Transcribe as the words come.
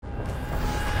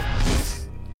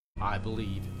I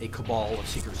believe a cabal of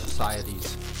secret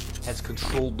societies has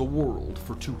controlled the world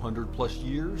for 200 plus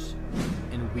years,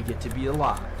 and we get to be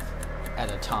alive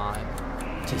at a time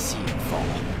to see it fall.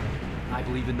 I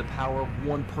believe in the power of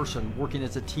one person working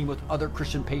as a team with other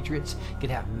Christian patriots can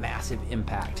have massive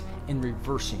impact in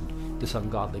reversing this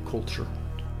ungodly culture.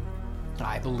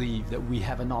 I believe that we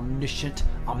have an omniscient,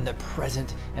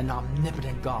 omnipresent, and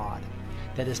omnipotent God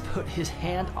that has put his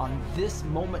hand on this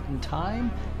moment in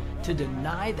time to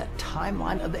deny the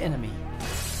timeline of the enemy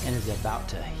and is about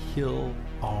to heal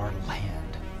our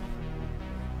land.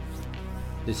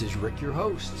 This is Rick, your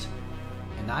host,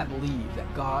 and I believe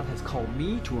that God has called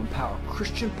me to empower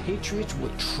Christian patriots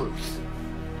with truth.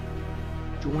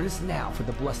 Join us now for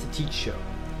the Blessed to Teach show,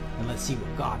 and let's see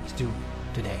what God is doing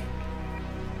today.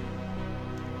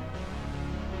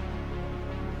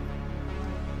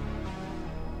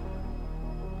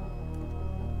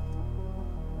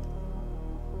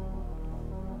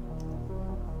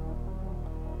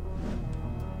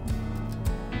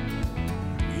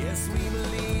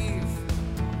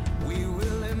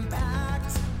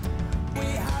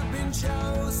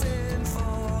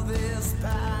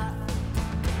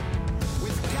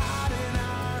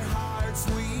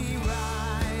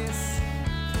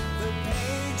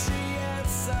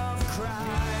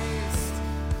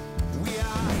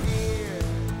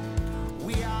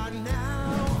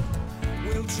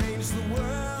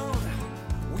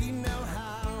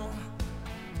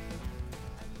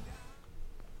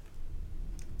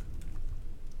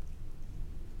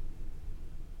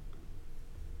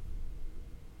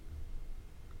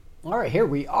 All right, here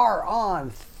we are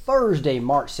on Thursday,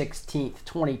 March 16th,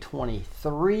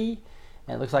 2023.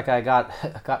 And it looks like I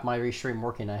got my restream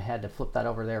working. I had to flip that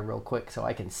over there real quick so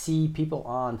I can see people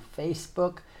on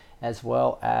Facebook as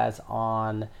well as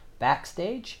on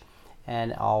Backstage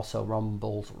and also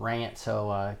Rumble's Rant.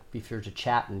 So be sure to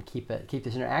chat and keep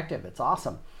this interactive. It's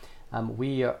awesome.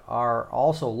 We are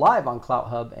also live on Clout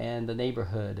Hub and the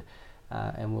neighborhood.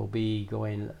 And we'll be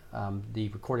going, the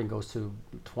recording goes to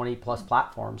 20 plus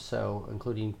platforms, so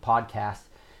including podcasts.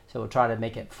 So we'll try to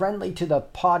make it friendly to the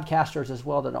podcasters as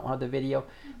well that don't have the video.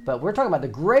 But we're talking about the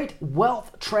great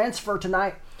wealth transfer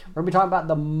tonight. We're going to be talking about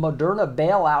the Moderna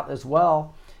bailout as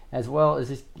well as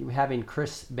having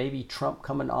Chris Baby Trump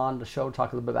coming on the show,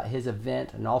 talk a little bit about his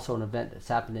event and also an event that's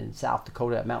happening in South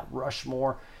Dakota at Mount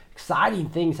Rushmore. Exciting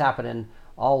things happening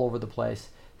all over the place.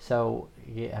 So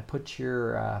yeah, put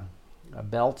your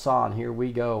belts on. Here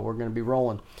we go. We're going to be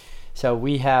rolling. So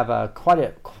we have quite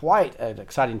an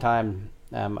exciting time.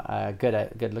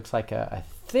 Good. Looks like I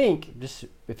think just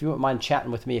if you wouldn't mind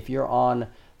chatting with me if you're on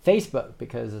Facebook,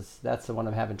 because that's the one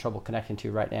I'm having trouble connecting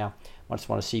to right now. I just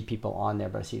want to see people on there,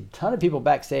 but I see a ton of people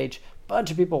backstage,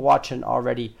 bunch of people watching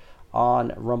already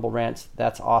on Rumble Rants.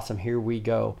 That's awesome. Here we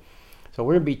go. So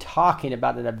we're going to be talking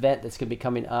about an event that's going to be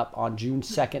coming up on June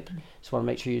 2nd. Just want to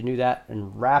make sure you knew that,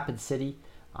 in Rapid City.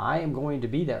 I am going to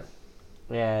be there,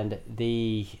 and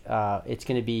it's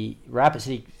going to be Rapid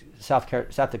City, South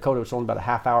Dakota. It's only about a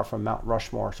half hour from Mount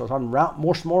Rushmore. So it's on Mount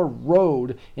Rushmore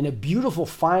Road in a beautiful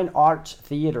fine arts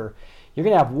theater. You're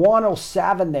going to have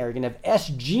 107 there. You're going to have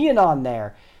SGN on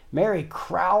there. Mary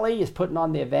Crowley is putting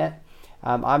on the event.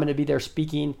 I'm going to be there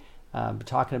speaking,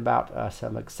 talking about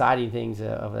some exciting things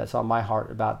that's on my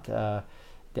heart about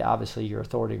obviously your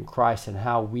authority in Christ and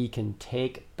how we can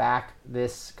take back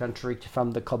this country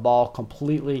from the cabal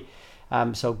completely.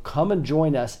 So come and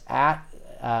join us at,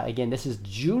 again, this is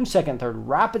June 2nd, 3rd,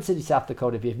 Rapid City, South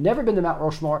Dakota. If you've never been to Mount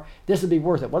Rushmore, this would be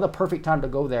worth it. What a perfect time to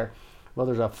go there. Well,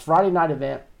 there's a Friday night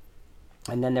event,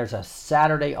 and then there's a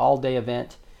Saturday all-day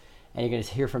event, and you're going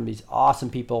to hear from these awesome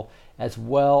people, as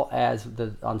well as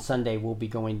on Sunday we'll be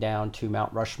going down to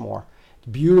Mount Rushmore.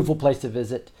 Beautiful place to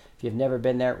visit. If you've never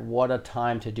been there, what a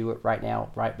time to do it right now,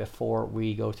 right before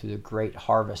we go through the great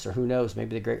harvest, or who knows,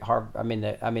 maybe the great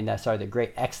the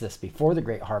great exodus before the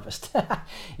great harvest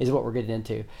is what we're getting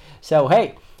into. So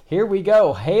hey, here we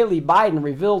go. Haley Biden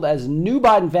revealed as new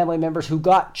Biden family members who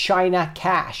got China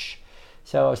cash.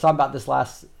 So I was talking about this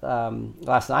last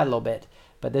night a little bit,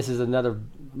 but this is another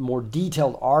more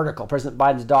detailed article. President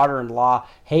Biden's daughter-in-law,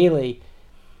 Haley,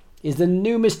 is the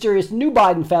mysterious new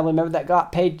Biden family member that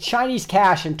got paid Chinese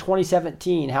cash in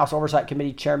 2017. House Oversight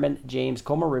Committee Chairman James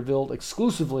Comer revealed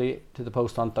exclusively to the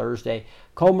Post on Thursday.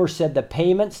 Comer said the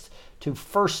payments to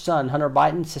first son Hunter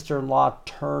Biden, sister-in-law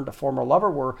turned former lover,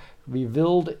 were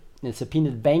revealed in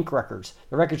subpoenaed bank records.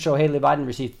 The records show Haley Biden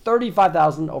received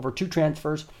 $35,000 over two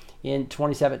transfers in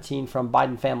 2017 from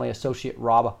Biden family associate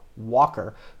Rob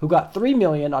Walker, who got $3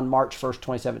 million on March 1st,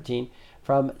 2017.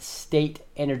 From State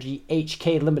Energy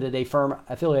HK Limited, a firm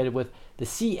affiliated with the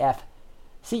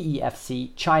CEFC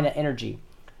China Energy.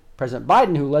 President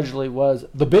Biden, who allegedly was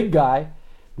the big guy,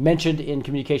 mentioned in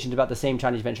communications about the same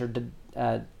Chinese venture,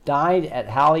 dined at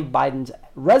Hallie Biden's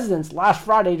residence last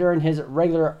Friday during his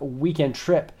regular weekend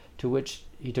trip to which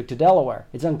he took to Delaware.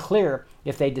 It's unclear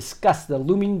if they discussed the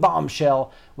looming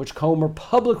bombshell which Comer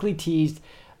publicly teased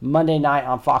Monday night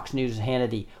on Fox News'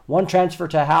 Hannity. One transfer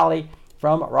to Hallie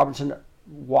from Robinson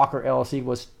Walker LLC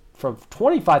was from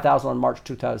 $25,000 on March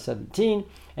 2017,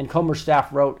 and Comer's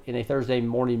staff wrote in a Thursday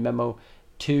morning memo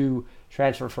to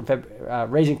transfer from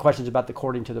raising questions about the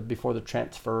according to the before the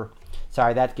transfer.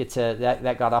 Sorry, that gets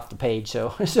that got off the page, so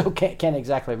can't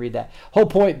exactly read that. Whole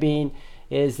point being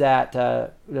is that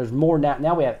there's more now.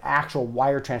 Now we have actual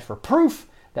wire transfer proof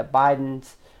that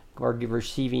Biden's are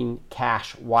receiving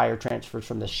cash wire transfers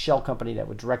from the shell company that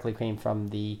would directly came from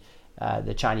the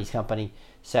Chinese company.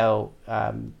 So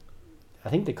I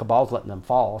think the cabal's letting them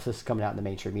fall if this is coming out in the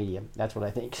mainstream media. That's what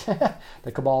I think.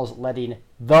 The cabal's letting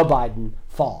the Biden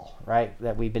fall, right?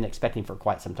 That we've been expecting for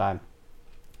quite some time.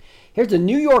 Here's the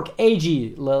New York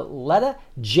AG, Letta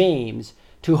James,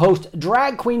 to host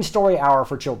Drag Queen Story Hour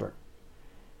for children.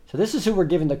 So this is who we're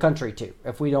giving the country to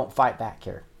if we don't fight back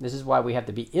here. This is why we have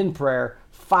to be in prayer,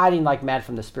 fighting like mad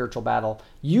from the spiritual battle,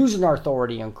 using our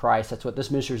authority in Christ. That's what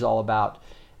this ministry is all about.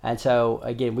 And so,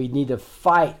 again, we need to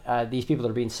fight these people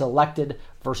that are being selected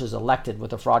versus elected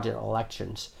with the fraudulent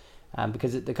elections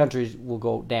because the country will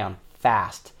go down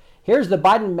fast. Here's the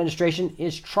Biden administration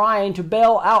is trying to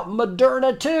bail out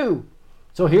Moderna too.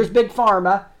 So here's Big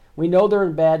Pharma. We know they're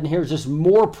in bed, and here's just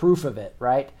more proof of it,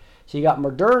 right? So you got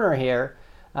Moderna here.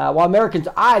 While Americans'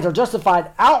 eyes are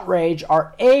justified outrage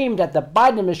are aimed at the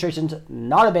Biden administration's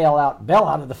not a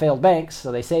bailout of the failed banks.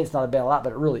 So they say it's not a bailout,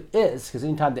 but it really is, because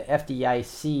anytime the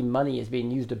FDIC money is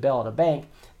being used to bail out a bank,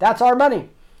 that's our money.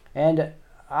 And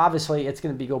obviously it's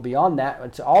going to go beyond that.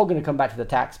 It's all going to come back to the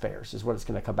taxpayers is what it's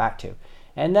going to come back to.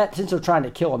 And that, since they're trying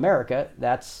to kill America,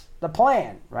 that's the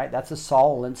plan, right? That's the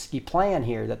Saul Alinsky plan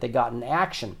here that they got in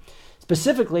action.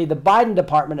 Specifically, the Biden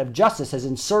Department of Justice has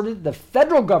inserted the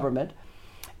federal government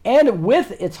and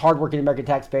with its hardworking American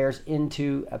taxpayers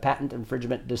into a patent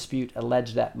infringement dispute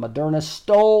alleged that Moderna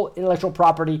stole intellectual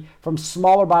property from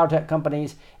smaller biotech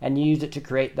companies and used it to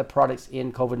create the products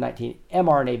in COVID-19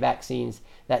 mRNA vaccines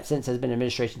that since has been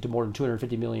administered to more than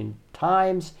 250 million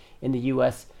times in the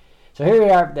U.S. So here we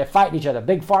are, they're fighting each other.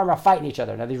 Big Pharma fighting each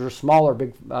other. Now these are smaller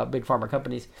big Pharma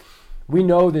companies. We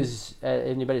know this,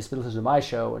 anybody that's been listening to my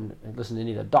show and listened to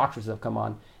any of the doctors that have come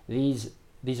on, these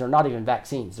are not even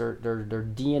vaccines. They're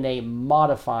DNA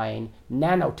modifying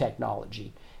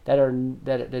nanotechnology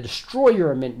that destroy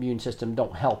your immune system,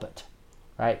 don't help it,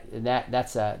 right? And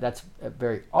that's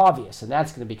very obvious, and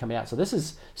that's going to be coming out. So this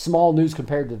is small news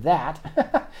compared to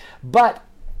that. But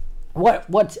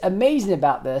what's amazing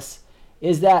about this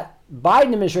is that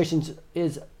Biden administration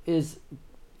is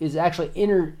actually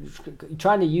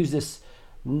trying to use this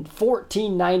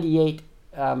 1498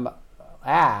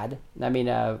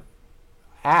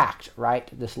 act,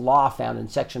 right? This law found in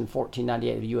Section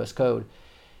 1498 of the U.S. Code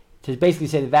to basically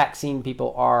say the vaccine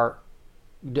people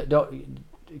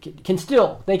can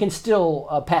still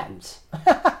patents.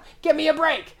 Give me a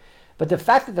break. But the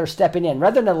fact that they're stepping in,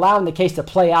 rather than allowing the case to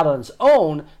play out on its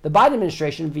own, the Biden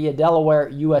administration, via Delaware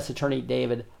U.S. Attorney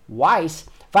David Weiss,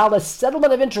 filed a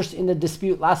settlement of interest in the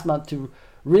dispute last month to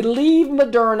relieve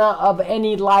Moderna of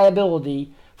any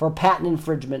liability for patent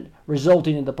infringement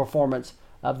resulting in the performance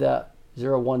of the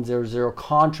 0100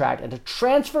 contract and to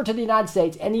transfer to the United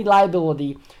States any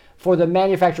liability for the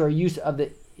manufacture or use of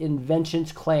the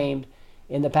inventions claimed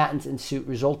in the patents in suit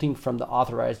resulting from the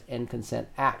authorized and consent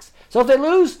acts. So if they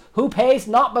lose, who pays?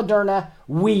 Not Moderna,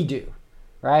 we do,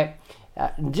 right?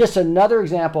 Just another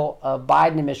example of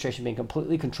Biden administration being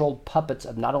completely controlled puppets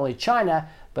of not only China,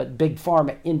 but big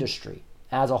pharma industry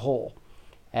as a whole.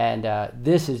 And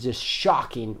this is just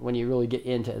shocking when you really get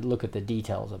into look at the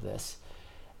details of this.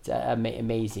 It's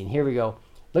amazing. Here we go.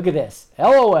 Look at this.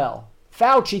 LOL.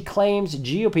 Fauci claims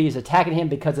GOP is attacking him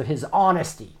because of his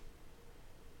honesty.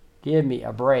 Give me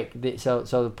a break. So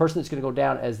the person that's going to go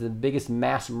down as the biggest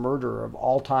mass murderer of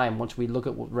all time, once we look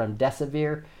at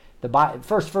remdesivir,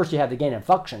 first you have the gain of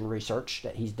function research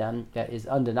that he's done that is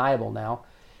undeniable now,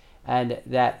 and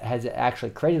that has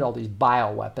actually created all these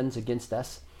bioweapons against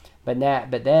us. But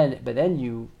then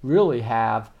you really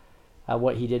have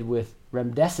what he did with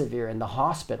remdesivir in the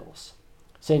hospitals,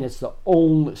 saying it's the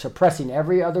only suppressing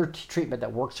every other treatment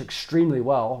that works extremely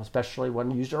well, especially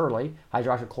when used early,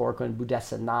 hydroxychloroquine,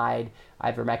 budesonide,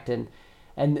 ivermectin,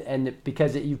 and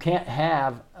because you can't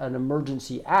have an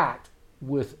emergency act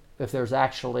if there's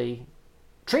actually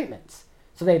treatments.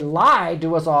 So they lied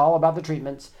to us all about the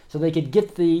treatments so they could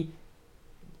get the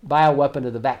bioweapon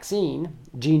of the vaccine,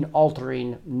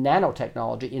 gene-altering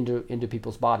nanotechnology into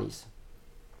people's bodies.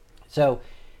 So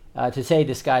to say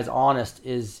this guy's honest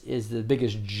is the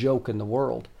biggest joke in the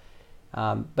world.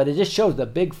 But it just shows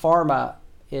that big pharma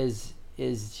is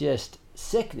just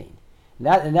sickening.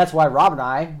 And that's why Rob and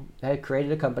I had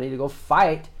created a company to go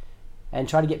fight and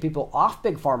try to get people off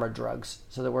big pharma drugs,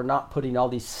 so that we're not putting all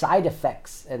these side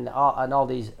effects and all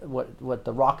these what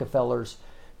the Rockefellers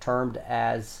termed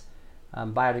as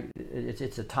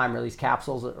it's a time release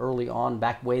capsules early on,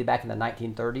 way back in the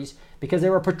 1930s, because they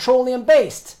were petroleum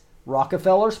based.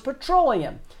 Rockefeller's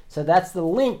petroleum. So that's the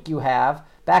link you have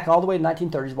back all the way to the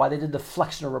 1930s, why they did the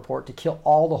Flexner report to kill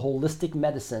all the holistic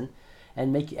medicine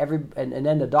and make and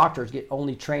then the doctors get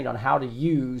only trained on how to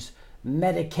use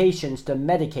medications to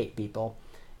medicate people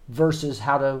versus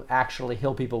how to actually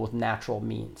heal people with natural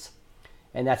means.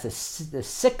 And that's the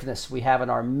sickness we have in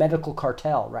our medical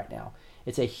cartel right now.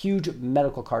 It's a huge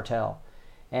medical cartel.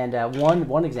 And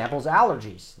one example is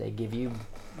allergies. They give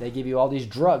you all these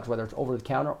drugs, whether it's over the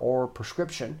counter or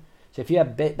prescription. So if you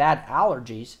have bad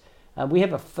allergies, we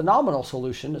have a phenomenal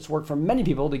solution that's worked for many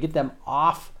people to get them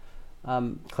off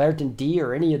Claritin D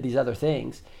or any of these other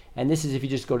things. And this is if you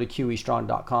just go to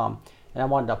QEstrong.com. And I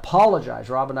wanted to apologize.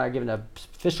 Rob and I are giving an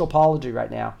official apology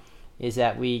right now, is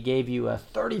that we gave you a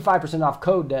 35% off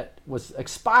code that was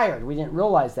expired. We didn't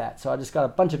realize that. So I just got a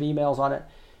bunch of emails on it.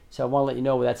 So I want to let you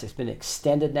know it's been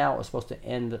extended now. It was supposed to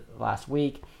end last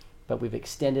week, but we've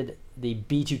extended the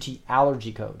B2T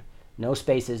allergy code. No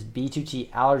spaces, B2T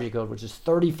allergy code, which is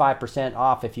 35%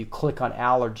 off. If you click on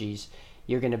allergies,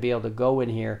 you're going to be able to go in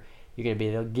here. You're going to be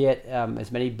able to get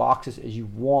as many boxes as you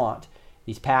want,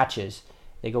 these patches.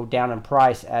 They go down in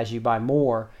price as you buy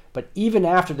more. But even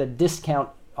after the discount,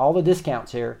 all the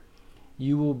discounts here,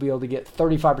 you will be able to get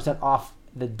 35% off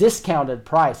the discounted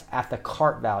price at the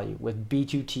cart value with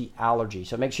B2T allergy.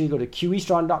 So make sure you go to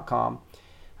QEstrong.com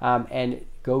and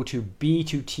go to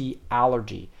B2T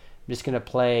allergy. I'm just going to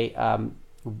play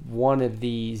one of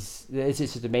these. It's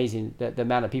just amazing the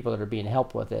amount of people that are being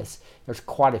helped with this. There's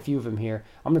quite a few of them here.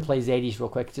 I'm going to play Zadie's real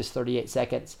quick, just 38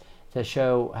 seconds, to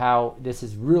show how this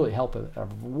is really helping a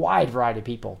wide variety of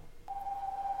people.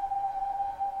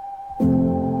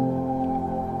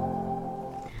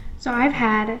 So I've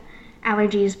had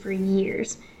allergies for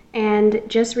years, and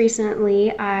just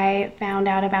recently I found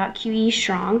out about QE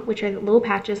Strong, which are the little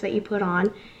patches that you put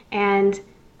on, and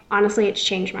honestly it's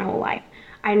changed my whole life.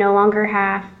 I no longer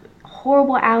have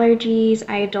horrible allergies.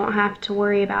 I don't have to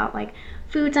worry about like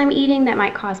foods I'm eating that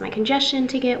might cause my congestion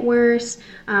to get worse.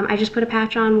 I just put a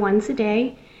patch on once a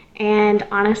day, and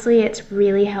honestly it's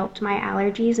really helped my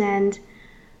allergies, and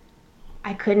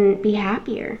I couldn't be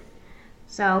happier.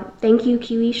 So thank you,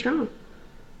 QE Strong.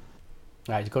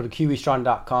 All right, go to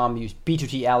QEstrong.com, use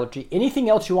B2T allergy. Anything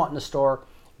else you want in the store,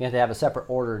 you have to have a separate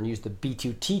order and use the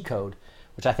B2T code,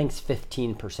 which I think is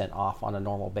 15% off on a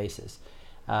normal basis.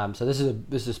 So this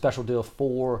is a special deal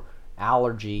for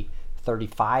allergy,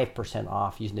 35%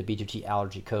 off using the B2T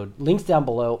allergy code. Links down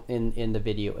below in the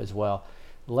video as well.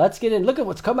 Let's get in. Look at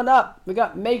what's coming up. We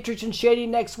got Matrix and Shady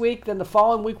next week. Then the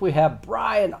following week we have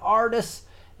Brian Artis,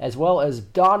 as well as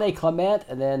Donnie Clement.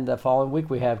 And then the following week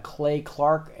we have Clay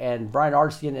Clark and Brian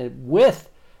Artis again, and with,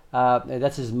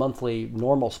 that's his monthly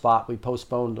normal spot. We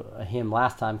postponed him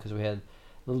last time because we had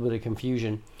a little bit of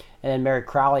confusion. And then Mary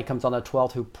Crowley comes on the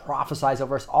 12th, who prophesies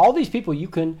over us. All these people, you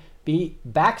can be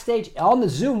backstage on the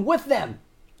Zoom with them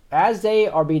as they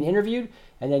are being interviewed,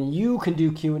 and then you can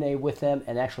do Q&A with them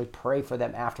and actually pray for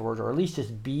them afterwards, or at least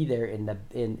just be there in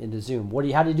the Zoom.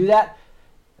 How do you do that?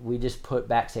 We just put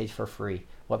backstage for free.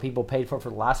 What people paid for the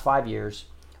last 5 years,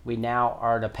 we now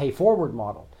are in a pay forward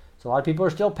model. So a lot of people are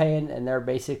still paying, and they're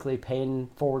basically paying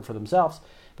forward for themselves.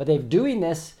 But they're doing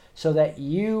this so that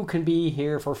you can be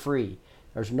here for free.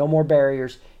 There's no more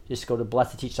barriers. Just go to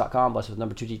blessed2teach.com,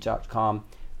 blessed2teach.com.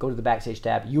 Go to the backstage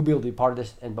tab. You'll be able to be part of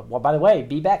this. And but by the way,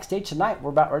 be backstage tonight. We're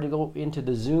about ready to go into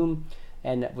the Zoom,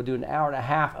 and we'll do an hour and a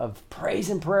half of praise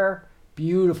and prayer.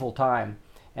 Beautiful time.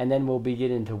 And then we'll be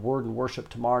getting into word and worship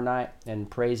tomorrow night, and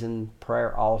praise and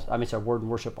prayer word and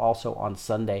worship also on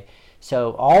Sunday.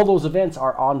 So all those events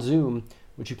are on Zoom,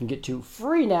 which you can get to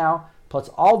free now, plus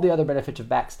all the other benefits of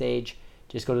backstage.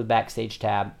 Just go to the backstage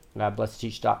tab,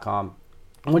 blessed2teach.com.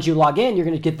 And once you log in, you're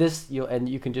going to get this, and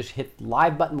you can just hit the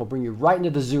live button. We'll bring you right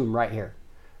into the Zoom right here,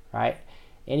 right?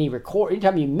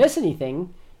 Anytime you miss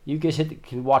anything, you just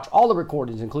can watch all the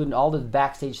recordings, including all the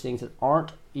backstage things that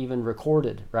aren't even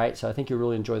recorded, right? So I think you'll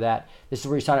really enjoy that. This is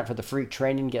where you sign up for the free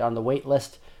training, get on the wait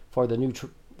list for the new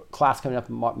class coming up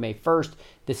on May 1st.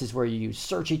 This is where you use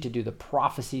Searchy to do the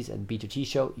prophecies and B2T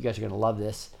show. You guys are going to love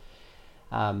this.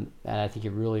 And I think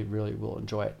you really, really will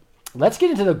enjoy it. Let's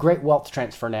get into the great wealth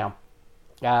transfer now.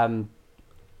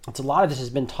 It's a lot of this has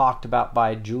been talked about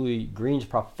by Julie Green's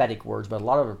prophetic words, but a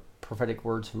lot of prophetic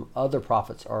words from other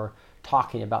prophets are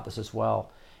talking about this as well.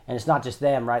 And it's not just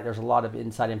them, right? There's a lot of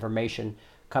inside information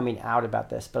coming out about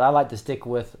this. But I like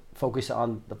to focus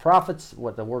on the prophets,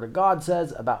 what the Word of God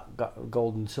says about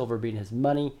gold and silver being his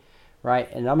money, right?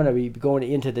 And I'm going to be going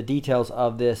into the details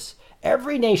of this.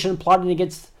 Every nation plotting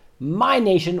against my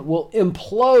nation will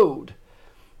implode.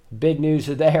 Big news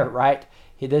there, right?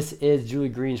 This is Julie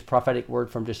Green's prophetic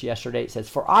word from just yesterday. It says,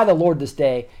 "For I, the Lord, this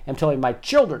day am telling my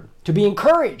children to be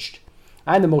encouraged.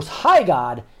 I am the Most High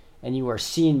God, and you are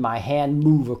seeing my hand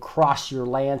move across your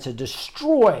land to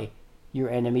destroy your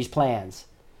enemies' plans.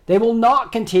 They will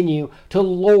not continue to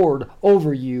lord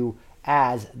over you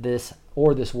as this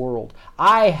world.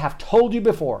 I have told you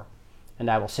before,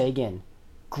 and I will say again,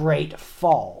 great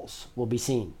falls will be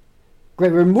seen.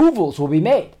 Great removals will be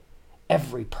made.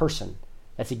 Every person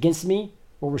that's against me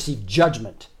will receive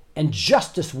judgment, and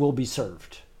justice will be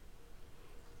served."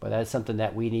 But that's something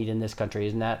that we need in this country,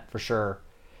 isn't that? For sure.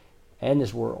 And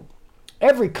this world.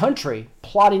 "Every country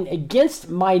plotting against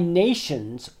my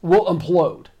nations will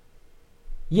implode."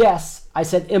 Yes, I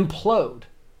said implode.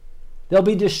 They'll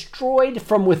be destroyed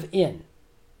from within.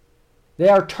 They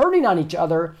are turning on each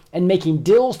other and making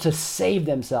deals to save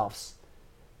themselves,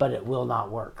 but it will not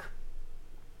work.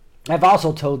 I've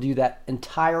also told you that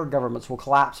entire governments will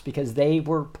collapse because they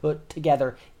were put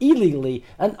together illegally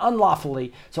and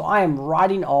unlawfully. So I am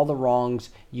righting all the wrongs,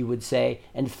 you would say,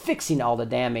 and fixing all the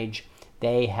damage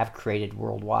they have created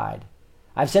worldwide.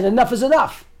 I've said enough is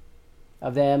enough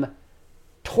of them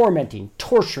tormenting,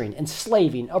 torturing,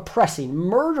 enslaving, oppressing,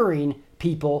 murdering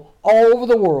people all over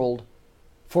the world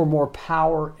for more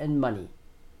power and money.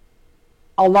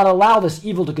 I'll not allow this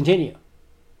evil to continue.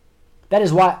 That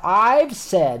is why I've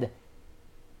said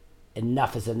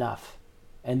enough is enough.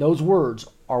 And those words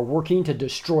are working to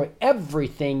destroy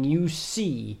everything you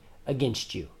see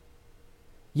against you.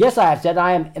 Yes, I have said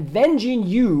I am avenging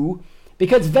you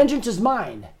because vengeance is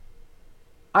mine.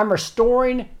 I'm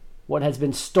restoring what has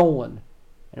been stolen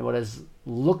and what has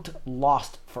looked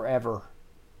lost forever.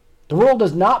 The world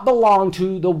does not belong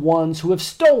to the ones who have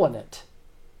stolen it.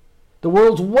 The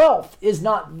world's wealth is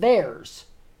not theirs.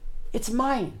 It's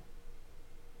mine.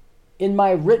 In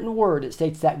my written word, it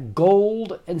states that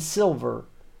gold and silver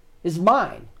is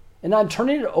mine, and I'm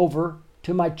turning it over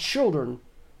to my children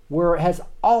where it has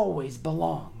always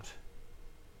belonged.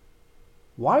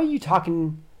 Why are you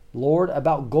talking, Lord,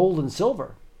 about gold and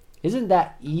silver? Isn't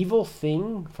that evil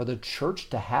thing for the church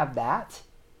to have that?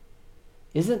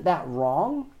 Isn't that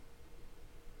wrong?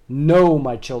 No,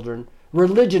 my children.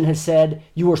 Religion has said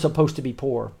you are supposed to be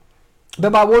poor.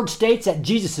 But my word states that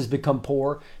Jesus has become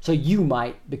poor so you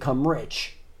might become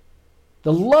rich.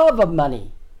 The love of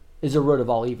money is the root of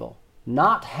all evil.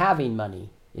 Not having money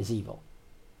is evil.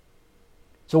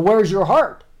 So where's your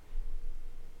heart?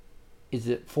 Is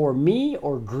it for me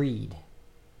or greed?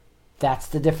 That's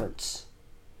the difference.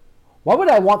 Why would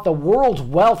I want the world's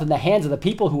wealth in the hands of the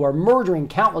people who are murdering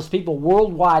countless people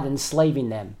worldwide and enslaving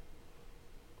them?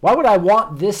 Why would I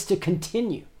want this to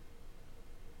continue?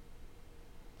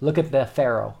 Look at the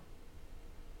Pharaoh.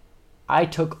 I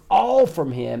took all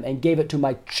from him and gave it to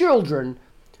my children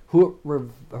who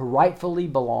rightfully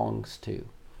belongs to.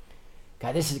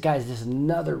 This is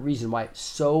another reason why it's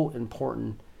so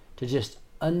important to just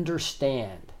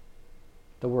understand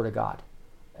the Word of God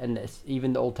and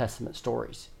even the Old Testament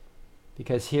stories.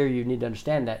 Because here you need to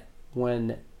understand that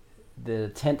when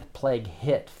the 10th plague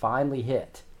finally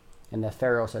hit, and the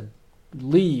Pharaoh said,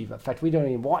 "Leave. In fact, we don't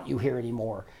even want you here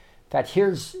anymore. In fact,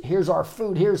 here's our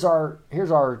food, here's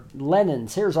our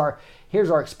linens, here's our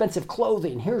expensive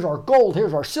clothing, here's our gold,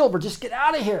 here's our silver. Just get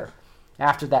out of here."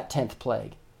 After that 10th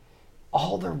plague,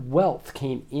 all their wealth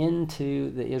came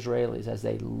into the Israelis as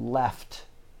they left.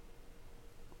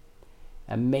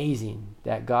 Amazing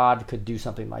that God could do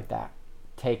something like that.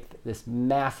 Take this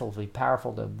massively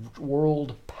powerful, the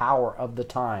world power of the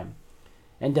time,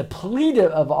 and deplete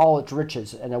it of all its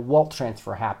riches, and a wealth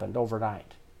transfer happened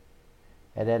overnight.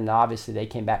 And then obviously they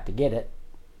came back to get it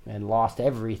and lost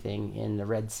everything in the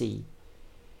Red Sea.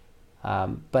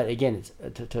 But again,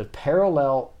 it's to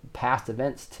parallel past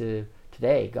events to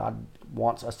today. God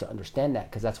wants us to understand that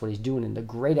because that's what he's doing in the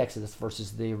great Exodus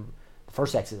versus the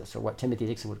first Exodus, or what Timothy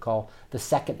Dixon would call the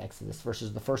second Exodus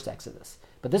versus the first Exodus.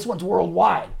 But this one's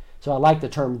worldwide, so I like the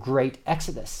term great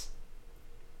Exodus.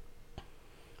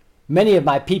 Many of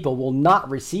my people will not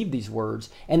receive these words,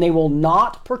 and they will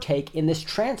not partake in this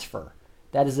transfer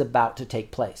that is about to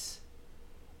take place.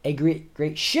 A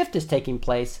great shift is taking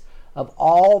place of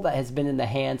all that has been in the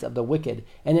hands of the wicked,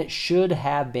 and it should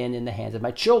have been in the hands of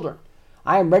my children.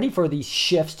 I am ready for these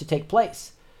shifts to take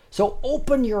place. So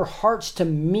open your hearts to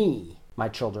me, my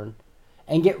children,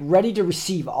 and get ready to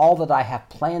receive all that I have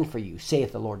planned for you,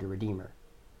 saith the Lord your Redeemer.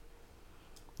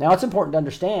 Now it's important to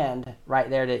understand right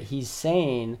there that he's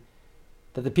saying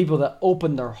that the people that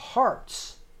open their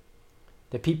hearts,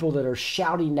 the people that are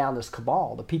shouting down this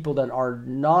cabal, the people that are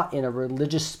not in a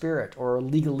religious spirit or a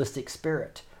legalistic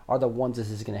spirit are the ones this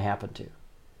is going to happen to.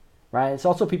 Right? It's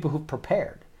also people who've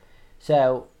prepared.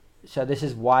 So this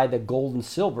is why the gold and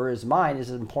silver is mine is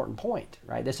an important point,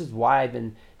 right? This is why I've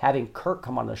been having Kirk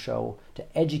come on the show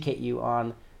to educate you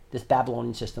on this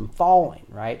Babylonian system falling,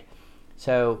 right?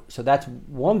 So that's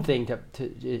one thing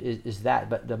is that.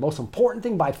 But the most important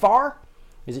thing by far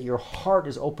is that your heart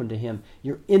is open to him.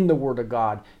 You're in the Word of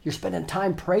God. You're spending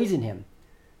time praising him.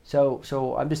 So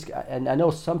and I know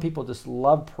some people just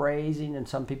love praising and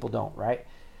some people don't, right?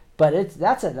 But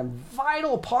that's a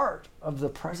vital part of the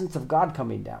presence of God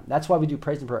coming down. That's why we do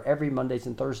praise and prayer every Mondays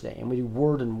and Thursday. And we do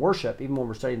word and worship. Even when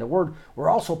we're studying the Word, we're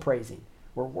also praising.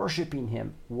 We're worshiping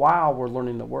him while we're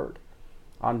learning the Word.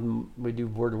 We do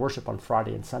word and worship on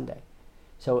Friday and Sunday.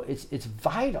 So it's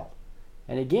vital.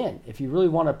 And again, if you really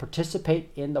want to participate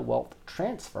in the wealth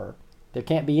transfer, there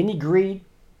can't be any greed.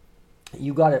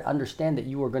 You got to understand that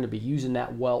you are going to be using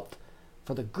that wealth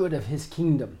for the good of his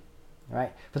kingdom,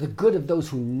 right? For the good of those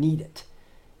who need it,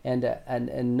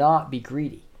 and not be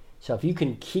greedy. So if you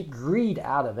can keep greed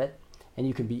out of it, and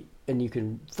you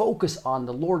can focus on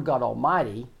the Lord God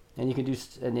Almighty, and you can do.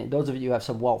 And those of you who have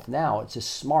some wealth now, it's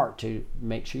just smart to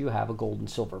make sure you have a gold and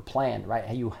silver plan,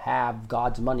 right? You have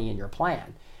God's money in your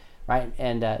plan, right?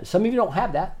 And some of you don't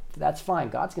have that. That's fine.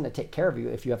 God's going to take care of you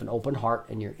if you have an open heart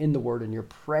and you're in the Word and you're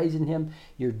praising him.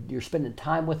 You're spending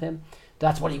time with him.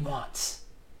 That's what he wants.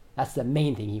 That's the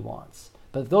main thing he wants.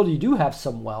 But though you do have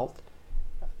some wealth,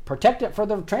 protect it for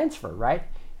the transfer, right?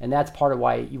 And that's part of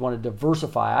why you want to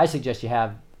diversify. I suggest you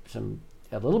have a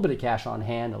little bit of cash on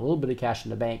hand, a little bit of cash in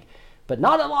the bank, but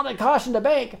not a lot of cash in the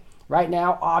bank right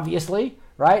now, obviously,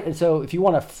 right? And so if you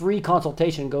want a free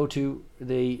consultation, go to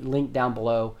the link down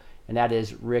below, and that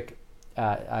is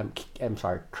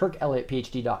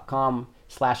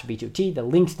KirkElliottPhD.com/B2T. The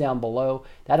link's down below.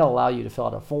 That'll allow you to fill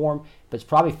out a form, but it's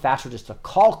probably faster just to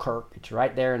call Kirk. It's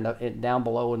right there down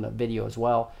below in the video as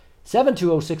well.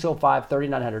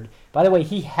 720-605-3900. By the way,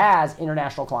 he has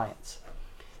international clients.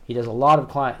 He does a lot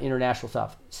of international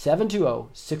stuff.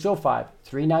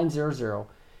 720-605-3900.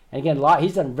 And again,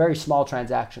 he's done very small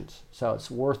transactions, so it's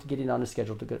worth getting on the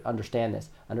schedule to understand this.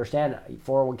 Understand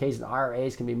 401ks and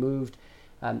IRAs can be moved,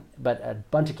 but a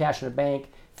bunch of cash in a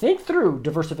bank. Think through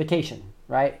diversification,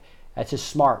 right? That's a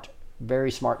smart,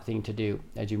 very smart thing to do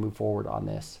as you move forward on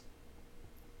this.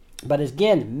 But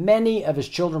again, many of his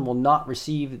children will not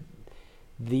receive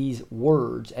these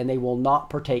words, and they will not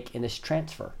partake in this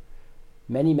transfer.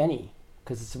 Many,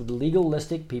 because it's the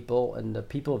legalistic people, and the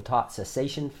people have taught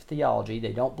cessation theology.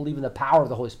 They don't believe in the power of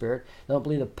the Holy Spirit. They don't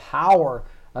believe the power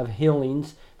of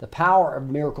healings, the power of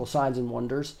miracle signs and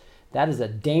wonders. That is a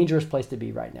dangerous place to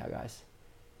be right now, guys.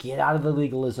 Get out of the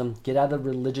legalism, get out of the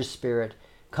religious spirit,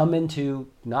 come into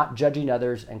not judging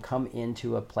others, and come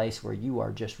into a place where you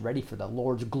are just ready for the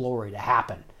Lord's glory to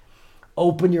happen.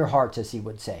 Open your hearts, as he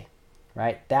would say,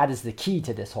 right? That is the key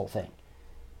to this whole thing.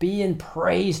 Be in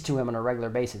praise to him on a regular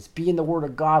basis. Be in the Word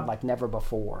of God like never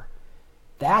before.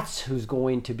 That's who's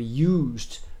going to be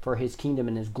used for his kingdom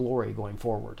and his glory going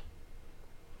forward.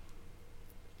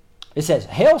 It says,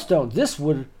 hailstones, this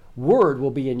word will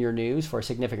be in your news for a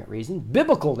significant reason.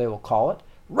 Biblical, they will call it.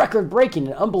 Record-breaking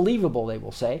and unbelievable, they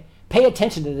will say. Pay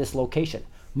attention to this location.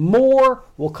 More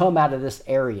will come out of this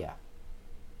area.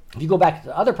 If you go back to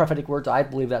the other prophetic words, I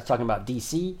believe that's talking about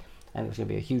D.C. I think there's going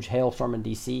to be a huge hailstorm in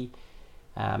D.C.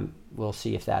 We'll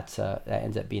see if that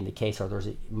ends up being the case, or there's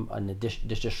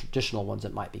additional ones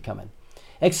that might be coming.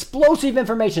 Explosive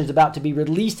information is about to be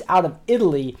released out of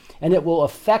Italy, and it will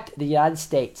affect the United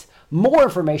States. More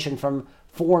information from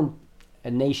foreign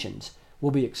nations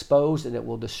will be exposed, and it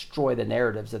will destroy the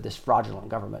narratives of this fraudulent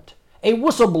government. A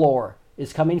whistleblower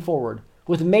is coming forward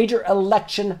with major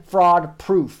election fraud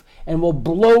proof, and will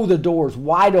blow the doors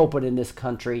wide open in this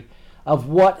country of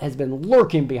what has been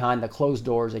lurking behind the closed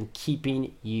doors and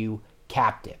keeping you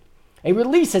captive. A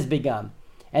release has begun,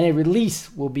 and a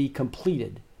release will be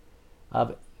completed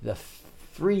of the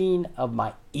freeing of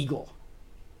my eagle.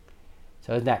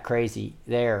 So isn't that crazy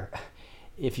there?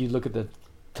 If you look at the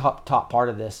top part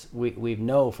of this, we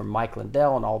know from Mike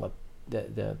Lindell and all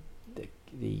the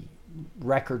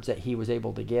records that he was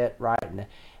able to get, right?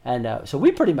 And so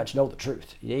we pretty much know the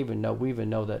truth. We even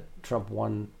know that Trump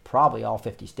won probably all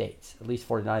 50 states, at least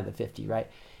 49 of the 50, right?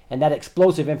 And that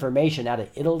explosive information out of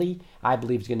Italy, I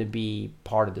believe, is going to be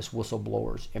part of this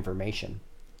whistleblower's information.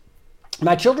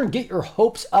 My children, get your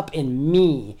hopes up in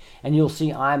me, and you'll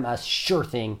see I'm a sure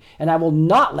thing, and I will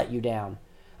not let you down.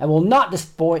 I will not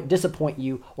disappoint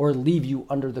you or leave you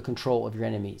under the control of your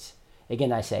enemies.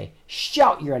 Again, I say,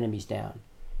 shout your enemies down.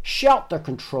 Shout their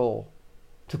control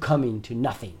to coming to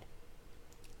nothing.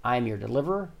 I am your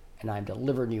deliverer, and I am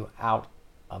delivering you out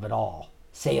of it all,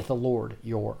 saith the Lord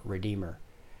your Redeemer.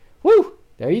 Woo!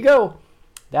 There you go.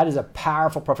 That is a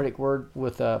powerful prophetic word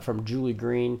from Julie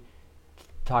Green,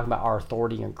 talking about our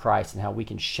authority in Christ and how we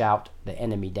can shout the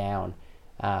enemy down.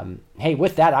 Hey,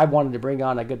 with that, I wanted to bring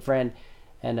on a good friend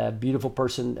and a beautiful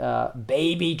person,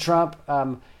 baby Trump,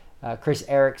 Chris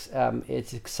Eriks.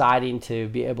 It's exciting to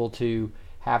be able to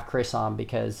have Chris on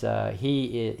because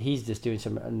he's just doing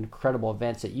some incredible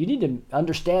events that you need to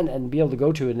understand and be able to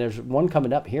go to. And there's one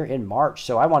coming up here in March.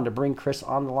 So I wanted to bring Chris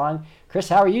on the line. Chris,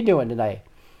 how are you doing today?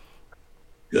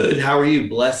 Good. How are you?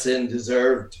 Blessed and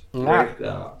deserved. Great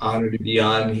honor to be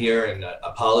on here, and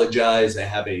apologize. I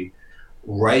have a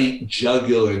right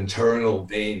jugular internal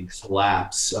vein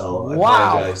collapse, so I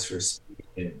apologize for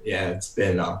speaking. Yeah, it's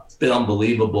been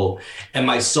unbelievable, and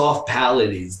my soft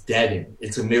palate is deadened.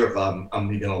 It's a miracle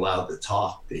I'm even allowed to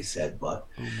talk. They said, but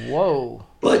whoa.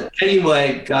 But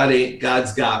anyway,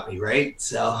 God's got me, right?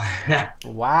 So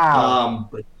wow.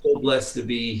 But so blessed to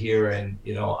be here, and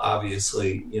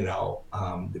obviously,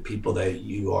 the people that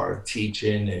you are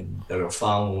teaching and that are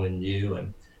following you,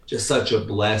 and just such a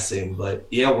blessing. But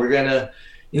yeah, we're gonna,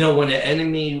 when the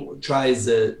enemy tries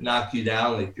to knock you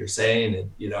down, like you're saying,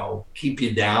 and keep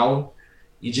you down,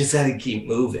 you just got to keep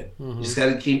moving. Mm-hmm. You just got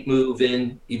to keep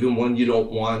moving, even when you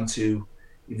don't want to,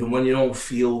 even when you don't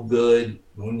feel good,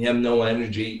 when you have no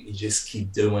energy, you just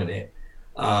keep doing it.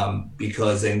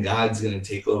 Because then God's going to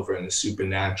take over in the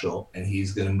supernatural, and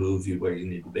he's going to move you where you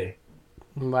need to be.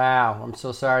 Wow, I'm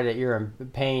so sorry that you're in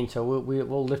pain. So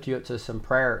we'll lift you up to some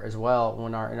prayer as well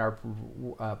in our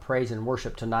praise and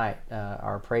worship tonight,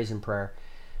 our praise and prayer.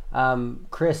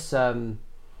 Chris,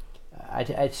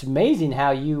 it's amazing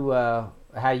how you've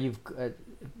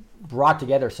brought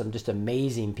together some just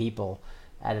amazing people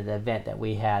at an event that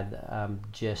we had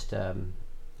just a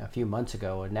few months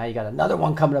ago, and now you got another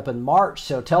one coming up in March.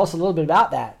 So tell us a little bit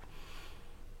about that.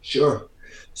 Sure.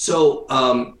 So,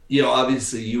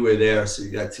 obviously you were there, so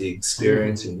you got to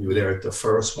experience, and you were there at the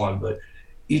first one, but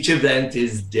each event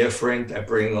is different. I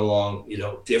bring along,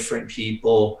 different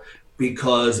people,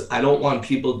 because I don't want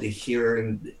people to hear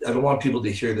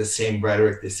the same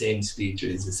rhetoric, the same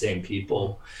speeches, the same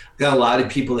people. I've got a lot of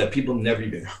people that people never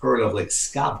even heard of, like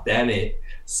Scott Bennett.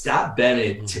 Scott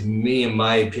Bennett, to me, in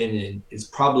my opinion, is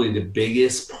probably the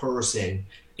biggest person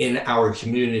in our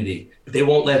community, but they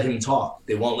won't let him talk.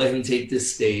 They won't let him take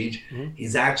this stage. Mm-hmm.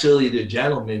 He's actually the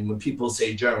gentleman. When people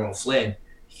say General Flynn,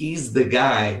 he's the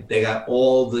guy that got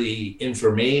all the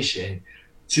information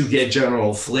to get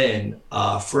General Flynn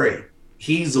free.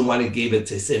 He's the one that gave it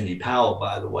to Cindy Powell,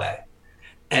 by the way.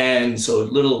 And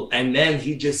then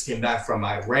he just came back from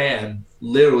Iran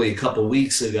literally a couple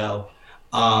weeks ago.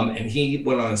 And he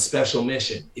went on a special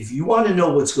mission. If you want to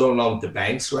know what's going on with the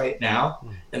banks right now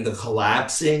and the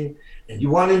collapsing, and you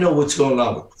want to know what's going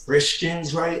on with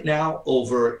Christians right now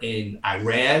over in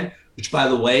Iran, which, by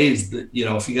the way, is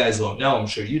if you guys don't know, I'm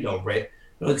sure you know, right?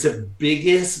 It's the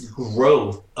biggest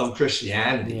growth of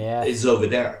Christianity is over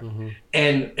there. Mm-hmm.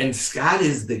 And Scott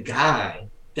is the guy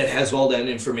that has all that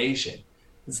information.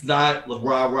 It's not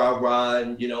rah, rah, rah,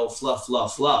 and, fluff,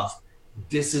 fluff, fluff.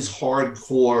 This is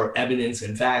hardcore evidence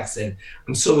and facts, and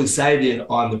I'm so excited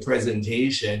on the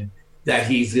presentation that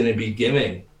he's going to be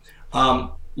giving.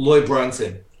 Lloyd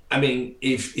Brunson. I mean,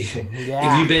 if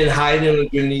you've been hiding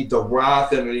underneath the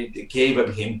rock, underneath the cave, I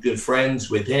became good friends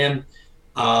with him.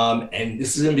 And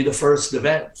this is going to be the first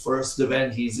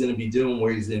event he's going to be doing,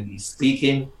 where he's going to be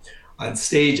speaking on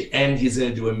stage, and he's going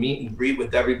to do a meet and greet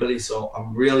with everybody. So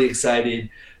I'm really excited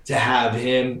to have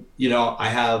him. I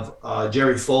have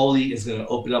Jerry Foley is going to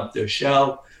open up their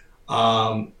show.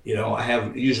 I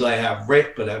have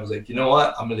Rick, but I was like, you know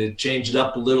what? I'm going to change it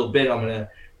up a little bit. I'm going to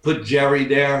put Jerry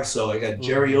there. So I got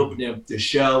Jerry opening up the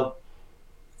show.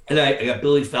 And I got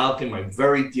Billy Falcon, my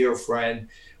very dear friend.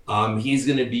 He's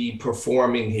going to be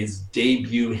performing his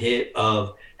debut hit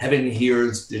of Heaven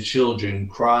Hears the Children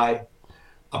Cry.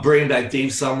 I'll bring back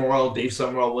Dave Summerall. Dave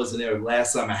Summerall wasn't there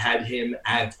last time I had him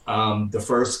at the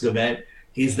first event.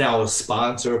 He's now a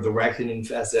sponsor of the Reckoning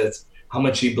Fest. That's how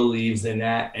much he believes in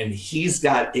that. And he's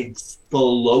got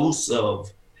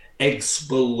explosive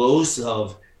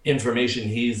explosive information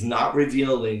he's not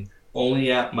revealing,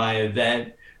 only at my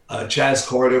event. Chaz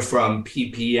Carter from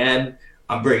PPN,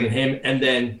 I'm bringing him. And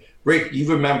then, Rick, you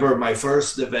remember my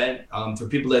first event. For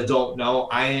people that don't know,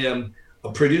 I am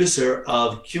a producer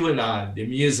of QAnon, the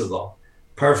musical.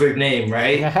 Perfect name,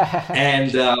 right?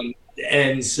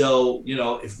 And so,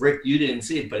 if Rick, you didn't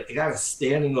see it, but it got a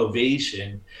standing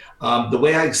ovation. The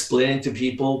way I explain it to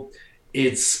people,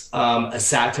 it's a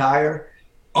satire,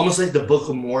 almost like the Book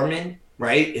of Mormon,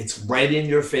 right? It's right in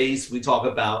your face. We talk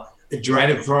about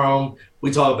adrenochrome.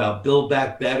 We talk about Build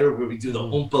Back Better, where we do the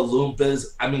Oompa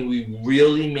Loompas. I mean, we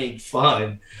really make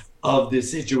fun of the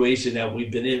situation that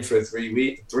we've been in for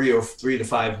 3 to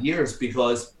 5 years,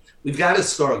 because we've got to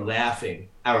start laughing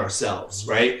at ourselves,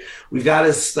 right? We got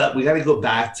to go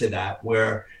back to that,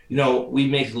 where, we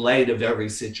make light of every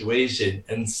situation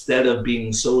instead of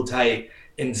being so tight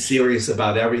and serious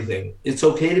about everything. It's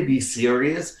okay to be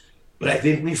serious, but I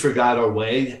think we forgot our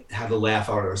way, how to laugh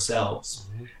at ourselves.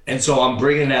 And so I'm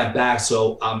bringing that back.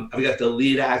 So I've got the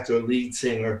lead actor, lead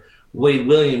singer, Wade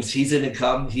Williams. He's going to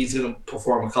come. He's going to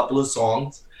perform a couple of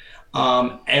songs.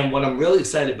 And what I'm really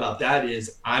excited about that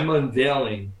is I'm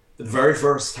unveiling, for the very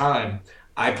first time,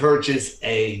 I purchased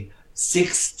a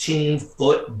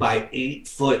 16-foot by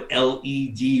 8-foot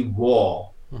LED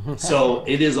wall. So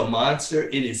it is a monster.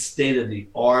 It is state of the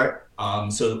art.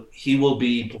 So he will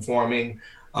be performing.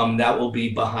 That will be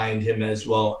behind him as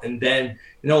well. And then,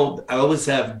 I always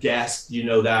have guests,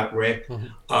 that, Rick.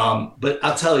 But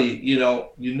I'll tell you,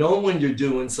 when you're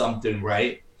doing something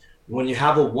right, when you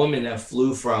have a woman that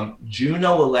flew from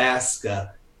Juneau,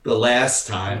 Alaska, the last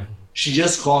time, she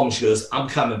just called me. She goes, "I'm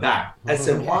coming back." I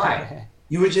said, "Why?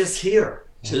 You were just here."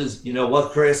 She says, "You know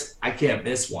what, Chris? I can't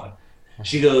miss one."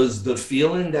 She goes, "The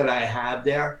feeling that I have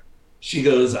there," she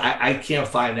goes, I can't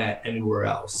find that anywhere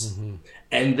else.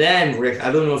 And then, Rick,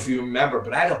 I don't know if you remember,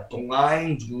 but I had a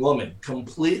blind woman,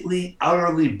 completely,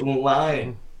 utterly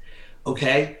blind.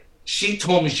 Okay? She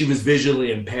told me she was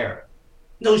visually impaired.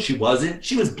 No, she wasn't.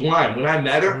 She was blind. When I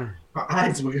met her, her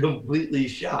eyes were completely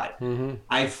shut.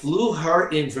 I flew her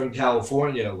in from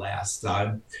California last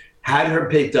time, had her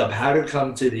picked up, had her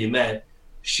come to the event.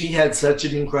 She had such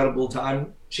an incredible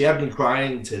time. She had me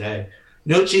crying today.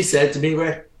 You know what she said to me,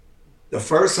 Rick? The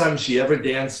first time she ever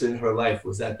danced in her life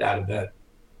was at that event.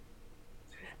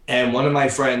 And one of my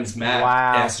friends, Matt,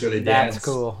 asked her to dance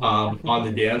on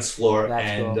the dance floor.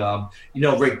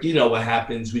 Rick, you know what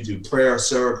happens. We do prayer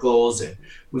circles, and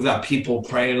we've got people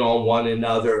praying on one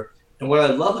another. And what I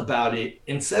love about it,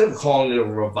 instead of calling it a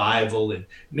revival and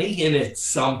making it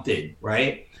something,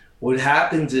 right? What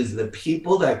happens is the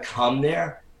people that come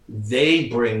there, they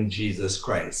bring Jesus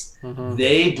Christ.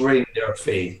 They bring their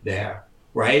faith there,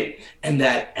 right? And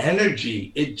that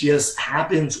energy, it just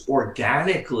happens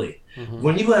organically.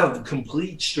 When you have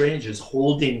complete strangers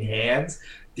holding hands,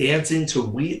 dancing to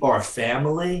 "We Are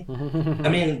Family," I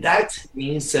mean, that to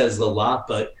me says a lot.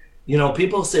 But,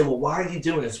 people say, well, why are you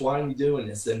doing this? Why are you doing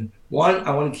this? And one,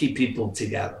 I want to keep people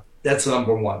together. That's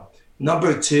number one.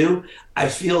 Number two, I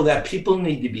feel that people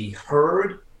need to be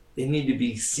heard. They need to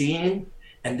be seen.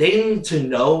 And they need to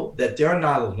know that they're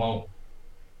not alone.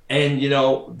 And,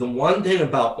 the one thing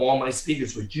about all my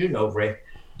speakers, which Rick,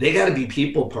 they got to be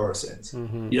people persons.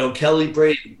 Kelly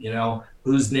Brady,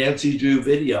 whose Nancy Drew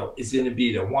video is going to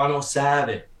be there.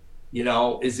 107,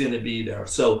 is going to be there.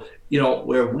 So,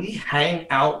 where we hang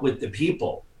out with the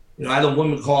people. I had a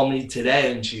woman call me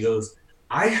today and she goes,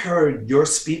 "I heard your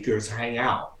speakers hang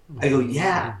out." I go,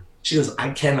 "Yeah." She goes,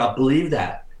 "I cannot believe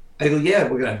that." I go, "Yeah,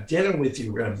 we're going to have dinner with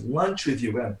you. We're going to have lunch with you.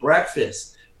 We're going to have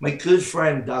breakfast." My good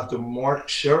friend, Dr. Mark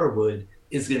Sherwood,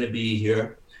 is going to be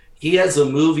here. He has a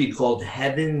movie called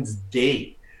Heaven's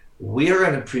Date. We're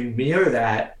going to premiere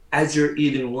that as you're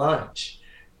eating lunch.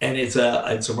 And it's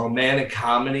a romantic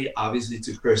comedy. Obviously, it's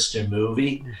a Christian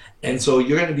movie. And so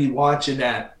you're going to be watching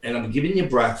that. And I'm giving you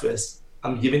breakfast.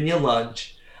 I'm giving you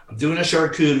lunch. I'm doing a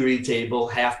charcuterie table,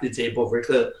 half the table. Rick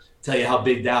will tell you how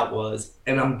big that was.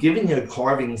 And I'm giving you a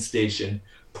carving station,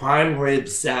 prime rib,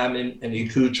 salmon, and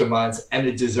accoutrements, and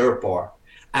a dessert bar.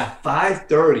 At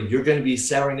 5:30, you're going to be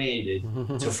serenaded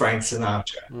to Frank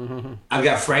Sinatra. I've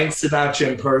got Frank Sinatra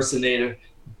impersonator.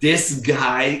 This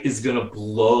guy is going to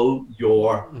blow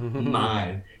your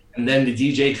mind. And then the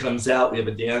DJ comes out. We have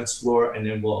a dance floor, and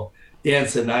then we'll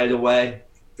dance the night away.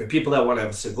 For people that want to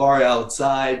have a cigar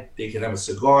outside, they can have a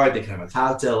cigar. They can have a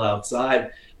cocktail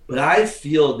outside. But I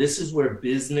feel this is where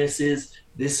business is.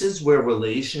 This is where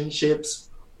relationships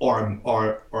are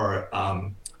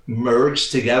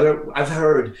merged together. I've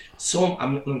heard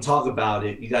I'm going to talk about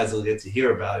it. You guys will get to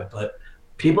hear about it. But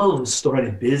people have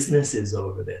started businesses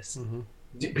over this.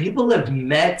 People have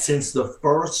met since the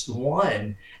first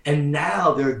one, and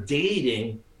now they're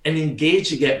dating and engaged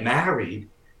to get married.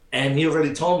 And he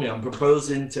already told me I'm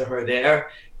proposing to her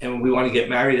there, and we want to get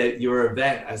married at your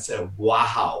event. I said,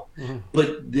 wow. Mm-hmm.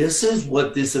 But this is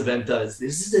what this event does.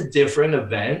 This is a different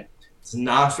event. It's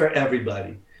not for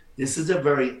everybody. This is a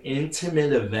very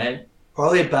intimate event,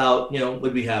 probably about, what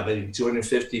do we have? I think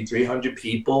 250, 300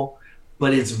 people,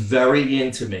 but it's very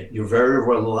intimate. You're very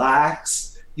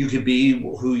relaxed. You could be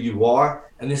who you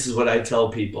are. And this is what I tell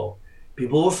people.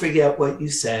 People will forget what you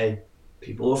say.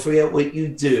 People will forget what you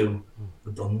do,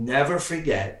 but they'll never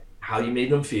forget how you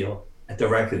made them feel at the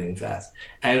Reckoning Fest.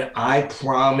 And I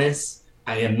promise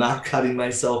I am not cutting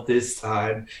myself this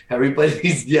time.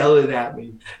 Everybody's yelling at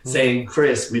me saying,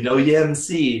 Chris, we know you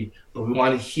emceed, but we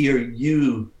want to hear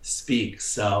you speak.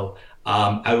 So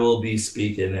I will be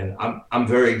speaking, and I'm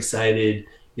very excited.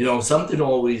 Something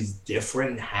always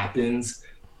different happens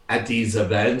at these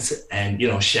events. And,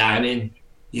 Shannon,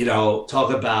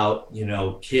 talk about,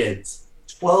 kids,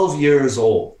 12 years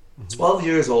old. 12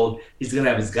 years old. He's going to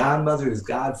have his godmother, his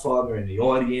godfather in the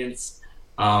audience.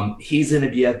 He's going to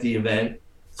be at the event.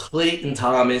 Clayton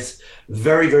Thomas,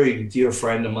 very, very dear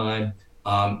friend of mine.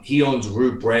 He owns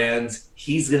Root Brands.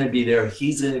 He's going to be there.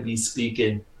 He's going to be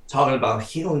speaking, talking about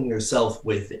healing yourself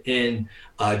within.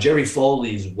 Jerry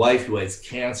Foley's wife, who has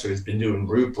cancer, has been doing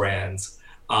Root Brands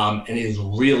and is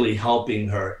really helping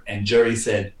her. And Jerry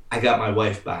said, I got my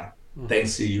wife back.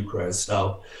 Thanks to you, Chris.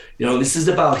 So, this is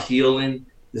about healing.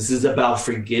 This is about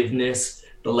forgiveness.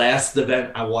 The last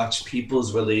event, I watched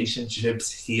people's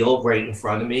relationships heal right in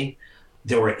front of me.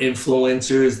 There were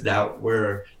influencers that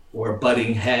were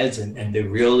butting heads, and they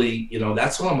really,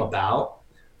 that's what I'm about.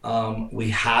 We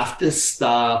have to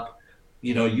stop,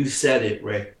 you said it,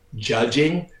 Rick,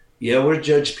 judging. Yeah, we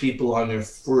judge people on their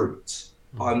fruits,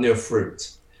 not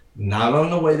on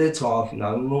the way they talk,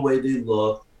 not on the way they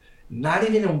look, not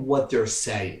even in what they're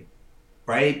saying,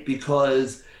 right?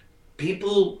 Because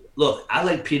people, look, I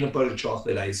like peanut butter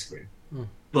chocolate ice cream,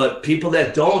 but people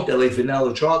that don't, that like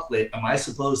vanilla chocolate, am I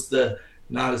supposed to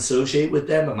not associate with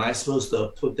them? Am I supposed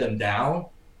to put them down?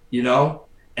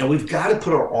 And we've got to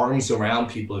put our arms around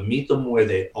people and meet them where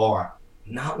they are,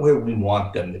 not where we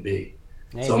want them to be.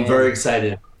 Amen. So I'm very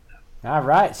excited. All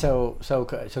right. So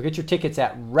get your tickets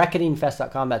at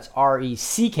reckoningfest.com. That's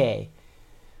RECK,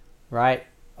 right?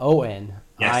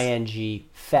 ONING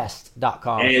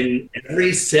fest.com. And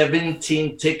every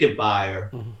 17 ticket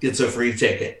buyer gets a free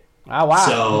ticket. Oh, wow.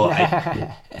 So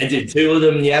I did 2 of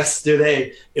them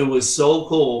yesterday. It was so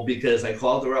cool because I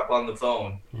called her up on the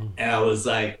phone and I was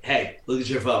like, hey, look at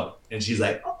your phone. And she's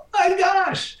like, oh my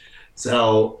gosh.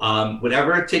 So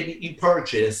whatever ticket you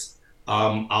purchase,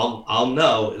 I'll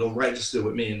know. It'll register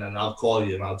with me, and then I'll call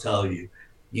you and I'll tell you.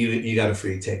 You got a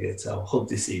free ticket, so hope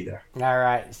to see you there. All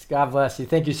right. God bless you.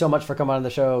 Thank you so much for coming on the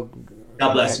show.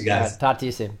 God bless you guys. Talk to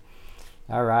you soon.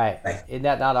 All right. Bye. Isn't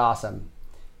that not awesome?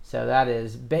 So that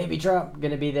is Baby Trump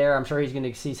going to be there. I'm sure he's going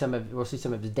to see we'll see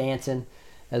some of his dancing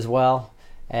as well,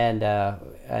 and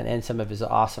some of his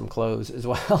awesome clothes as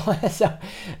well. So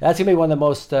that's going to be one of the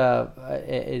most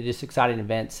just exciting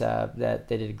events that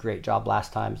they did a great job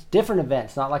last time. It's different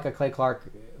events, not like a Clay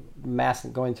Clark mass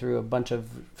going through a bunch of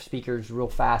speakers real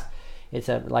fast. It's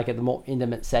like a more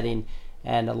intimate setting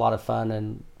and a lot of fun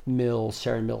and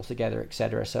sharing meals together,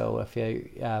 etc. So if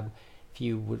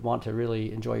you would want to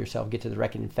really enjoy yourself, get to the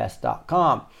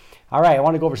reckoningfest.com. All right, I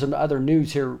want to go over some other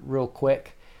news here real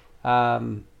quick.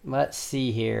 Let's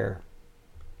see here.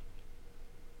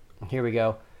 Here we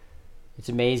go. It's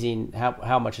amazing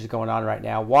how much is going on right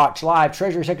now. Watch live.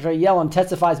 Treasury Secretary Yellen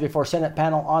testifies before Senate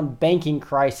panel on banking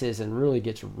crisis and really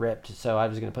gets ripped. So I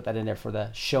was going to put that in there for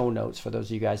the show notes for those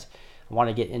of you guys who want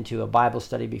to get into a Bible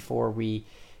study before we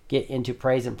get into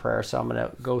praise and prayer. So I'm going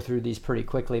to go through these pretty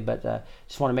quickly, but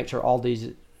just want to make sure all these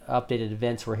updated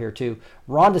events were here too.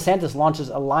 Ron DeSantis launches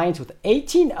alliance with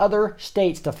 18 other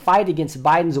states to fight against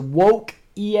Biden's woke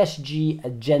ESG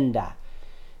agenda.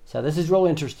 So this is real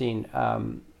interesting.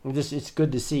 It's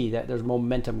good to see that there's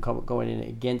momentum going in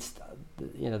against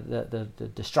the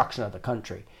destruction of the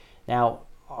country. Now,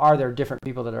 are there different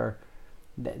people that are?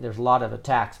 There's a lot of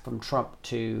attacks from Trump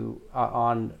to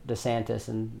on DeSantis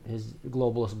and his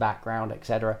globalist background,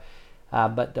 etc.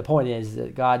 But the point is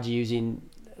that God's using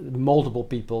multiple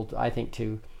people, I think,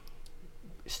 to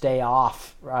stay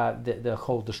off the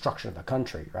whole destruction of the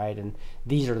country, right? And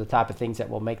these are the type of things that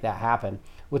will make that happen.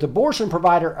 With Abortion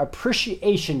Provider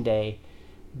Appreciation Day,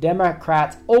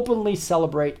 Democrats openly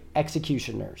celebrate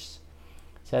executioners.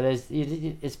 So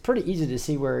it's pretty easy to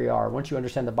see where you are once you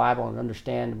understand the Bible and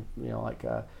understand, like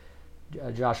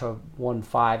Joshua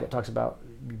 1:5, it talks about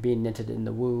being knitted in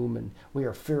the womb, and we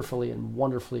are fearfully and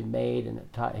wonderfully made, and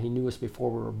he knew us before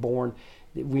we were born.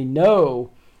 We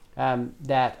know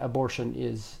that abortion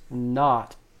is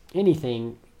not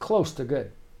anything close to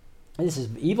good. This is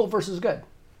evil versus good,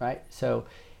 right? So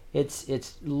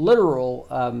it's literal.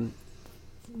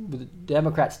 The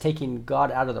Democrats taking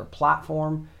God out of their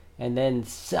platform and then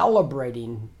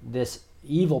celebrating this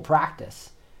evil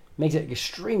practice makes it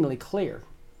extremely clear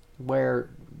where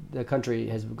the country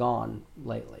has gone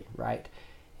lately, right?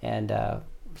 And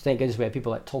thank goodness we have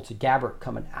people like Tulsi Gabbard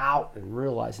coming out and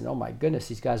realizing, oh my goodness,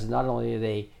 these guys, not only are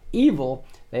they evil,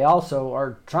 they also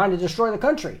are trying to destroy the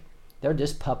country. They're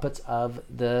just puppets of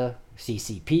the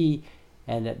CCP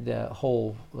and the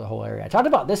whole area. I talked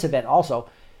about this event also,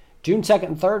 June 2nd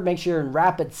and 3rd. Make sure you're in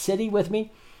Rapid City with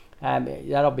me.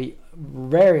 That'll be a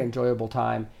very enjoyable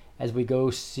time as we go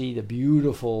see the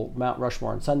beautiful Mount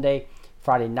Rushmore on Sunday.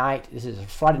 Friday night, this is a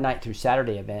Friday night through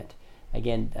Saturday event.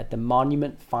 Again, at the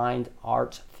Monument Fine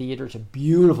Arts Theater. It's a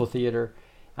beautiful theater.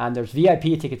 There's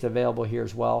VIP tickets available here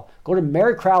as well. Go to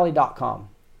marycrowley.com.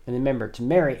 And remember, to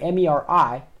Mary,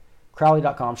 M-E-R-I,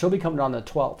 Crowley.com. She'll be coming on the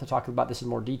 12th to talk about this in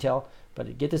more detail.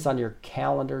 But get this on your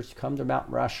calendars. Come to Mount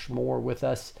Rushmore with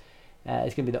us.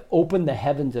 It's going to be the Open the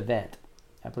Heavens event.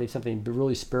 I believe something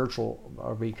really spiritual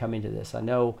will be coming to this. I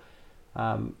know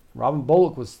Robin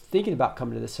Bullock was thinking about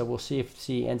coming to this, so we'll see if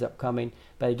he ends up coming.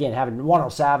 But again, having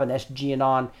 107, SG and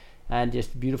on, and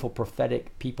just beautiful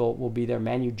prophetic people will be there.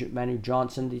 Manu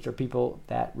Johnson. These are people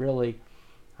that really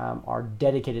are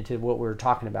dedicated to what we're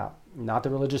talking about. Not the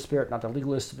religious spirit, not the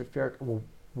legalistic spirit,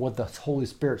 what the Holy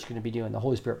Spirit's going to be doing. The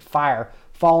Holy Spirit fire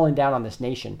falling down on this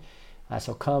nation.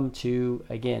 So come to,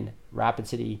 again, Rapid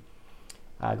City.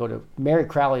 Go to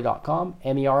marycrowley.com,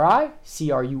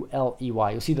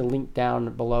 M-E-R-I-C-R-U-L-E-Y. You'll see the link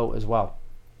down below as well.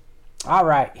 All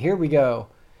right, here we go.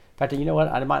 In fact, you know what?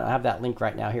 I might not have that link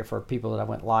right now here for people that I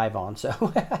went live on. So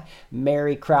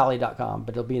marycrowley.com,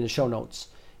 but it'll be in the show notes.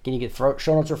 Again, you get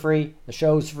show notes are free. The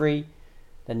show's free.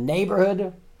 The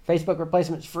neighborhood Facebook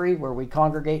replacement's free, where we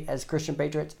congregate as Christian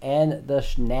patriots, and the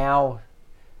now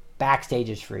backstage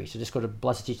is free. So just go to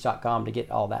blessedteach.com to get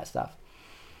all that stuff.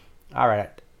 All right.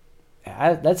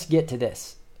 Let's get to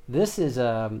this. This is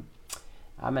I'm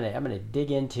gonna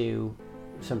dig into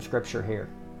some scripture here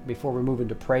before we move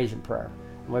into praise and prayer.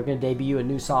 And we're gonna debut a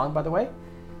new song, by the way,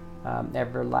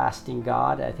 Everlasting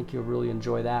God. I think you'll really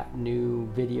enjoy that new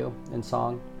video and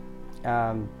song.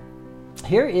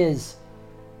 Here is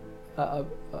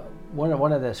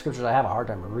one of the scriptures I have a hard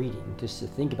time reading, just to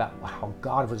think about how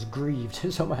God was grieved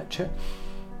so much.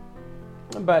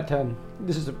 But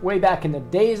this is way back in the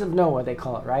days of Noah, they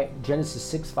call it, right? Genesis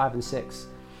 6, 5, and 6.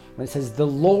 When it says, the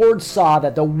Lord saw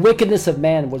that the wickedness of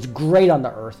man was great on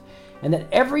the earth, and that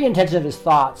every intention of his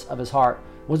thoughts of his heart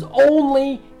was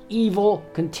only evil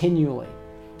continually.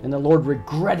 And the Lord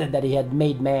regretted that he had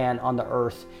made man on the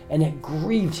earth, and it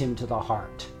grieved him to the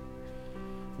heart.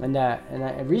 And the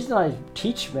reason I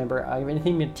teach, remember,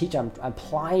 anything I teach, I'm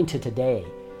applying to today.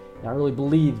 And I really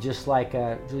believe, just like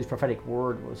Julie's prophetic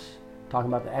word was talking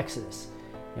about the Exodus.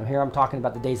 Here I'm talking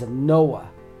about the days of Noah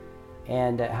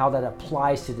and how that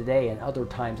applies to today and other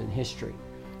times in history.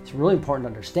 It's really important to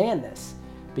understand this,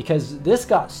 because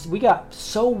we got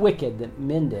so wicked, that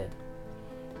men did,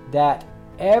 that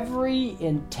every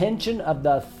intention of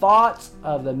the thoughts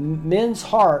of the men's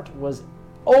heart was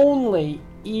only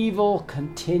evil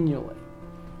continually.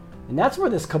 And that's where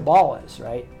this cabal is,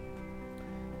 right?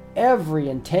 Every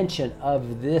intention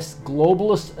of this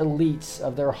globalist elites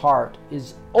of their heart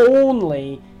is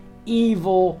only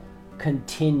evil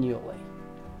continually,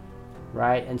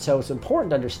 right? And so it's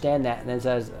important to understand that. And as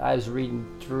I was reading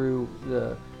through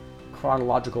the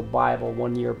chronological Bible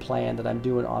 1 year plan that I'm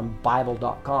doing on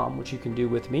Bible.com, which you can do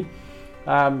with me,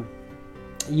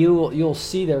 you'll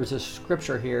see there's a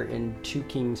scripture here in 2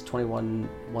 Kings 21,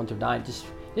 1 through 9.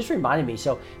 Just reminded me.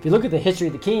 So if you look at the history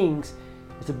of the kings,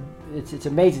 it's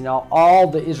amazing. All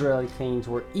the Israeli kings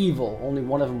were evil. Only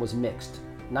one of them was mixed.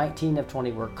 19 of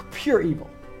 20 were pure evil,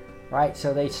 right?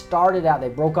 So they started out, they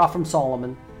broke off from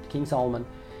King Solomon.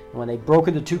 And when they broke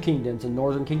into two kingdoms, the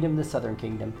northern kingdom and the southern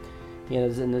kingdom,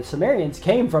 and the Sumerians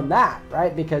came from that,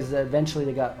 right? Because eventually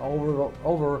they got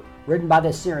overridden by the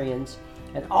Assyrians.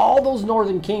 And all those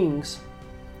northern kings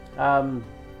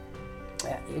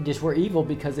just were evil,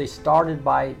 because they started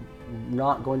by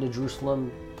not going to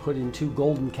Jerusalem, putting two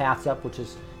golden calves up, which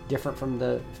is different from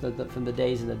the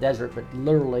days in the desert, but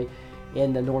literally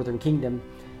in the northern kingdom.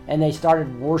 And they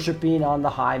started worshiping on the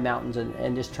high mountains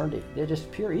and just they're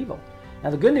just pure evil. Now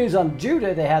the good news on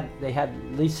Judah, they had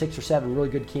at least 6 or 7 really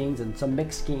good kings and some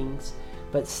mixed kings,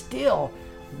 but still,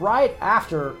 right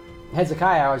after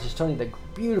Hezekiah, I was just telling you,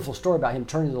 beautiful story about him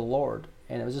turning to the Lord.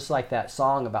 And it was just like that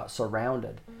song about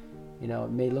surrounded. You know,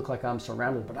 it may look like I'm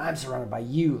surrounded, but I'm surrounded by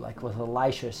you, like what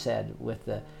Elisha said with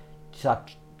the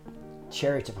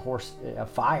chariots of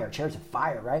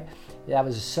fire, right? That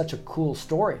was such a cool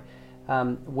story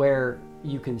where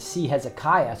you can see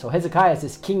Hezekiah. So Hezekiah is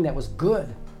this king that was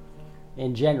good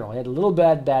in general. He had a little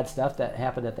bad stuff that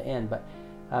happened at the end, but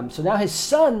so now his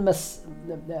son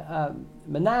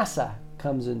Manasseh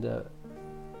comes into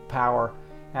power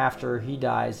after he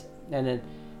dies, and then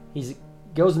he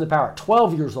goes into power at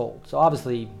 12 years old. So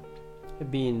obviously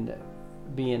being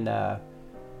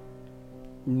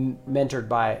mentored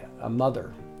by a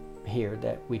mother here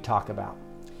that we talk about.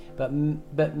 But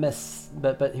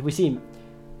we see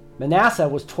Manasseh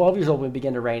was 12 years old when he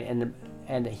began to reign,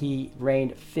 and he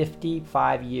reigned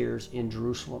 55 years in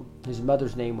Jerusalem. His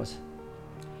mother's name was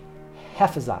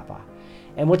Hephzibah.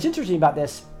 And what's interesting about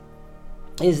this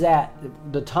is that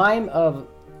the time of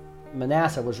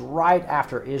Manasseh was right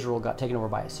after Israel got taken over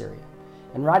by Assyria.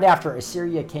 And right after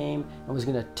Assyria came and was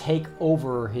going to take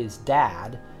over his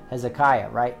dad, Hezekiah,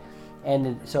 right?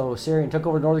 And so Assyria took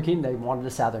over the northern kingdom. They wanted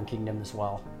the southern kingdom as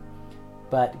well.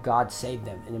 But God saved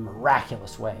them in a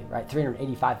miraculous way, right?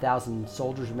 385,000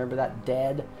 soldiers, remember that,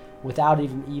 dead without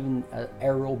even an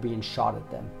arrow being shot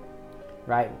at them,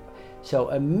 right? So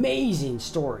amazing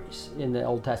stories in the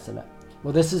Old Testament.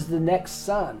 Well, this is the next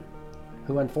son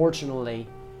who unfortunately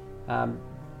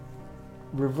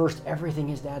reversed everything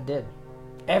his dad did.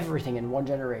 Everything in one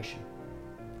generation.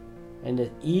 And the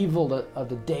evil of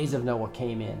the days of Noah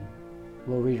came in.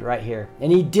 We'll read it right here.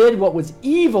 And he did what was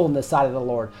evil in the sight of the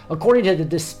Lord, according to the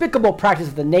despicable practice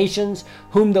of the nations,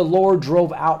 whom the Lord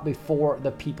drove out before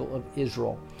the people of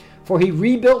Israel. For he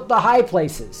rebuilt the high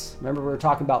places. Remember we were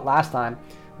talking about last time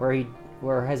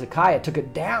where Hezekiah took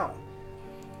it down.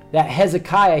 That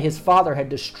Hezekiah, his father, had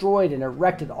destroyed and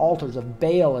erected altars of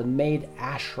Baal and made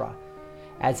Asherah,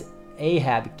 as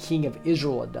Ahab, king of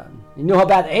Israel, had done. You know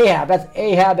about Ahab? That's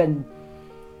Ahab and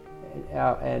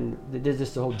they did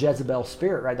this, the whole Jezebel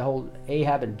spirit, right? The whole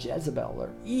Ahab and Jezebel. They're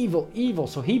evil.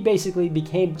 So he basically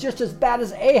became just as bad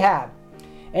as Ahab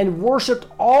and worshipped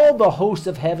all the hosts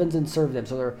of heavens and served them.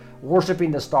 So they're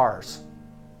worshiping the stars.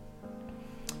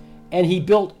 And he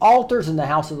built altars in the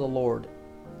house of the Lord,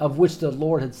 of which the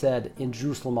Lord had said, in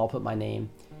Jerusalem I'll put my name.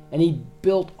 And he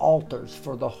built altars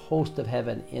for the host of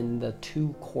heaven in the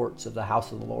two courts of the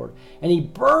house of the Lord. And he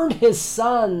burned his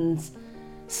son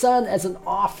as an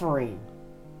offering.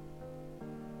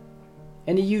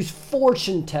 And he used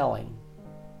fortune telling,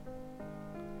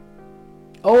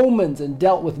 omens, and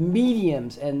dealt with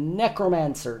mediums and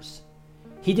necromancers.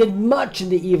 He did much in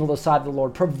the evil of the sight of the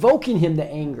Lord, provoking him to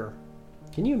anger.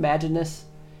 Can you imagine this?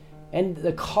 And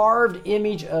the carved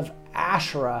image of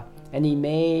Asherah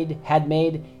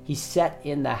he set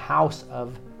in the house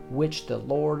of which the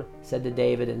Lord said to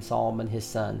David and Solomon his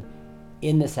son,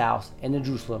 in this house and in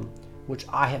Jerusalem, which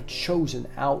I have chosen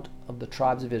out of the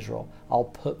tribes of Israel, I'll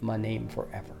put my name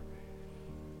forever.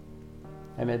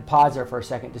 I'm going to pause there for a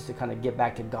second just to kind of get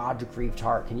back to God's grieved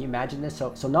heart. Can you imagine this?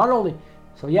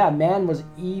 Man was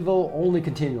evil only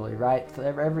continually, right? So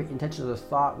every intention of the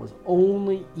thought was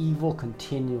only evil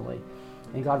continually.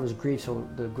 And God was grieved, so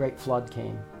the great flood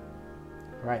came,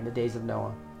 right, in the days of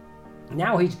Noah.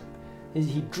 Now he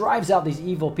drives out these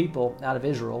evil people out of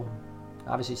Israel,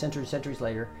 obviously centuries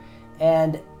later,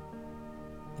 and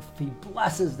he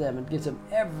blesses them and gives them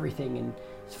everything, and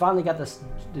he's finally got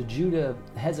the Judah.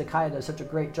 Hezekiah does such a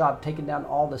great job taking down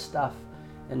all this stuff,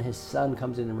 and his son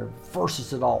comes in and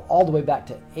reverses it all the way back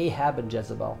to Ahab and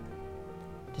Jezebel.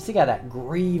 Just think how that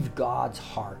grieved God's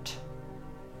heart.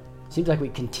 Seems like we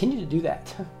continue to do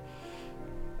that.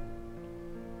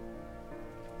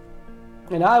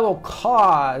 And I will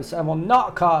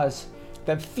not cause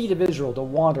the feet of Israel to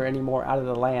wander anymore out of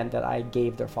the land that I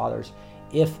gave their fathers,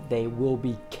 if they will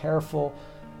be careful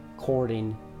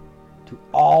according to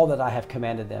all that I have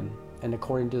commanded them, and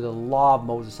according to the law of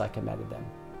Moses I commanded them.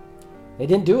 They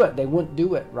didn't do it. They wouldn't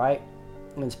do it, right?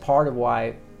 And it's part of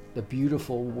why the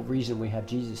beautiful reason we have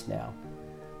Jesus now.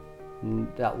 And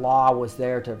that law was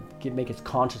there to make us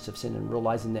conscious of sin and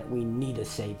realizing that we need a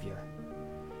Savior.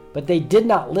 But they did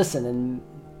not listen, and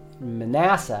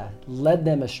Manasseh led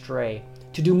them astray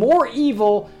to do more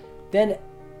evil than,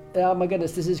 oh my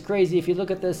goodness, this is crazy. If you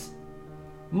look at this,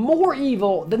 more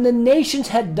evil than the nations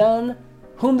had done,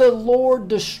 whom the Lord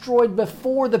destroyed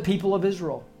before the people of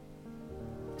Israel.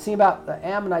 Think about the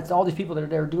Ammonites, all these people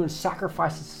that are doing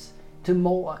sacrifices to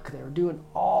Moloch. They were doing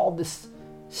all this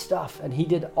stuff, and he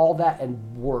did all that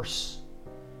and worse.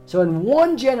 So in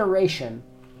one generation,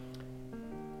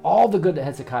 all the good that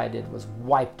Hezekiah did was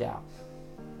wiped out.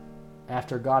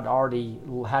 after God already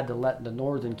had to let the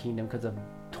northern kingdom, because of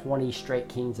 20 straight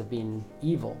kings of being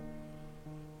evil,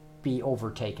 be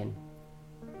overtaken.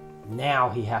 Now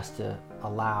he has to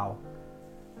allow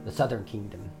the southern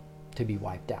kingdom to be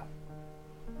wiped out.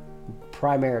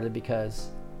 Primarily because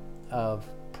of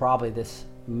probably this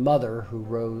mother who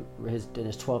rode his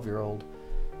 12-year-old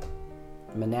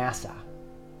Manasseh.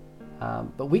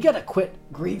 But we got to quit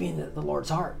grieving the Lord's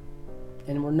heart.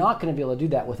 And we're not going to be able to do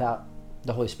that without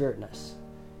the Holy Spirit in us.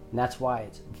 And that's why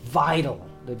it's vital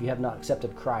that if you have not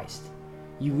accepted Christ,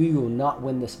 we will not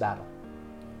win this battle.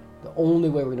 The only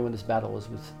way we're going to win this battle is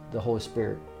with the Holy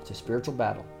Spirit. It's a spiritual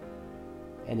battle.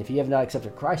 And if you have not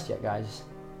accepted Christ yet, guys,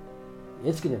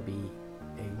 it's going to be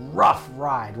a rough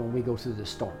ride when we go through this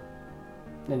storm.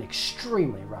 An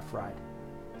extremely rough ride.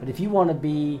 But if you want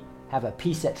to have a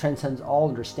peace that transcends all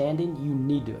understanding, you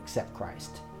need to accept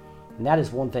Christ. And that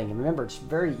is one thing. And remember, it's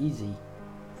very easy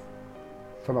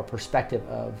from a perspective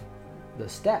of the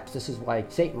steps. This is why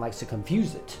Satan likes to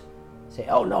confuse it. Say,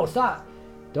 oh, no, it's not.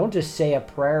 Don't just say a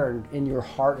prayer in your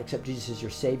heart, accept Jesus as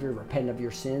your Savior, repent of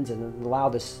your sins, and allow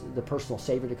the personal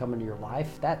Savior to come into your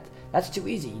life. That's too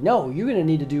easy. No, you're going to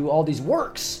need to do all these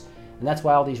works. And that's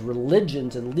why all these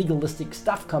religions and legalistic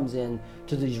stuff comes in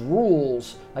to these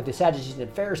rules, like the Sadducees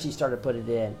and Pharisees started putting it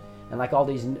in, and like all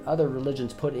these other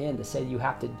religions put in to say you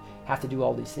have to do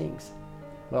all these things.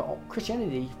 Well,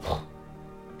 Christianity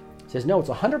says no, it's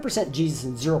 100% Jesus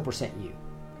and 0% you.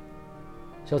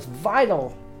 So it's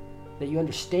vital that you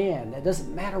understand that it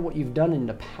doesn't matter what you've done in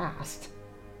the past.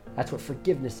 That's what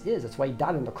forgiveness is. That's why he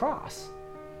died on the cross.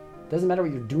 It doesn't matter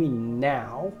what you're doing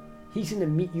now. He's going to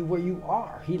meet you where you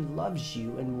are. He loves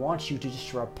you and wants you to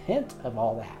just repent of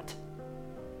all that.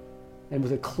 And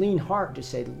with a clean heart, just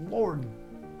say, Lord,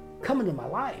 come into my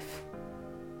life.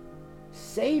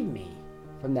 Save me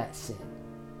from that sin.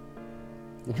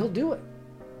 And he'll do it.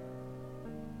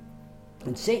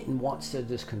 And Satan wants to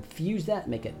just confuse that,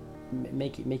 make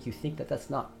you think that that's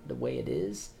not the way it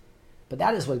is. But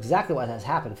that is exactly what has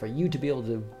happened for you to be able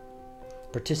to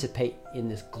participate in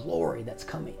this glory that's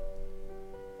coming.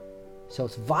 So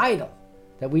it's vital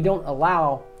that we don't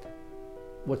allow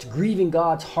what's grieving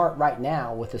God's heart right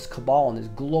now with this cabal and this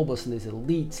globalists and these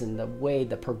elites and the way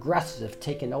the progressives have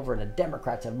taken over and the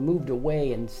Democrats have moved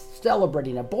away and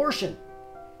celebrating abortion.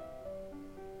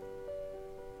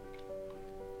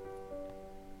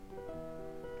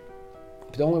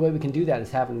 But the only way we can do that is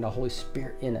having the Holy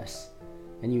Spirit in us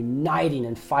and uniting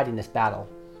and fighting this battle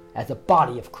as the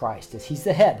body of Christ, as he's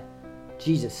the head,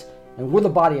 Jesus, and we're the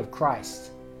body of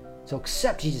Christ. So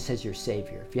accept Jesus as your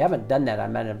Savior. If you haven't done that,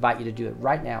 I'm going to invite you to do it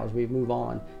right now as we move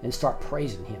on and start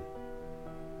praising him.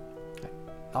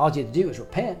 All you have to do is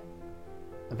repent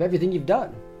of everything you've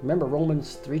done. Remember,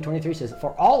 Romans 3:23 says,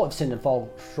 for all have sinned and fall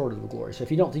short of the glory. So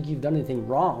if you don't think you've done anything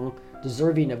wrong,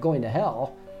 deserving of going to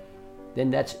hell, then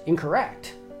that's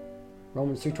incorrect.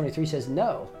 Romans 3:23 says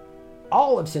no.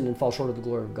 All have sinned and fall short of the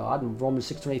glory of God. And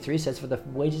Romans 6:23 says, for the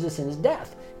wages of sin is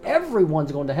death.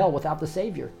 Everyone's going to hell without the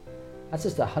Savior. That's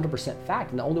just 100% fact.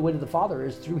 And the only way to the Father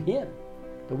is through him.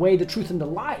 The way, the truth, and the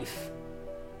life.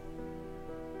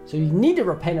 So you need to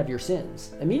repent of your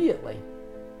sins immediately.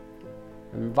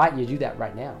 I'm inviting you to do that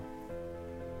right now.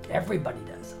 Everybody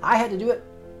does. I had to do it.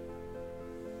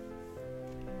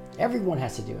 Everyone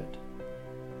has to do it.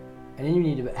 And then you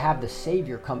need to have the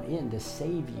Savior come in to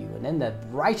save you. And then the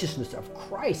righteousness of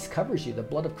Christ covers you. The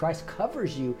blood of Christ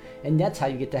covers you. And that's how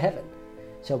you get to heaven.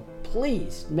 So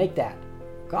please make that.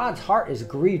 God's heart is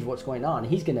grieved what's going on.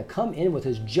 He's going to come in with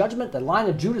his judgment. The line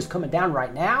of Judah is coming down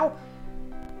right now.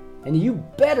 And you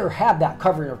better have that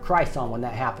covering of Christ on when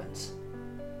that happens.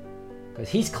 Because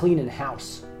he's cleaning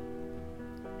house.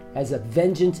 As a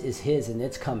vengeance is his and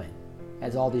it's coming.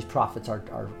 As all these prophets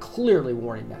are clearly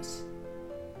warning us.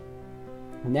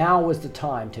 Now is the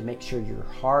time to make sure your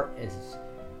heart is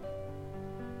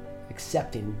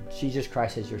accepting Jesus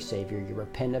Christ as your Savior. You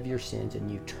repent of your sins and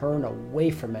you turn away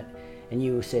from it. And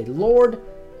you say, Lord,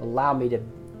 allow me to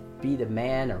be the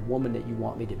man or woman that you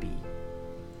want me to be.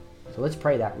 So let's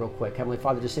pray that real quick. Heavenly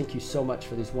Father, just thank you so much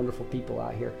for these wonderful people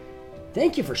out here.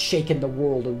 Thank you for shaking the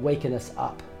world and waking us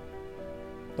up.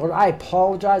 Lord, I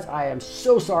apologize. I am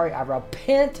so sorry. I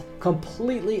repent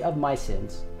completely of my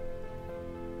sins.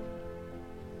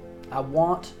 I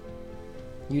want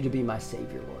you to be my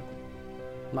Savior, Lord.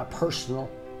 My personal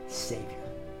Savior.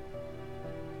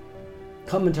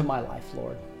 Come into my life,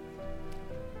 Lord.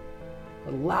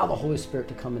 Allow the Holy Spirit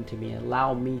to come into me and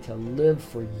allow me to live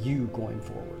for you going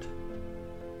forward.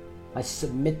 I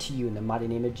submit to you in the mighty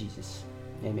name of Jesus.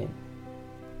 Amen.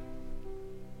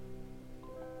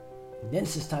 And then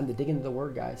it's just time to dig into the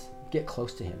Word, guys. Get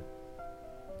close to him.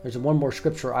 There's one more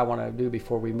scripture I want to do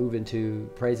before we move into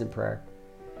praise and prayer.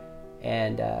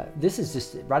 And this is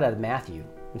just right out of Matthew.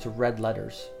 It's red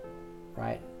letters,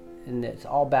 right? And it's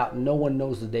all about no one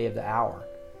knows the day of the hour.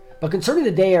 But concerning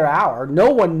the day or hour,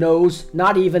 no one knows,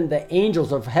 not even the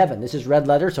angels of heaven. This is red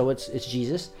letter, so it's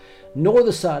Jesus. Nor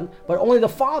the Son, but only the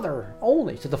Father.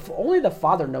 Only. So only the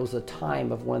Father knows the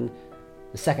time of when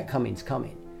the second coming's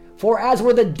coming. For as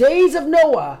were the days of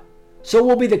Noah, so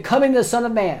will be the coming of the Son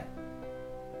of Man.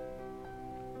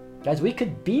 Guys, we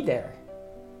could be there.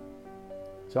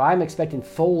 So I'm expecting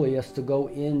fully us to go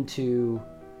into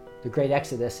the great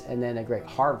Exodus and then a great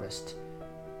harvest.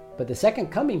 But the second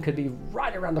coming could be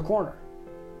right around the corner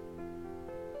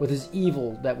with this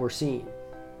evil that we're seeing.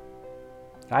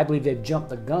 I believe they've jumped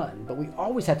the gun, but we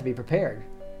always have to be prepared.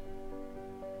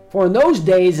 For in those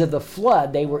days of the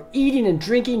flood, they were eating and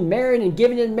drinking, marrying and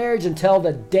giving in marriage until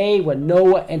the day when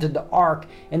Noah entered the ark,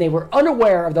 and they were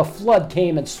unaware of the flood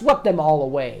came and swept them all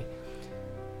away.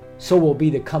 So will be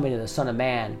the coming of the Son of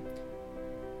Man.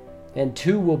 And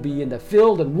two will be in the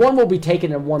field, and one will be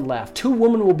taken and one left. 2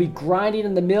 women will be grinding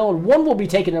in the mill, and one will be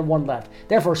taken and one left.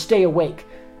 Therefore stay awake,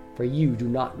 for you do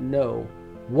not know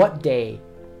what day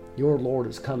your Lord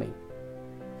is coming.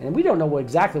 And we don't know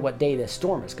exactly what day this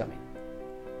storm is coming.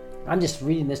 I'm just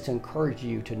reading this to encourage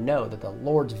you to know that the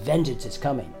Lord's vengeance is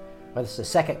coming. Whether it's the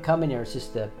second coming or it's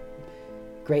just the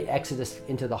great exodus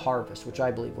into the harvest, which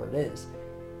I believe where it is.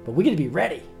 But we got to be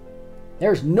ready.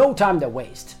 There's no time to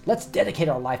waste. Let's dedicate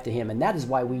our life to Him. And that is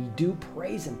why we do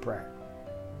praise and prayer.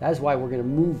 That is why we're going to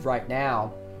move right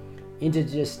now into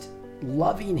just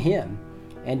loving Him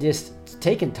and just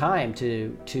taking time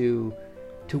to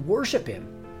worship Him.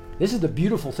 This is the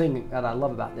beautiful thing that I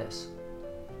love about this.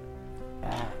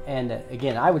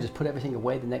 Again, I would just put everything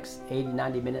away the next 80,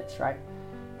 90 minutes, right?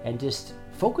 And just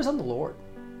focus on the Lord.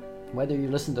 Whether you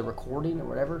listen to the recording or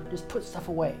whatever, just put stuff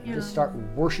away. And just start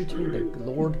worshiping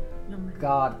the Lord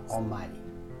God Almighty.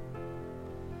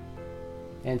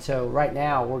 And so right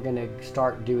now, we're going to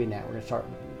start doing that. We're going to start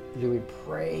doing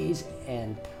praise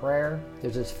and prayer.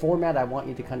 There's this format I want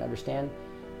you to kind of understand.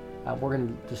 We're going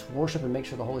to just worship and make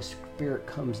sure the Holy Spirit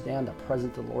comes down, the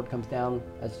presence of the Lord comes down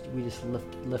as we just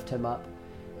lift Him up.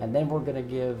 And then we're going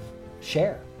to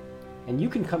share. And you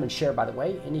can come and share, by the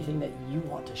way, anything that you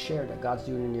want to share that God's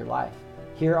doing in your life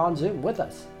here on Zoom with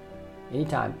us.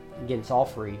 Anytime. Again, it's all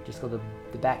free. Just go to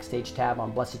the Backstage tab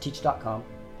on blessed2teach.com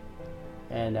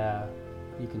and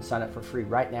you can sign up for free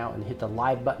right now and hit the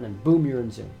live button and boom, you're in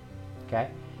Zoom.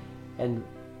 Okay? And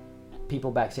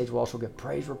people backstage will also get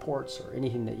praise reports or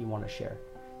anything that you want to share.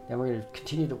 Then we're going to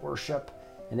continue to worship,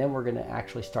 and then we're going to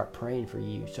actually start praying for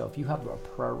you. So if you have a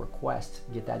prayer request,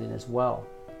 get that in as well.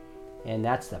 And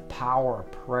that's the power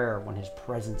of prayer when His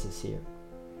presence is here.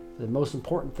 The most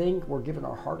important thing, we're giving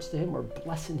our hearts to Him. We're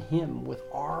blessing Him with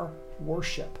our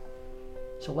worship.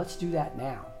 So let's do that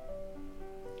now.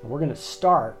 And we're going to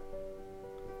start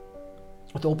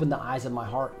with Open the Eyes of My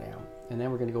Heart now. And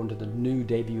then we're going to go into the new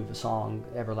debut of the song,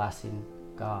 Everlasting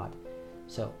God.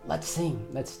 So let's sing.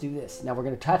 Let's do this. Now we're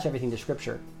going to attach everything to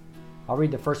Scripture. I'll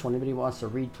read the first one. Anybody wants to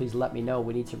read, please let me know.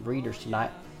 We need some readers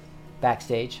tonight.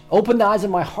 Backstage. Open the eyes of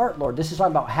my heart, Lord. This is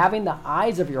talking about having the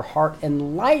eyes of your heart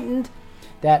enlightened,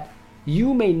 that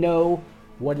you may know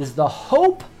what is the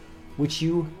hope which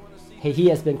He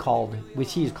has called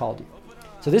you.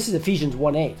 So this is Ephesians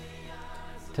 1:8.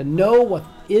 To know what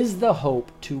is the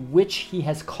hope to which He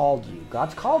has called you.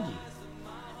 God's called you.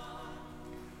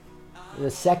 The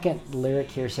second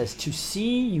lyric here says, to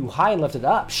see you high and lifted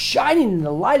up, shining in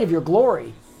the light of your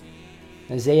glory.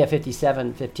 Isaiah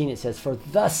 57:15, it says, for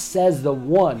thus says the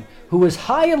one who is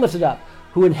high and lifted up,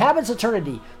 who inhabits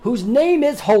eternity, whose name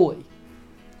is holy.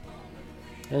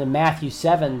 And in Matthew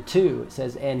 7:2, it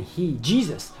says, and He,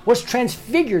 Jesus, was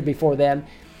transfigured before them,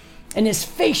 and His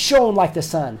face shone like the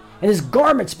sun, and His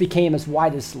garments became as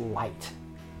white as light.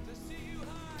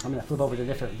 I'm going to flip over to a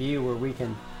different view where we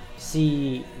can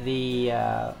see we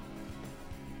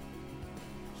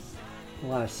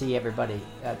want to see everybody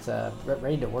that's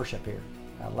ready to worship here.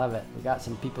 I love it. We got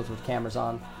some people with cameras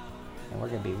on, and we're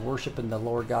going to be worshiping the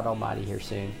Lord God Almighty here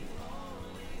soon.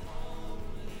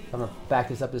 I'm going to back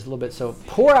this up just a little bit. So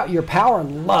pour out your power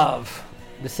and love.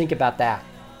 Just think about that.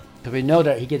 Because we know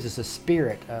that He gives us a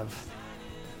spirit of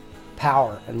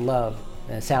power and love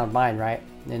and a sound mind, right?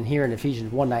 And here in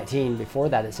Ephesians 1:19, before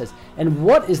that it says, and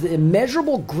what is the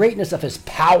immeasurable greatness of His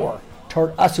power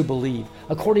toward us who believe,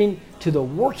 according to the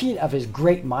working of His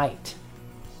great might.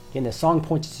 Again, the song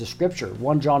points to Scripture,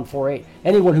 1 John 4:8.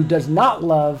 Anyone who does not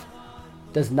love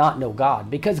does not know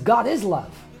God, because God is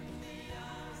love.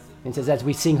 And it says, as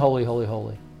we sing, holy, holy,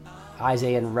 holy.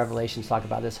 Isaiah and Revelations talk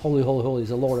about this. Holy, holy, holy is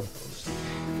the Lord of hosts.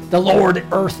 The Lord,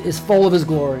 earth is full of his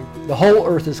glory. The whole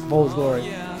earth is full of his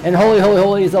glory. And holy, holy,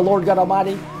 holy is the Lord God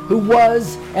Almighty, who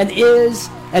was and is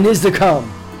to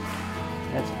come.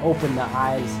 Let's open the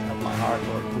eyes of my heart,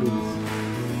 Lord, please.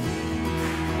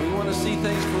 We want to see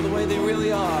things for the way they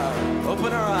really are.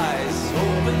 Open our eyes.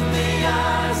 Open the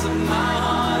eyes of my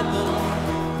heart,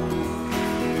 Lord.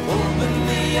 Open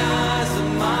the eyes of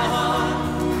my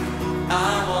heart.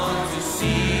 I want to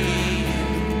see you.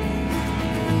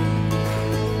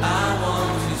 I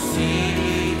want to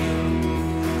see you.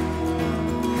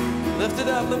 Lift it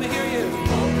up. Let me hear you.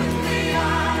 Open the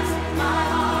eyes of my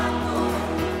heart,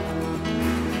 Lord.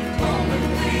 Open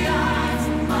the eyes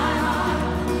of my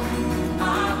heart.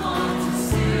 I want to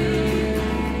see you.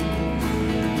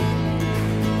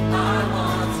 I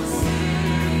want to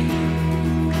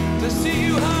see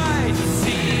you high, to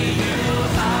see you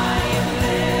high and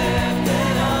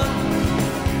lifted up,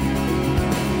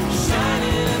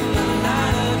 shining in the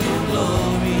light of your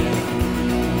glory.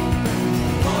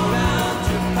 Pour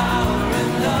out your power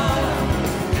and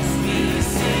love as we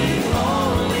sing,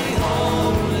 holy,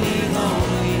 holy,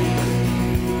 holy.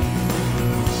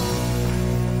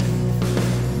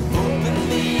 Open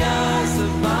the eyes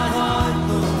of my heart,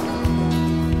 Lord.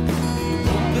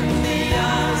 Open the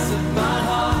eyes of my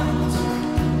heart.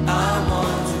 I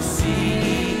want to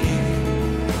see you.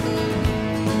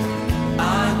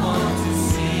 I want to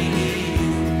see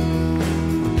you.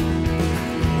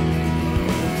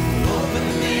 Open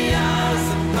the eyes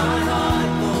of my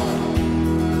heart, Lord.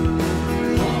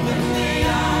 Open the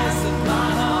eyes of my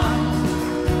heart.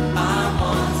 I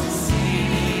want to see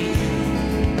you.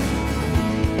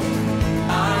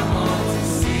 I want to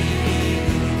see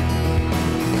you.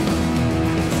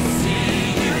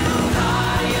 See you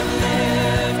high and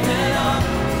lifted up,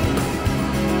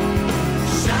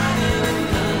 shining in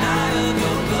the light of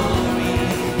your glory.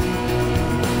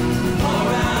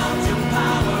 Pour out your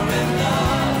power and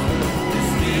love as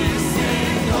we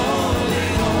sing, holy,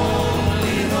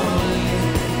 holy, holy.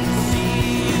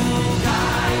 See you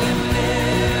high and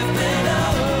lifted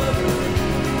up,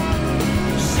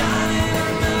 shining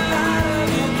in the light of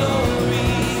your glory.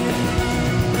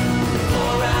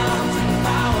 Pour out your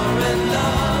power and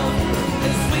love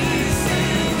as we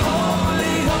sing,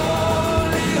 holy,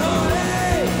 holy,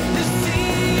 holy. To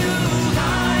see you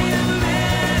high and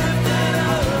lifted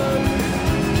up,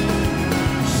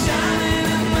 shining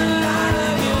in the light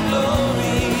of your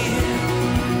glory.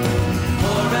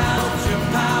 Pour out your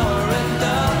power and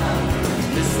love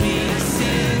as we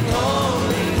sing,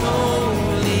 holy,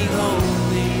 holy,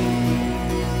 holy.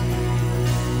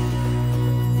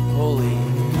 Holy,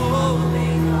 holy,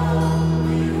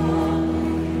 holy,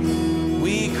 holy.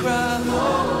 We cry,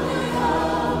 holy,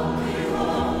 holy,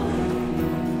 holy.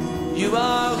 You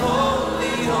are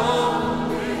holy,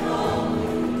 holy, holy.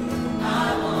 I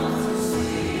want to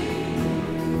see you.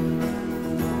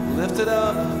 Lift it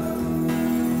up.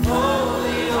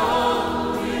 Holy,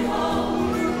 holy,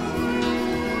 holy.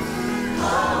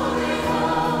 Holy,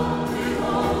 holy,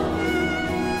 holy.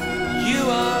 You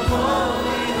are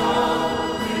holy,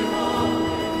 holy,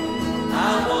 holy.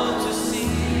 I want to see you.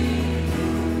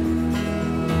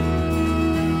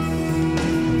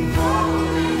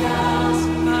 Open the eyes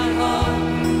of my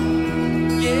heart.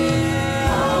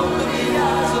 Yeah, open the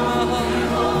eyes of my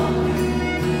heart.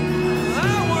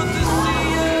 I want to see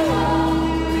you.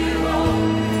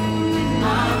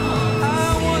 I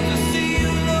want to see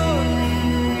you, Lord.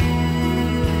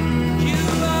 You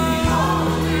are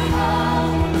holy,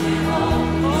 holy,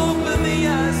 holy. Open the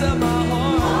eyes of my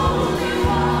heart. Holy,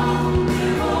 holy,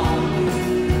 holy.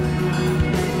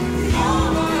 You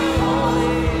are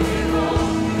holy,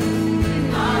 holy.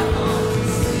 I want to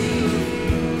see you.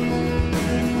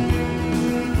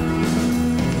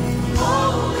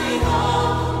 Holy,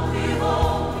 holy,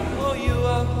 holy. Oh, you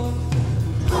are holy.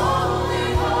 Holy,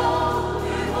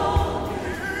 holy, holy.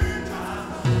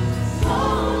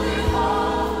 Holy,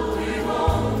 holy,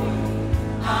 holy.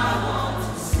 I want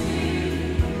to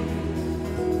see you.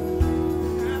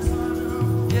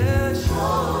 Yes,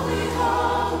 holy,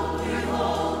 holy,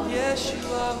 holy. Yes, you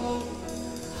are holy.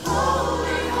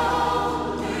 Holy,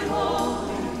 holy,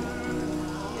 holy.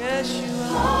 Yes, you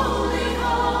are holy,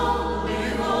 holy,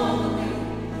 holy.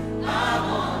 I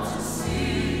want to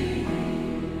see you.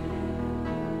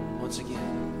 Once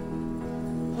again.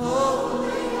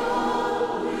 Holy,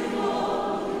 holy,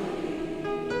 holy.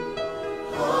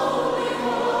 Holy,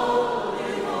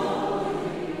 holy, holy.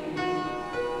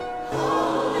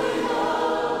 Holy,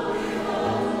 holy,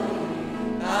 holy.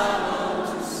 I want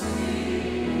to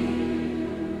see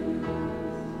you.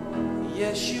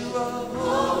 Yes, you are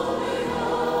holy,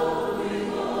 holy,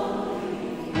 holy.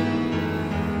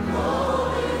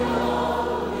 Holy,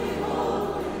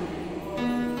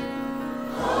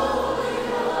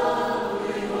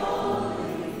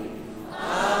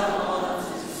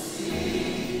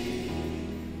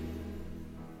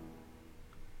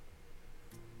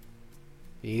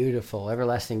 Wonderful.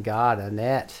 Everlasting God.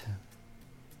 Annette.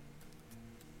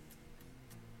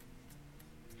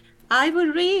 I will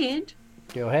read.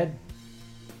 Go ahead.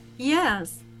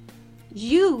 Yes,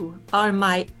 you are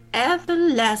my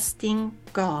everlasting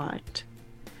God.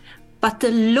 But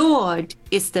the Lord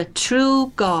is the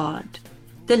true God,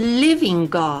 the living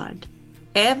God,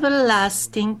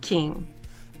 everlasting King.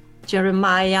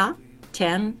 Jeremiah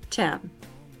 10:10.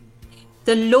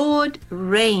 The Lord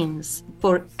reigns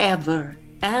forever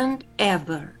and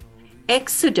ever.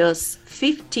 Exodus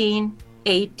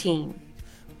 15:18.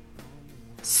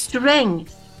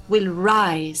 Strength will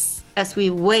rise as we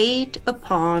wait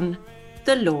upon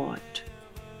the Lord.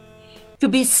 To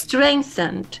be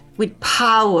strengthened with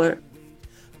power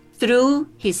through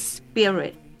His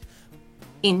Spirit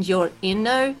in your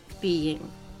inner being.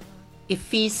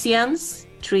 Ephesians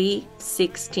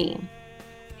 3:16.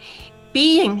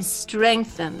 Being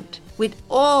strengthened with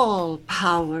all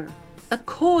power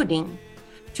according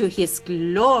to His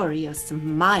glorious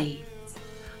might,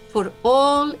 for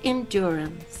all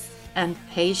endurance and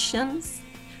patience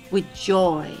with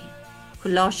joy.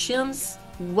 Colossians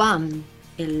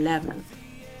 1:11.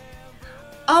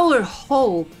 Our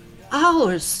hope,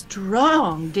 our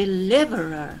strong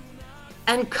deliverer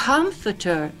and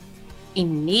comforter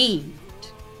in need.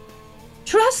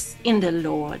 Trust in the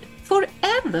Lord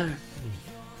forever,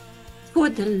 for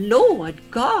the Lord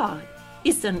God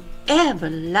is an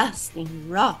everlasting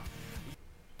rock.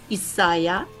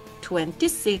 Isaiah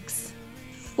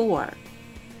 26:4.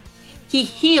 He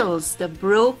heals the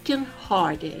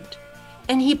brokenhearted,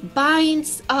 and He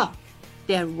binds up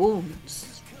their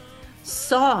wounds.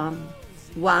 Psalm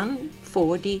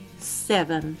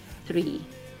 147:3.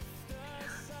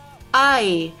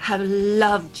 I have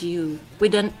loved you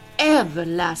with an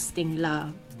everlasting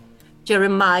love.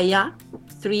 Jeremiah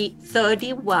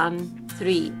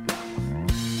 31:3.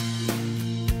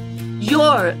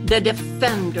 You're the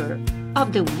defender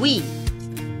of the weak,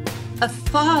 a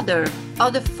father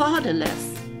of the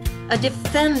fatherless, a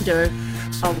defender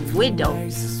of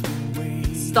widows.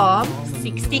 Psalm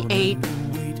 68.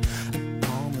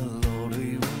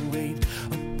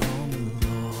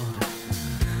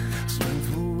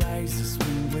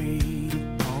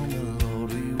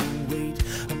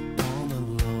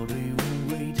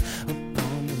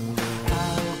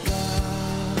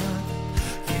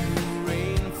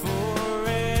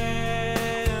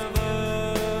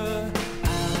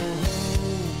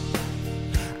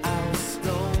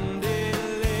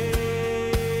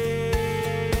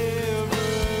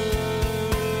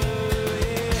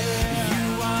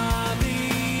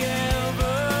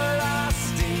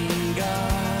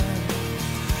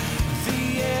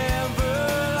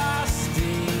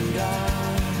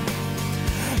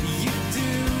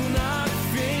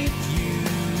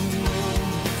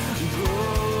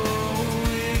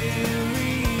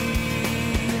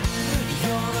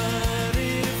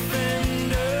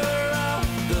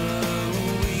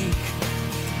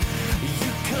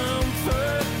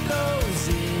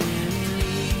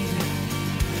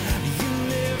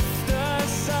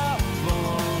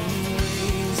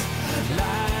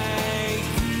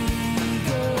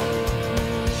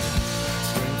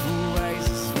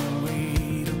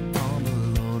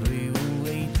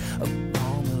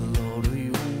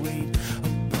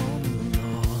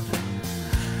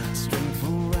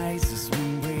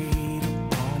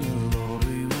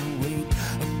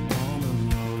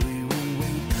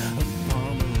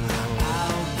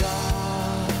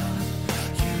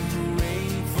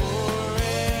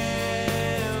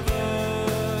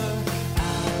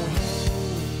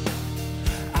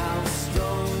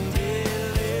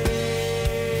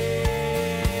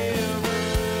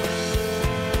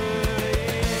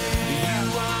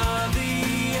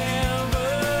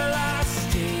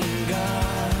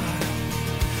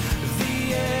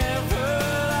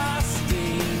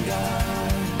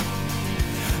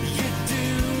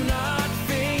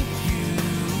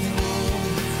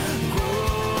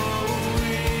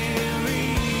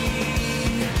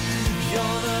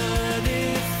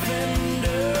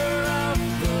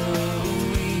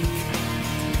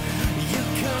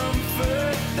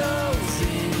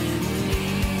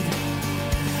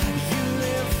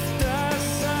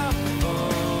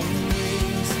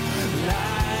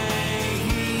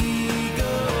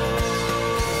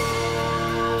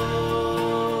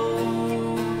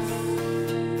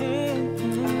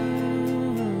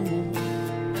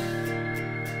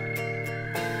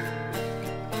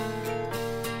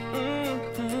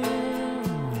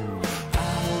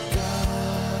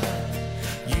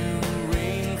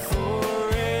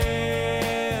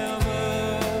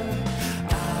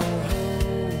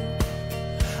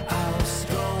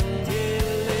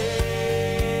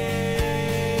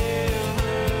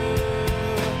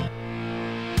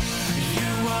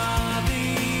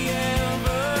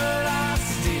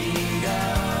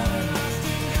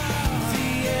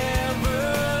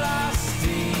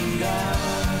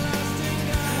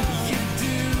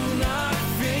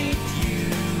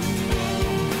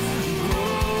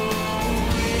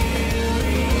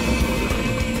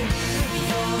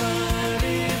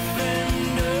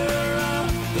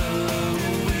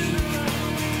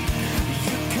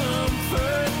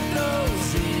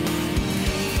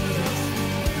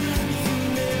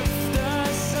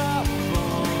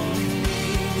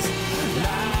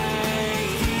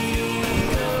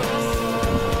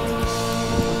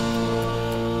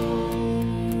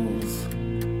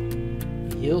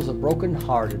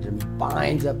 brokenhearted and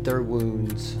binds up their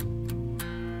wounds.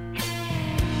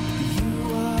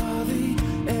 You are the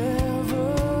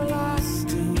everlasting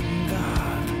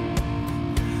God,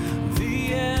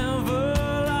 the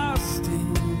everlasting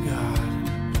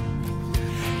God.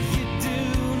 You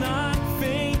do not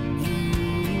faint,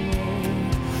 you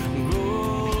won't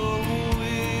grow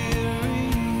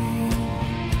weary.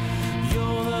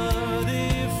 You're the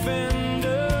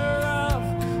defender of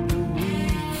the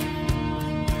weak.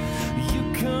 You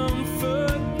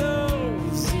comfort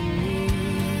those in need.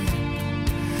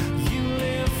 You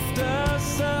lift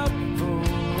us up on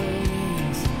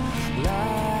wings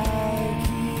like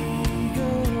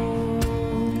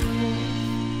eagles.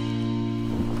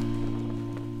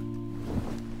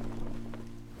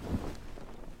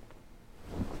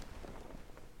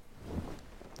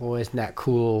 Boy, isn't that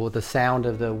cool with the sound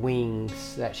of the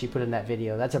wings that she put in that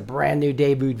video. That's a brand new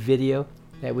debut video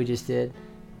that we just did.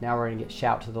 Now we're going to get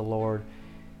Shout to the Lord.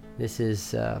 This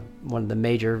is one of the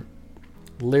major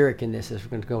lyric in this. We're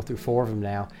going to go through 4 of them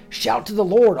now. Shout to the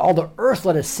Lord, all the earth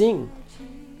let us sing.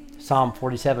 Psalm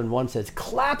 47:1 says,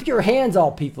 clap your hands,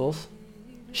 all peoples.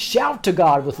 Shout to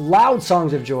God with loud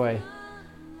songs of joy.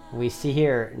 We see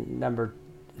here,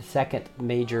 second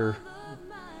major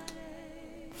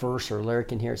verse or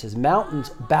lyric in here. It says, mountains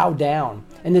bow down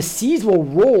and the seas will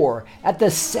roar at the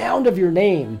sound of your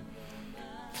name.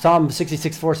 Psalm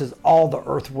 66:4 says, all the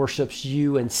earth worships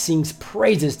you and sings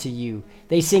praises to you.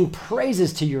 They sing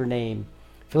praises to your name.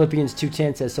 Philippians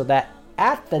 2:10 says, so that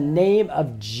at the name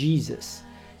of Jesus,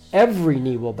 every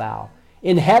knee will bow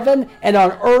in heaven and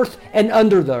on earth and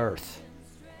under the earth.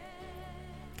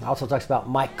 It also talks about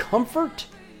my comfort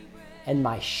and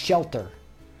my shelter.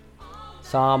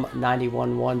 Psalm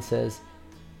 91:1 says,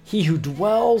 he who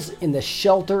dwells in the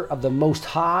shelter of the Most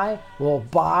High will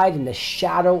abide in the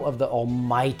shadow of the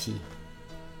Almighty.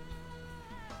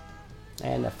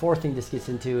 And the fourth thing this gets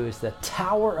into is the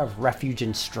tower of refuge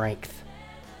and strength.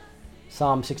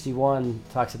 Psalm 61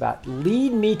 talks about,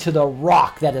 lead me to the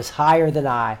rock that is higher than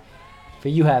I, for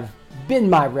you have been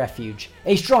my refuge,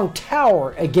 a strong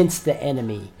tower against the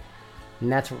enemy.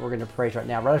 And that's what we're going to praise right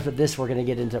now. Right after this, we're going to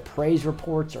get into praise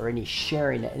reports or any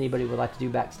sharing that anybody would like to do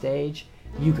backstage.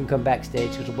 You can come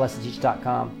backstage, go to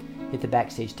blessedteach.com, hit the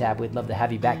backstage tab. We'd love to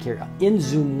have you back here in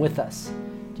Zoom with us.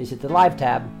 Just hit the live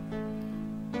tab.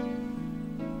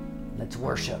 Let's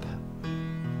worship.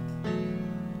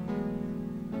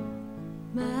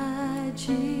 My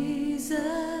Jesus,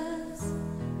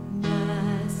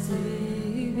 my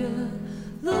Savior,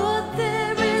 Lord,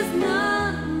 there is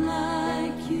none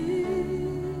like you.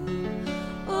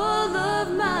 All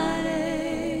of my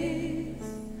days,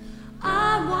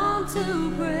 I want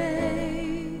to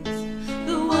praise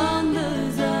the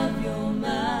wonders of your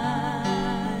mighty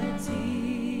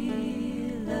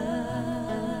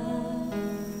love.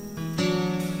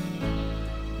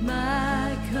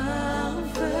 My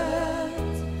comfort,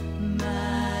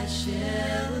 my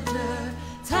shelter,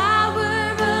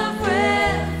 tower of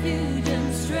refuge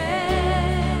and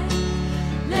strength.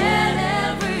 Let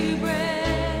every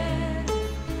breath,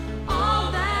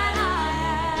 all that I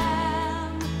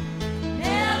am,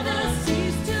 never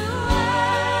cease to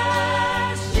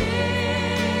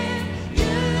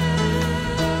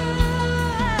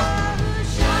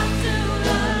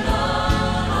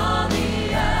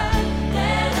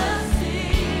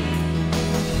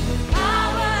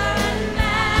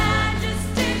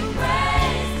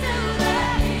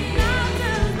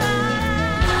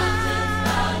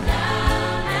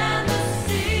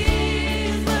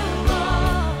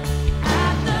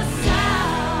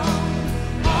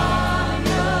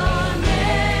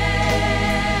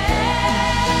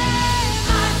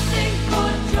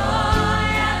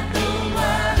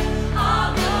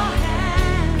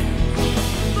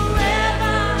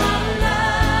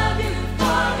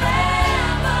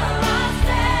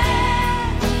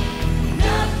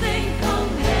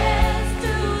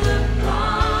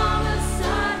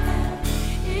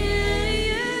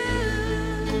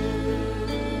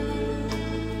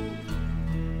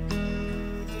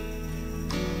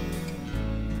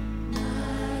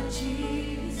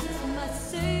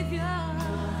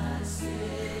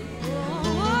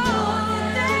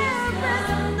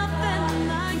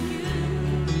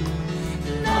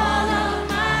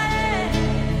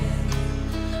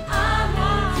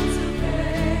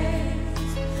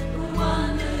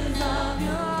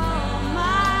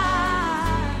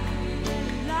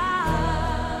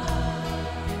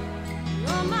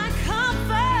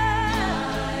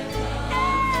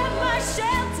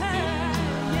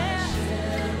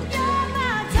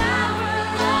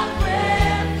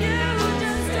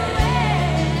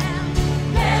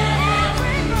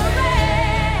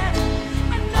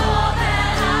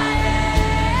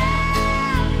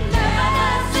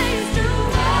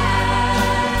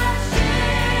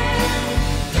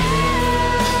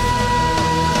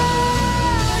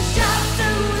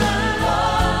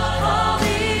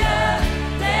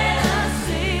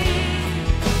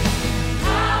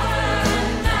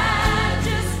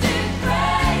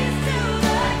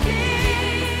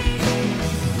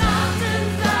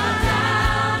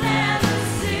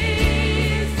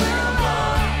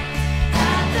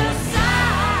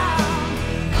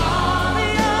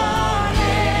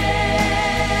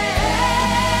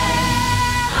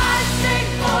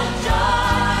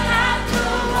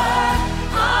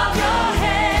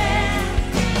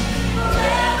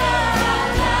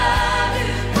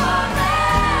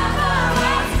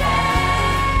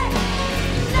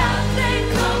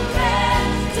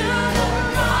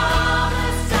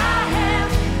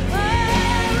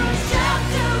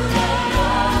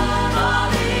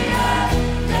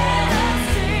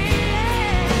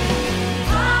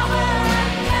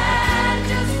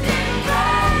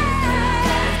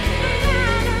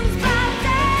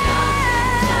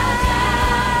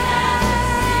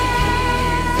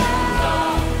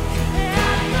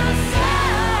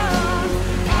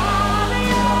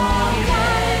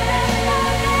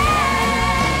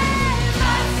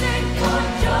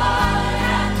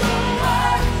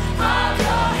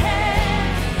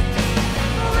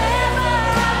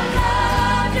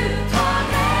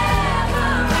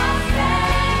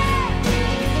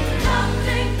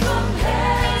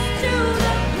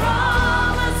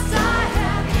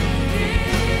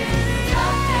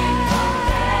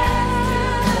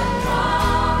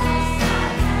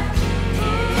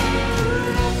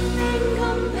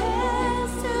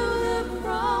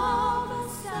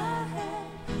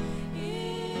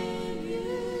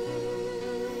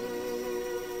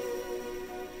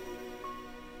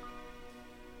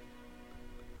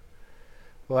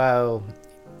Wow.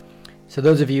 So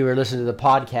those of you who are listening to the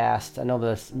podcast, I know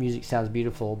the music sounds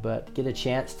beautiful, but get a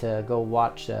chance to go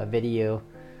watch a video.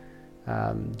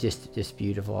 Just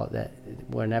beautiful. That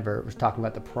whenever it was talking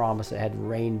about the promise, it had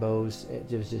rainbows. It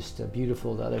was just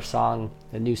beautiful. The other song,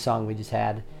 the new song we just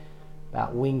had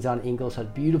about wings on eagles, had a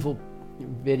beautiful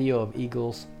video of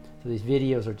eagles. So these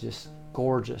videos are just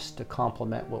gorgeous to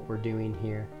complement what we're doing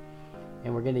here.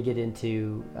 And we're going to get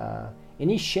into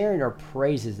any sharing or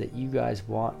praises that you guys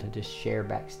want to just share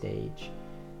backstage.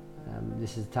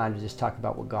 This is the time to just talk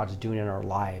about what God's doing in our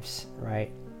lives,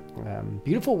 right?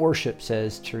 Beautiful worship,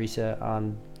 says Teresa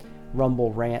on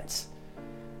Rumble Rants.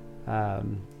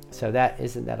 So that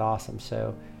isn't that awesome.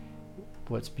 So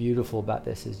what's beautiful about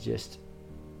this is just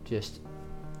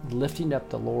lifting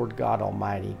up the Lord God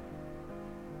Almighty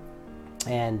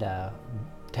and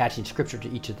attaching scripture to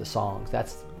each of the songs.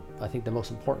 That's, I think, the most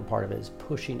important part of it, is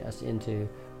pushing us into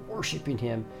worshiping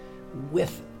Him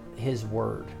with His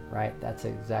Word, right? That's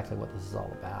exactly what this is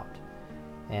all about.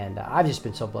 And I've just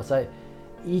been so blessed.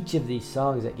 Each of these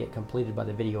songs that get completed by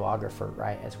the videographer,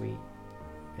 right, as we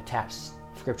attach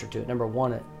scripture to it, number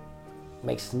one, it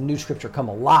makes new scripture come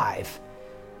alive.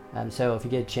 So if you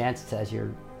get a chance to,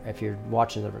 if you're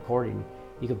watching the recording,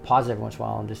 you can pause every once in a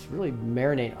while and just really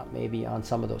marinate maybe on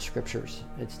some of those scriptures.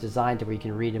 It's designed to where you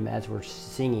can read them as we're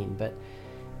singing, but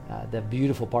the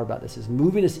beautiful part about this is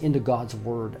moving us into God's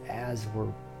Word as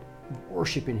we're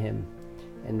worshiping Him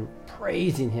and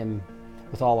praising Him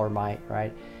with all our might,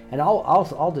 right? And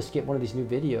I'll just get one of these new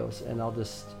videos and I'll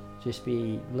just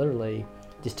be literally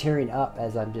just tearing up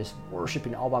as I'm just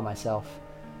worshiping all by myself.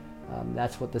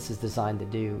 That's what this is designed to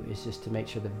do, is just to make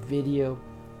sure the video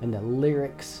and the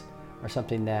lyrics are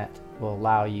something that will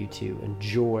allow you to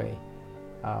enjoy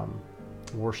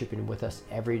worshiping with us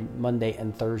every Monday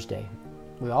and Thursday.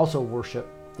 We also worship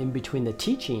in between the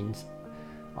teachings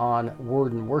on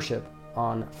Word and Worship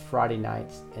on Friday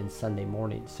nights and Sunday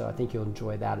mornings. So I think you'll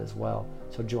enjoy that as well.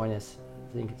 So join us.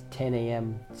 I think it's 10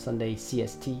 a.m. Sunday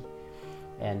CST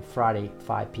and Friday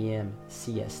 5 p.m.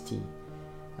 CST.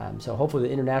 So hopefully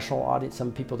the international audience,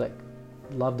 some people that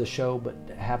love the show but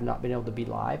have not been able to be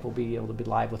live, will be able to be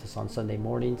live with us on Sunday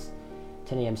mornings,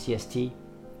 10 a.m. CST.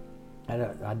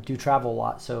 I do travel a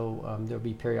lot, so there'll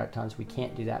be periodic times we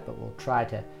can't do that, but we'll try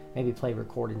to maybe play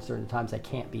recordings certain times I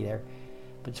can't be there.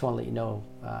 But just want to let you know,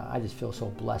 I just feel so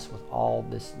blessed with all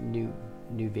this new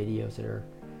videos that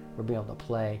we're being able to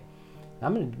play. And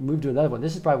I'm going to move to another one.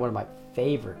 This is probably one of my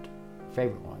favorite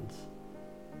ones.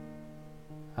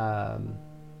 So I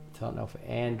don't know if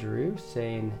Andrew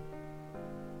saying.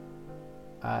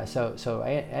 So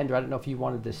Andrew, I don't know if you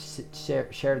wanted to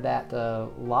share that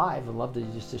live. I'd love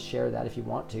to share that if you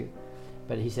want to.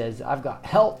 But he says, I've got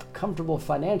health, comfortable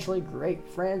financially, great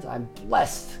friends. I'm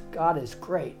blessed. God is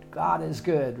great. God is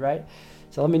good, right?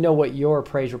 So let me know what your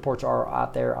praise reports are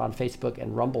out there on Facebook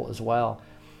and Rumble as well.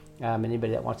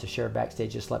 Anybody that wants to share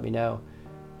backstage, just let me know.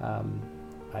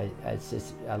 I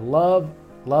love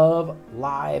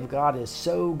live. God is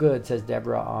so good, says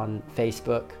Deborah on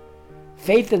Facebook.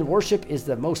 Faith and worship is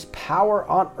the most power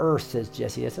on earth, says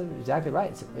Jesse. That's exactly right.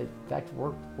 In fact,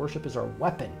 worship is our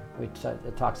weapon, which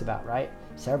it talks about, right?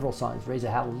 Several songs. Raise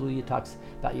a Hallelujah talks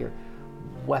about your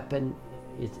weapon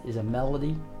is a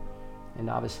melody. And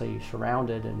obviously you're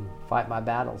surrounded and fight my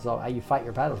battles. So how you fight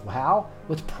your battles? How?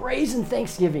 With praise and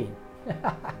thanksgiving.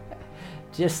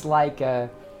 Just like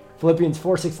Philippians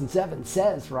 4, 6, and 7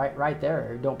 says right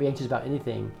there. Don't be anxious about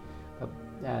anything.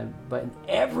 But in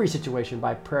every situation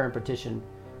by prayer and petition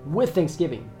with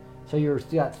thanksgiving. So you've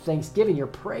got thanksgiving, your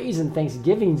praise and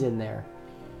thanksgiving's in there.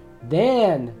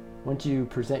 Then once you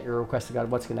present your request to God,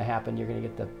 what's going to happen? You're going to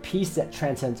get the peace that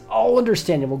transcends all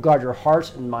understanding, will guard your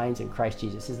hearts and minds in Christ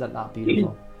Jesus. Is that not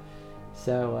beautiful?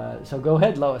 So go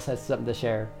ahead, Lois has something to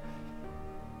share.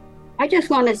 I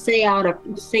just want to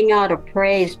sing out a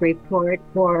praise report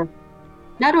for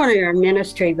not only our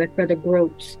ministry, but for the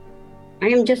groups. I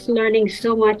am just learning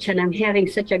so much and I'm having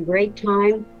such a great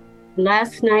time.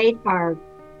 Last night, our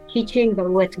teaching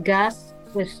with Gus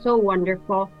was so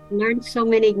wonderful. Learned so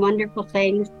many wonderful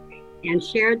things and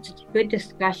shared such good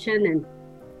discussion. And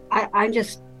I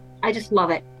just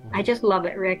love it. I just love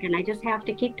it, Rick. And I just have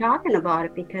to keep talking about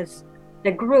it because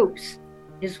the groups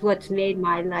is what's made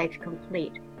my life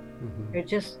complete. Mm-hmm. They're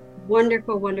just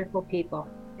wonderful, wonderful people.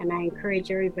 And I encourage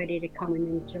everybody to come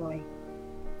and enjoy.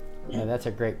 Yeah, that's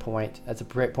a great point.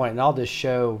 And I'll just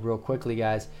show real quickly,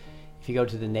 guys, if you go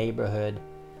to the neighborhood,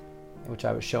 which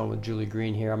I was showing with Julie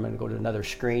Green here, I'm going to go to another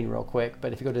screen real quick.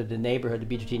 But if you go to the neighborhood,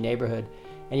 the B2T neighborhood,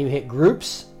 and you hit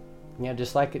groups,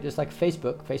 just like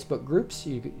Facebook groups,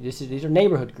 these are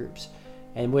neighborhood groups.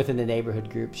 And within the neighborhood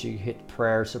groups, you hit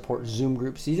prayer support Zoom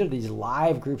groups. These are these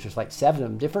live groups. There's like 7 of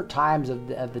them, different times of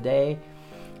the day,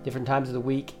 different times of the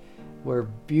week, where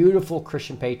beautiful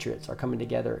Christian patriots are coming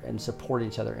together and supporting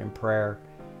each other in prayer,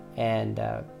 and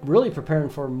really preparing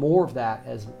for more of that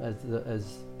as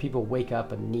people wake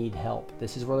up and need help.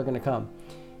 This is where they're going to come,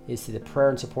 is to the prayer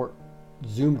and support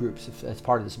Zoom groups as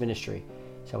part of this ministry.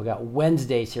 So we got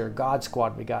Wednesdays here, God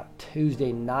Squad. We got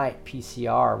Tuesday night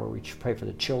PCR, where we pray for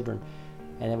the children.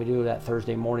 And then we do that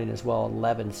Thursday morning as well,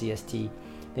 11 CST.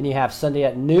 Then you have Sunday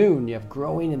at noon. You have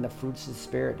Growing in the Fruits of the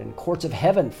Spirit. And Courts of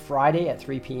Heaven, Friday at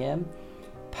 3 p.m.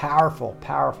 Powerful,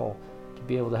 powerful to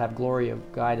be able to have Gloria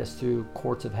guide us through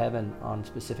Courts of Heaven on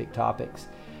specific topics.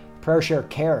 Prayer Share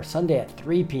Care, Sunday at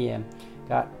 3 p.m.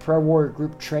 Got Prayer Warrior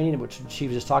Group Training, which she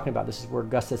was just talking about. This is where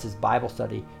Gus does his Bible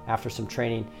study after some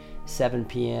training, 7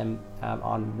 p.m.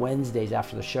 On Wednesdays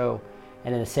after the show.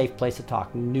 And then a safe place to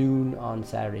talk, noon on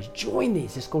Saturdays. Join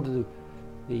these. Just go to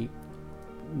the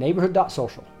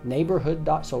neighborhood.social,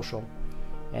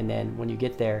 and then when you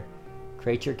get there,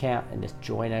 create your account and just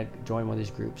join one of these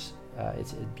groups.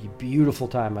 It'd be a beautiful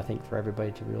time, I think, for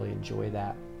everybody to really enjoy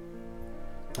that.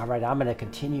 All right, I'm going to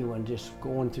continue and just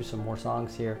going through some more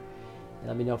songs here. And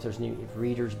let me know if there's any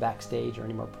readers backstage or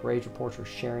any more praise reports or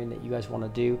sharing that you guys want to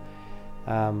do.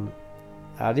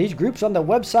 These groups on the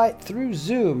website through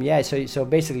Zoom. Yeah, so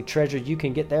basically, treasures, you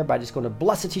can get there by just going to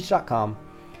blessed2teach.com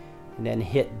and then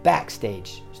hit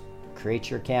backstage. Just create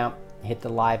your account, hit the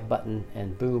live button,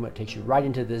 and boom, it takes you right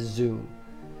into the Zoom.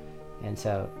 And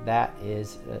so that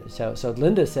is, so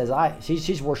Linda says,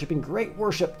 she's worshiping. Great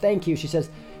worship. Thank you. She says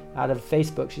out of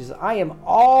Facebook, she says, I am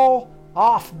all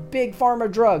off big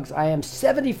pharma drugs. I am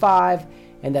 75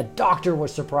 and the doctor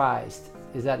was surprised.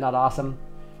 Is that not awesome?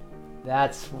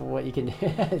 That's what you can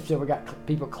do. So we got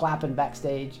people clapping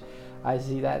backstage. I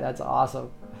see that. That's awesome.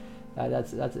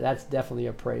 That's definitely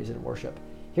a praise and worship.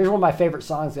 Here's one of my favorite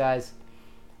songs, guys.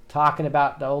 Talking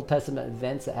about the Old Testament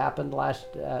events that happened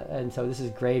and so this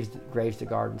is graves to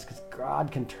gardens, because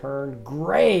God can turn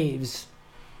graves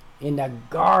into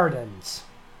gardens.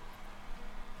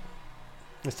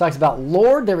 This talks about,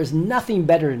 Lord, there is nothing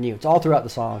better than you. It's all throughout the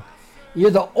song.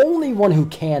 You're the only one who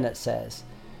can, it says.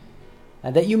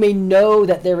 And that you may know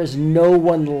that there is no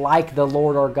one like the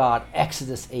Lord our God.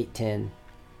 Exodus 8:10.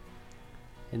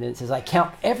 And then it says, I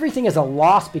count everything as a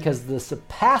loss because of the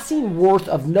surpassing worth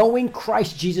of knowing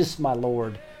Christ Jesus my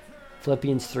Lord.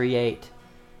 Philippians 3:8.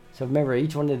 So remember,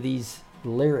 each one of these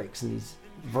lyrics and these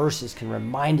verses can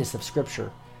remind us of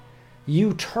Scripture.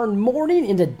 You turn mourning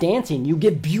into dancing. You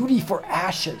give beauty for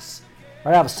ashes.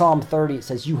 Right out of Psalm 30, it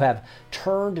says, you have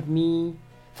turned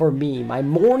for me, my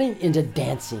mourning into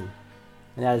dancing.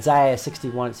 And Isaiah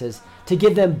 61, it says, to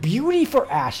give them beauty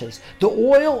for ashes, the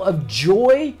oil of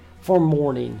joy for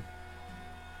mourning.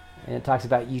 And it talks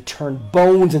about you turn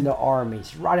bones into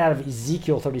armies. Right out of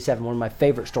Ezekiel 37, one of my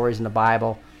favorite stories in the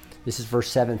Bible. This is verse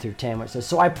 7 through 10, where it says,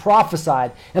 so I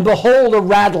prophesied, and behold, a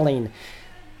rattling.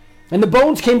 And the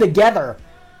bones came together,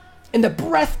 and the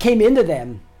breath came into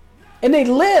them. And they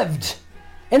lived,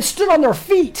 and stood on their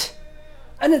feet,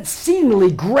 an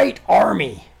exceedingly great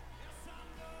army.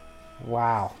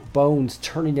 Wow, bones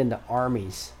turning into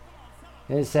armies.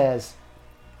 And it says,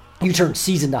 you turn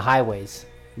seas into highways.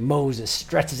 Moses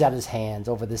stretches out his hands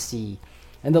over the sea,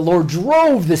 and the Lord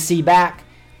drove the sea back,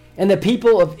 and the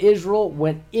people of Israel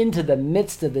went into the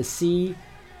midst of the sea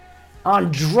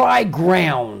on dry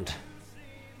ground.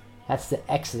 That's the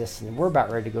Exodus, and we're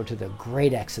about ready to go to the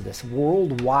great Exodus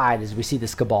worldwide as we see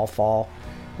this cabal fall.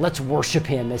 Let's worship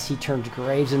him as he turns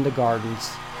graves into gardens.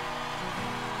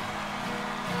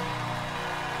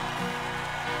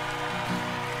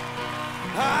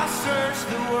 I searched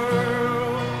the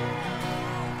world,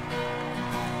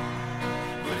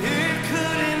 but it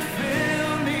couldn't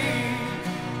fill me.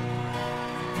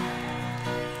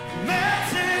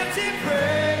 Man's empty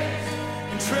praise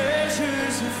and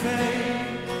treasures of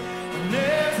fame are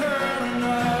never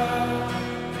enough.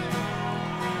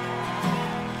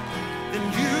 Then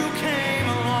you came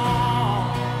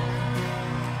along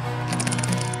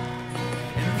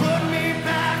and put me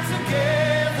back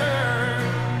together.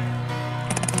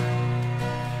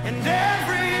 And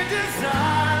every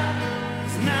desire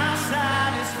is now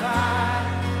satisfied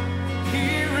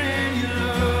here in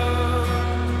your love.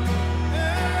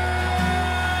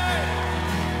 Hey.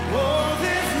 Oh,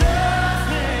 there's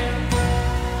nothing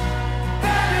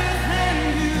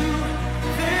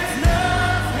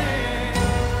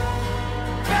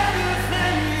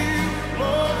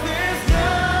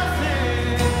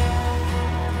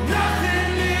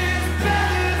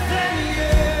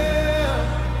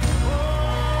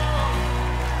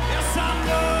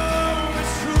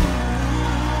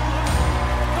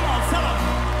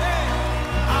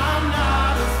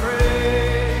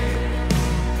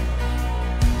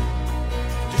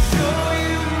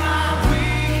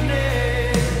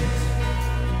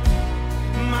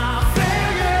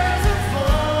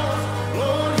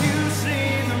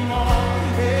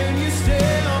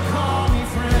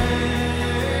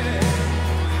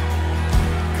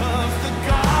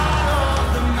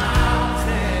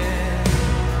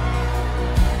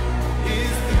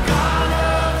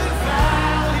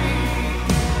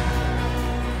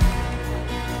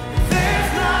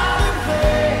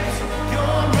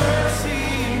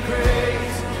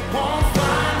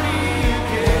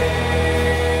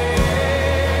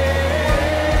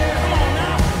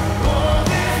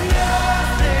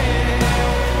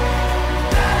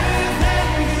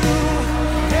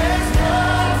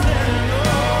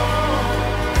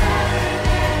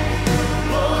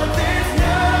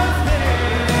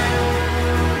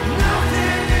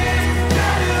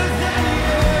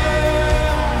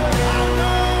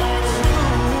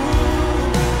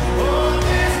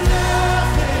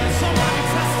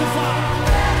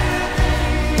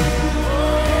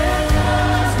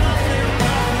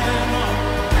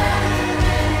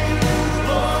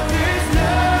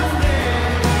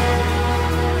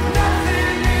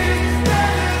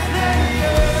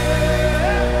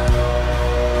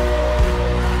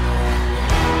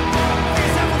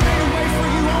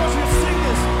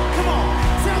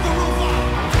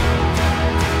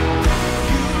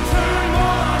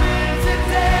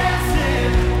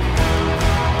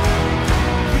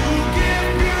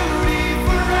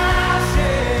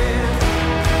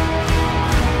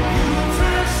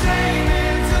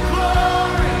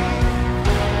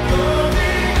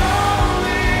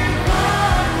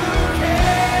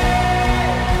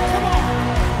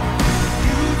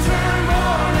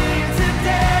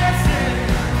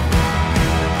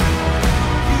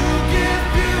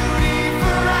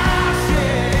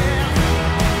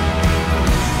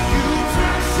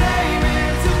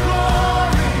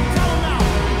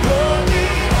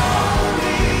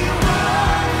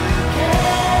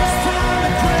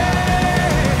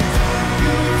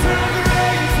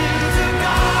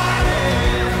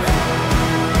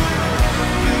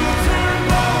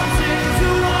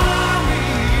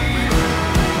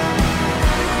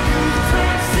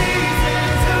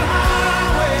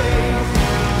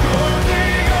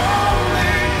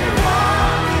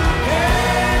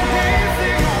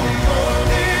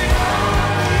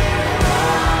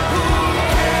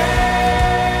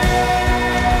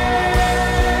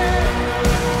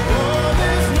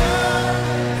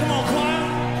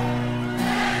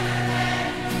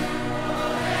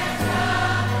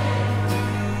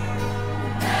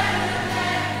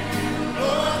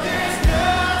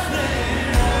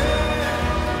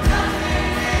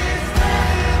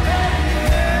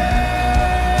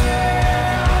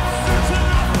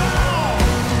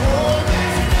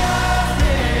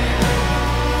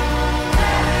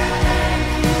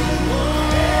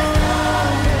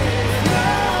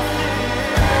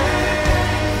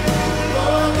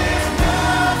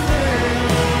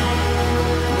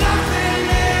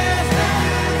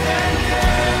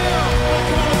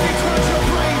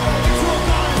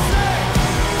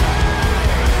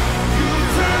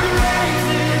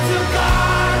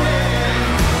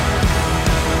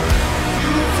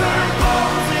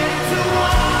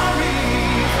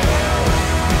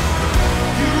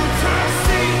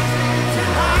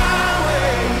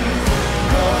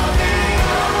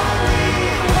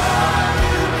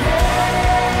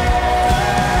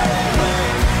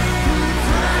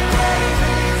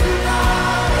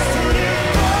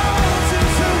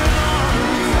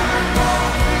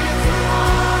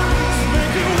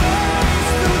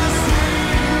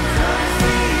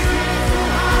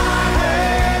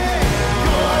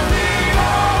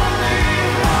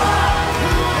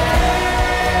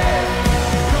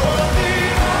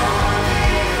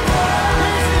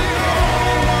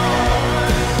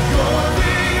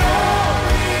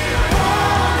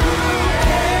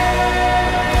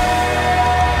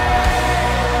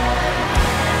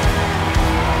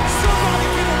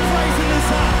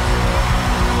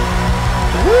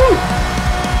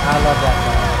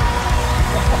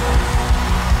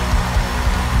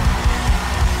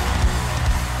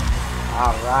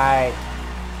All right.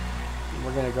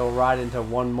 We're going to go right into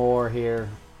one more here,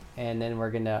 and then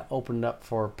we're going to open it up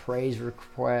for praise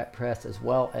request as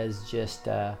well as just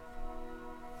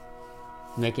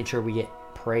making sure we get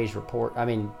prayers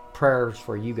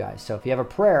for you guys. So if you have a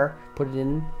prayer, put it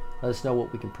in. Let us know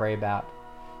what we can pray about.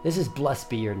 This is Blessed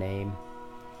Be Your Name.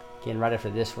 Again, right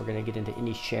after this, we're going to get into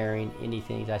any sharing,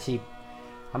 anything. I see.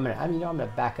 I'm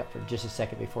gonna back up for just a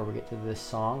second before we get to this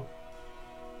song.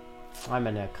 I'm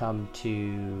gonna come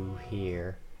to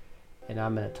here, and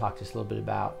I'm gonna talk just a little bit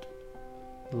about.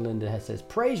 Linda says,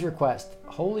 praise request.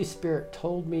 Holy Spirit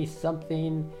told me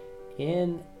something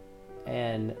in,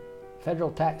 and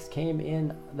federal tax came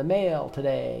in the mail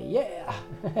today. Yeah.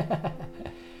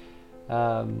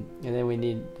 And then we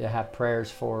need to have prayers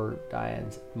for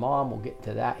Diane's mom. We'll get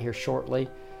to that here shortly.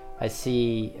 I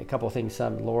see a couple of things.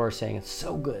 Laura saying, it's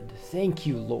so good. Thank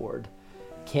you, Lord.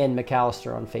 Ken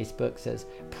McAllister on Facebook says,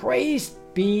 praise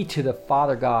be to the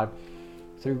Father God.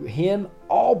 Through him,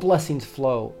 all blessings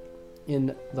flow.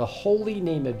 In the holy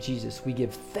name of Jesus, we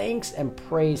give thanks and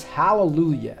praise.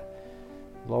 Hallelujah.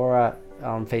 Laura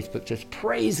on Facebook just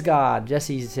praise God.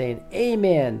 Jesse's saying,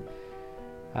 amen.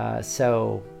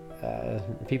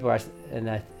 People are,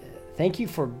 and thank you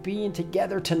for being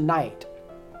together tonight.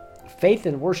 Faith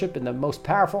and worship in the most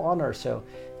powerful on earth. So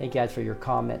thank you guys for your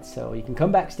comments. So you can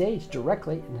come backstage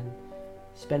directly and then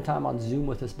spend time on Zoom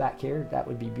with us back here. That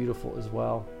would be beautiful as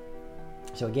well.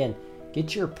 So again,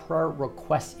 get your prayer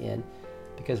requests in,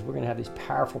 because we're going to have these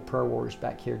powerful prayer warriors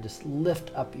back here. Just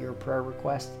lift up your prayer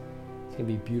request. It's going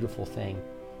to be a beautiful thing.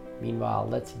 Meanwhile,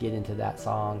 let's get into that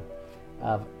song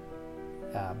of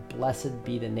Blessed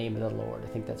Be the Name of the Lord. I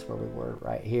think that's where we were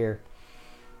right here.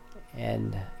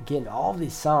 And again, all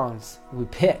these songs we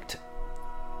picked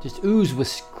just ooze with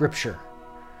scripture.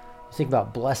 Just think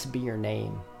about blessed be your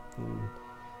name.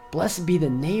 Blessed be the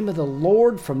name of the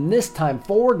Lord from this time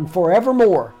forward and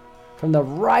forevermore. From the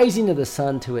rising of the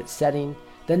sun to its setting,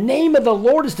 the name of the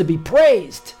Lord is to be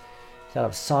praised. It's out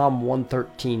of Psalm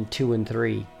 113, 2 and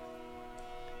 3.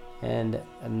 And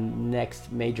the next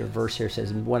major verse here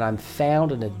says, when I'm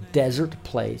found in a desert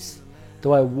place,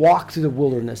 though I walk through the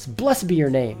wilderness, blessed be your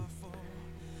name.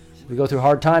 We go through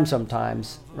hard times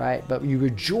sometimes, right? But you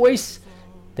rejoice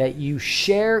that you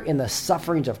share in the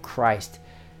sufferings of Christ,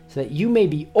 so that you may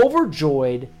be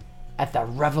overjoyed at the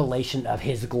revelation of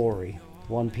his glory.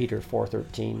 1 Peter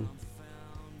 4:13.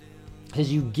 It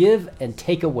says, you give and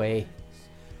take away.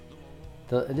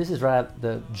 This is right out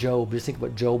the Job. Just think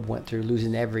what Job went through,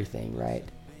 losing everything, right?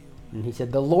 And he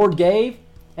said, the Lord gave,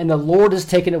 and the Lord has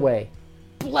taken away.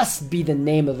 Blessed be the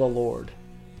name of the Lord.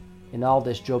 In all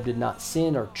this, Job did not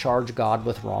sin or charge God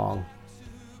with wrong.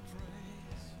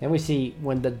 Then we see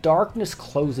when the darkness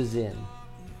closes in.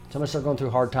 Some of us are going through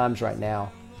hard times right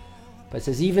now. But it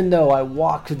says, even though I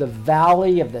walk through the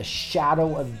valley of the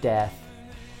shadow of death,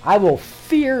 I will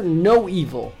fear no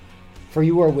evil, for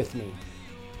you are with me.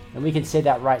 And we can say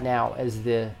that right now as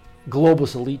the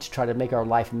globalist elites try to make our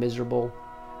life miserable.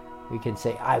 We can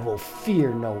say, I will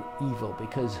fear no evil,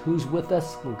 because who's with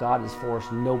us? When God is for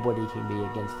us, nobody can be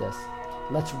against us.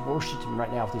 Let's worship him right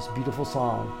now with this beautiful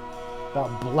song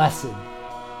about blessed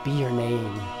be your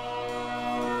name.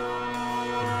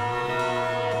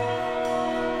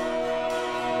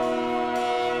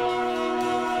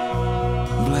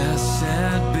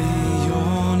 Blessed be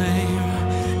your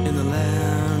name in the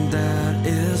land that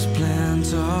is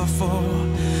plentiful,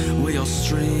 where your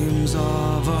streams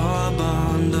of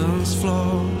abundance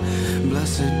flow.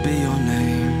 Blessed be your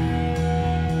name.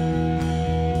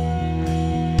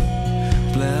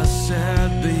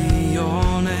 Blessed be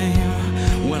your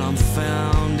name when I'm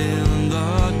found in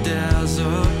the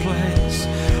desert place,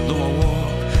 though I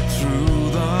walk through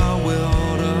the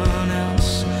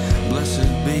wilderness. Blessed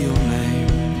be your name.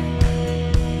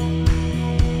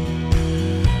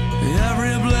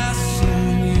 Every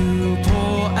blessing you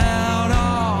pour out,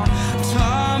 all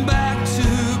turn back to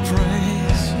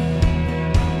praise.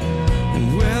 And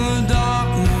when the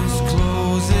darkness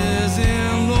closes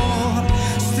in, Lord,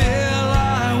 still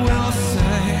I will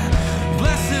say,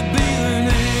 blessed be the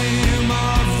name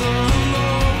of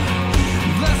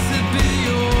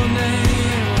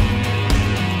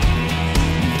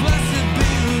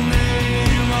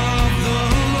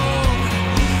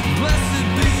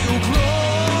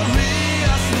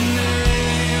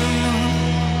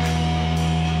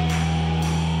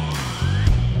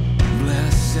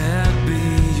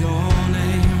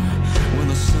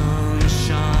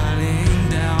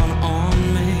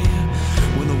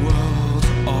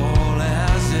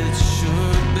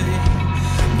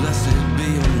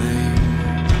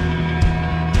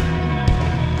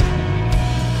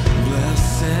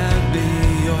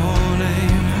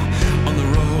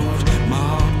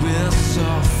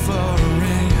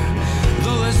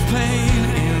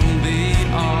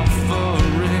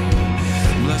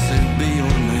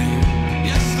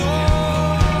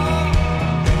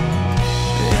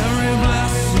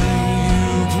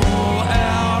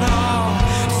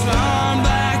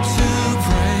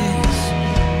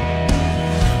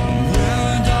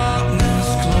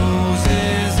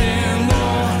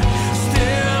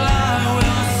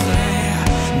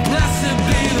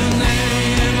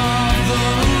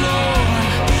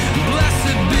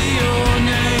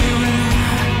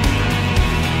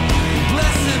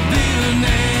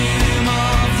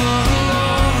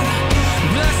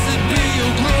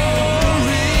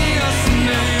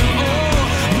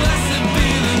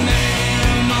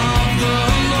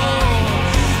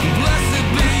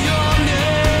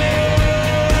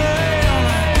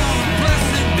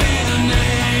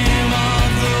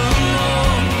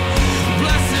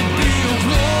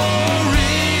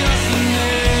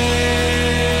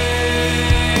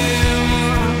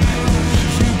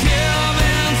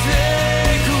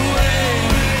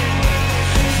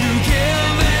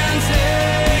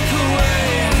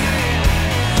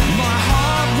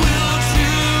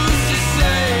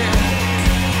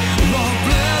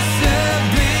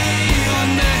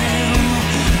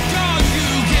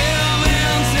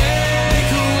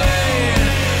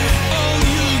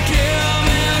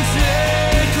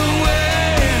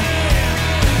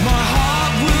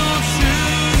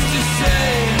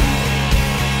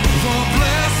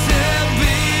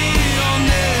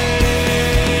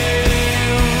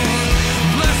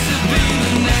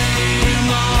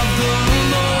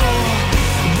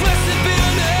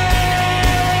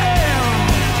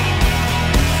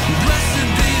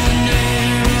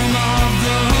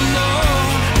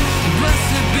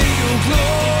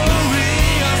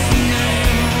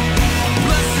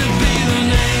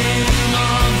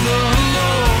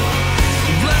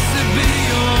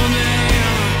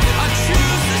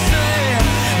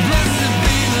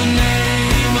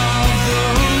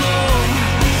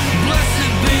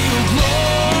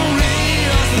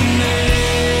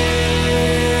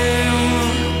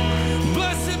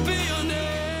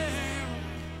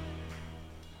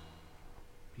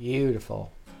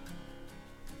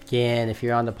Again, if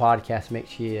you're on the podcast, make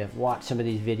sure you watch some of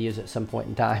these videos at some point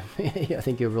in time. I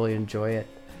think you'll really enjoy it.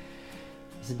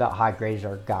 This is about how great is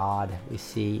our God. We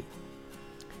see,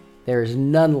 there is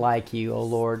none like you, O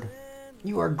Lord.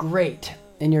 You are great,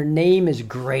 and your name is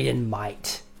great in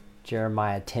might.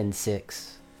 Jeremiah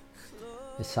 10:6.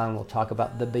 This song will talk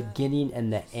about the beginning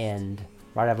and the end,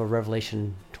 right out of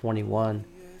Revelation 21. It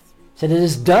said, it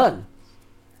is done.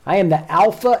 I am the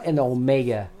Alpha and the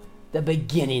Omega, the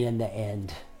beginning and the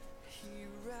end.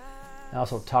 It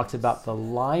also talks about the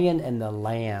lion and the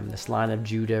lamb, this Lion of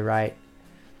Judah, right?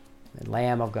 The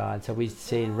Lamb of God. So we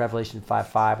see in Revelation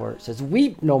 5:5 where it says,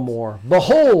 weep no more.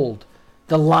 Behold,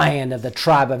 the Lion of the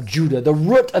tribe of Judah, the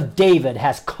Root of David,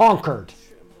 has conquered.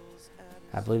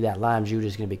 I believe that Lion of Judah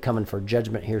is going to be coming for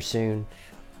judgment here soon.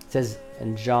 It says,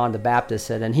 and John the Baptist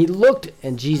said, and he looked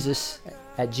at Jesus,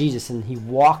 and he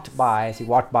walked by,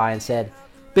 and said,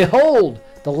 behold,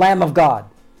 the Lamb of God.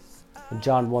 In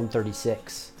John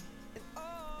 1:36.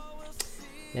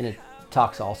 Then it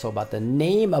talks also about the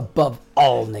name above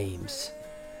all names.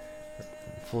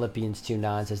 Philippians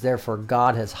 2:9 says, therefore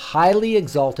God has highly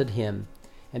exalted him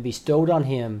and bestowed on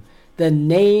him the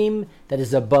name that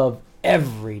is above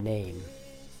every name.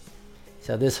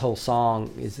 So this whole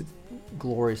song is a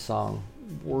glorious song,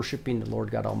 worshiping the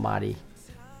Lord God Almighty,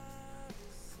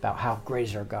 about how great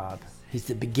is our God. He's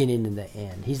the beginning and the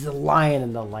end. He's the Lion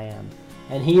and the Lamb.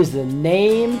 And he is the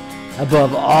name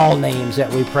above all names that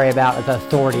we pray about with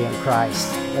authority in Christ.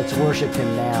 Let's worship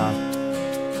him now.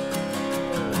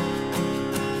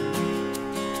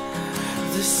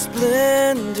 The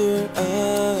splendor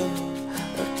of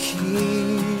a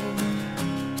king,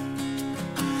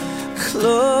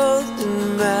 clothed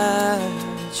in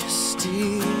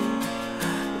majesty,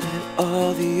 let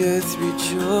all the earth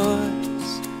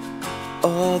rejoice,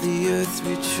 all the earth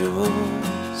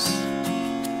rejoice.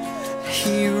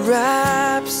 He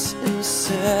wraps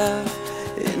himself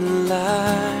in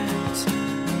light,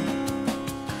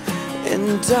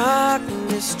 and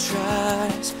darkness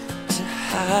tries to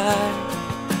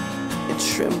hide. It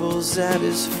trembles at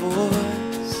his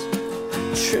voice,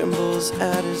 trembles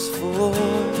at his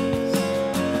voice.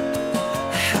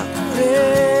 How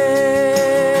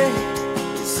great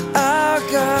is our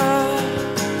God?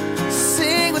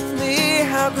 Sing with me,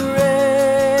 how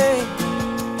great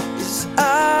is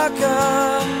our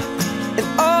God, and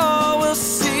all will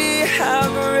see how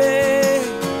great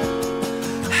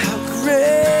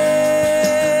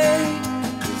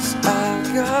is our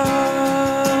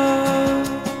God.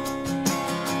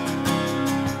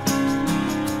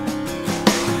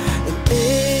 And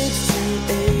age to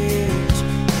age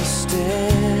he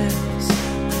stands,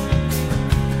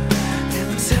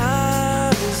 and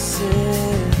time is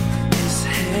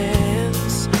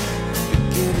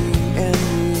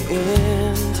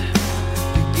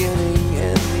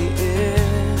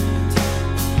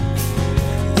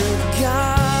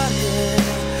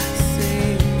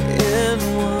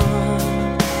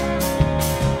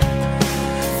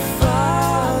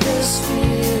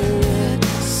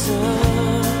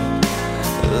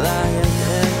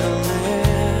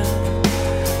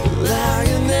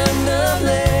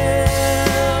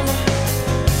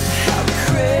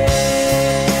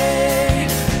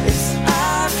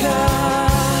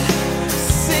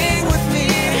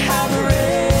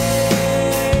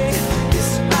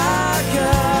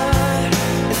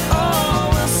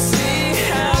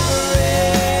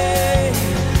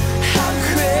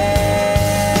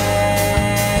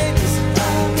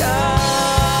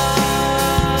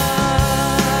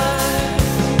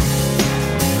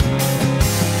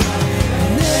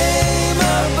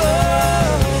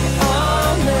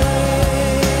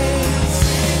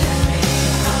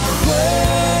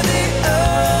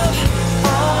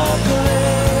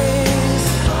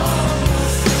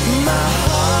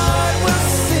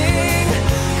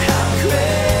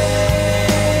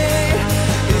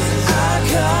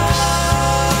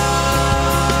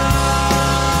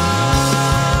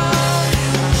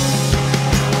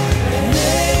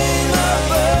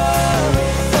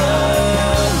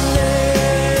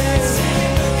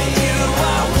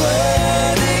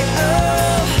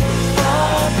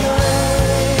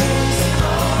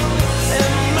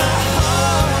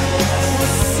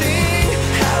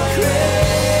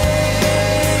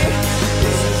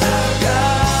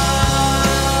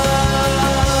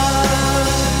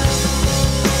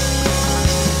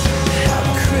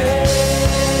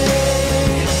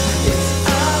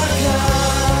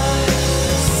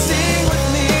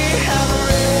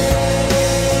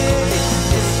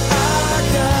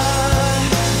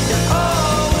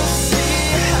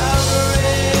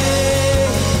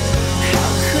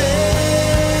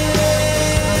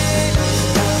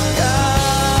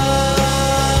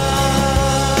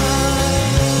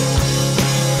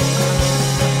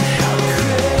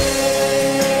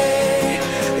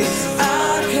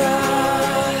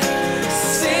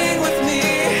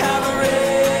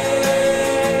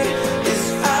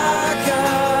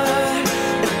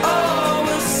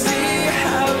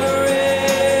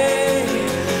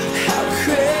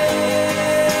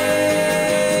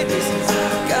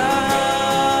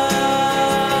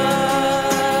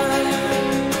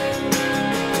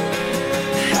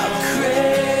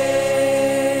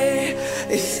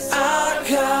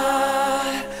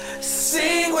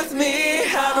with me,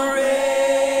 how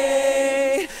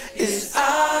great is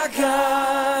our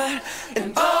God,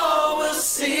 and all will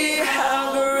see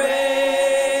how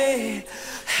great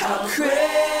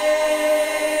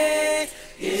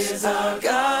is our God.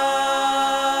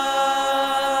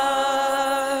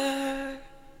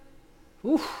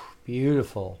 Oof,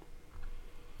 beautiful.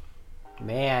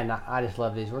 Man, I just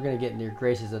love these. We're going to get into your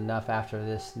graces enough after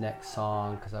this next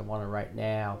song because I want to right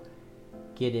now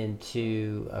get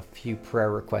into a few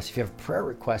prayer requests. If you have prayer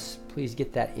requests, please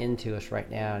get that into us right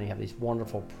now. And you have these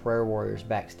wonderful prayer warriors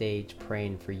backstage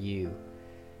praying for you.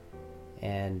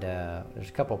 And there's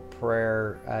a couple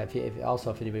prayer.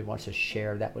 If anybody wants to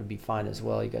share, that would be fine as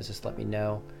well. You guys just let me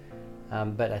know.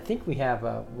 But I think we have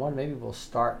one. Maybe we'll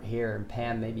start here. And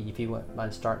Pam, maybe if you wouldn't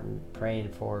mind starting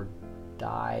praying for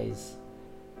Di's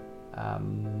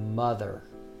mother.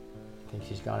 I think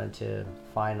she's gone into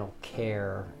final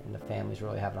care, and the family's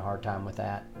really having a hard time with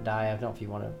that. Di, I don't know if you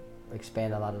want to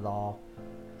expand on that at all.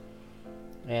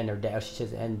 And her dad, she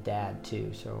says, and dad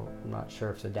too. So I'm not sure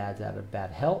if the dad's out of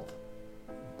bad health.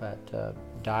 But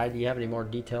Di, do you have any more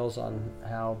details on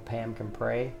how Pam can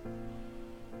pray?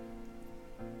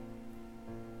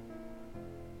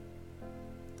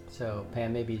 So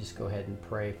Pam, maybe you just go ahead and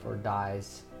pray for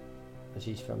Di's.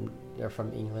 They're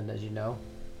from England, as you know.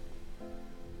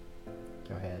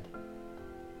 Go ahead.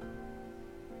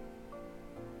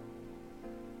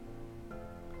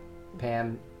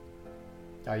 Pam,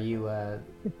 are you there?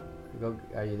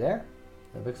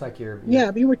 It looks like you're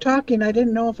Yeah, you were talking. I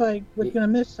didn't know if I was going to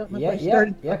miss something if I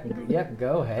started. Yep,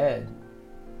 go ahead.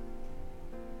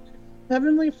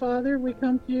 Heavenly Father, we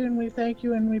come to you and we thank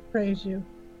you and we praise you.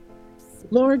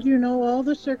 Lord, you know all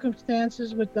the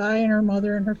circumstances with Di and her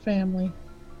mother and her family.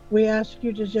 We ask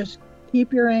you to just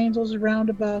keep your angels around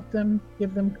about them,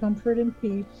 give them comfort and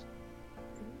peace.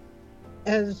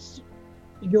 As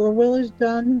your will is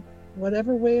done,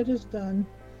 whatever way it is done,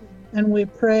 and we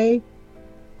pray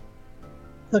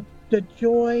the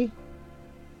joy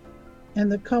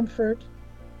and the comfort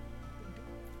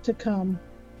to come.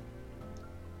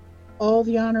 All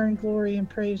the honor and glory and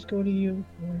praise go to you,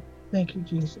 Lord. Thank you,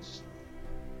 Jesus.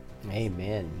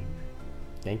 Amen.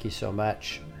 Thank you so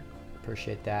much.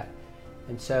 Appreciate that.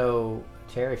 And so,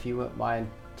 Terry, if you wouldn't mind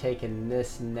taking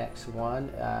this next one,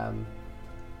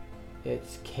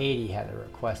 it's Katie had a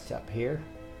request up here.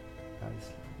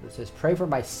 It says, pray for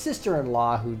my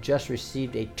sister-in-law who just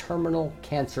received a terminal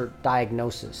cancer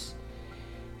diagnosis.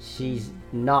 She's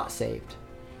not saved.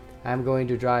 I'm going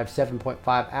to drive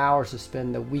 7.5 hours to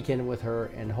spend the weekend with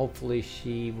her, and hopefully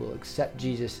she will accept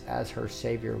Jesus as her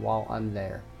Savior while I'm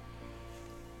there.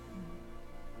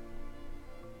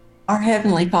 Our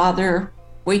Heavenly Father,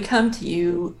 we come to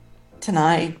you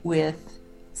tonight with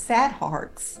sad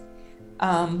hearts.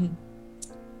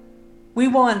 We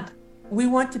want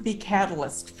to be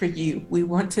catalyst for you. We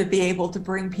want to be able to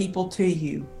bring people to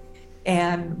you.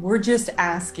 And we're just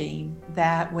asking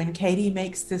that when Katie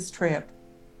makes this trip,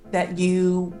 that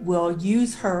you will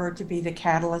use her to be the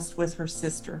catalyst with her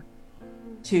sister,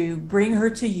 to bring her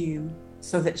to you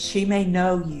so that she may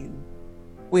know you.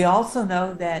 We also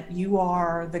know that you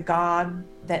are the God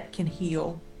that can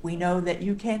heal. We know that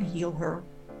you can heal her.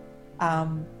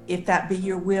 If that be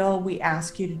your will, we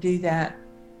ask you to do that.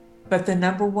 But the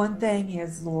number one thing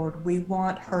is, Lord, we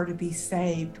want her to be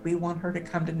saved. We want her to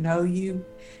come to know you.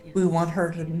 Yes. We want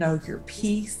her to know your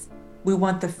peace. We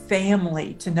want the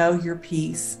family to know your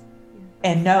peace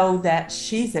and know that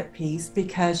she's at peace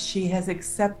because she has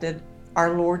accepted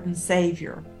our Lord and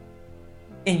Savior.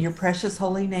 In your precious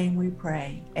holy name we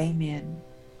pray. Amen.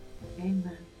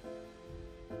 Amen.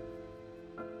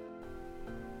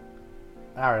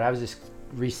 All right, I was just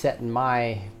resetting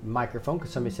my microphone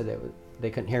because somebody said that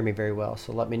they couldn't hear me very well.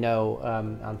 So let me know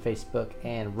on Facebook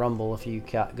and Rumble if you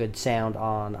got good sound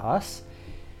on us.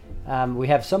 We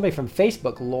have somebody from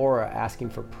Facebook, Laura, asking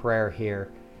for prayer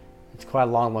here. It's quite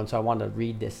a long one, so I wanted to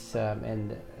read this,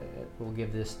 and we'll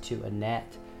give this to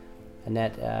Annette.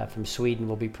 Annette from Sweden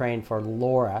will be praying for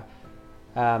Laura.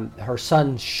 Her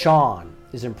son, Sean,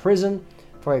 is in prison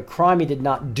for a crime he did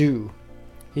not do.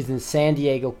 He's in San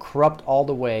Diego, corrupt all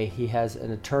the way. He has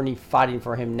an attorney fighting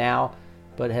for him now,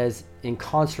 but has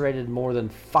incarcerated more than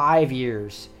 5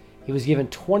 years. He was given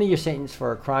 20-year sentence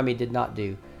for a crime he did not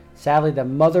do. Sadly, the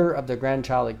mother of the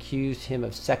grandchild accused him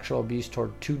of sexual abuse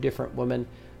toward 2 different women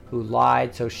who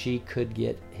lied so she could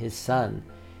get his son.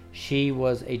 She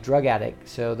was a drug addict,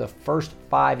 so the first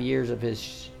 5 years of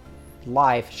his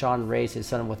life, Sean raised his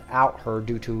son without her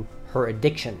due to her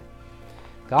addiction.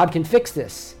 God can fix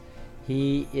this.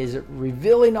 He is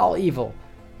revealing all evil.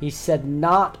 He said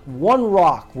not one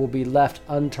rock will be left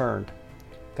unturned.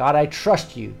 God, I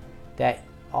trust you that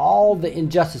all the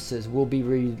injustices will be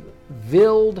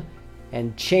revealed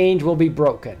and change will be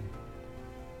broken.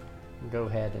 Go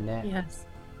ahead, Annette. Yes.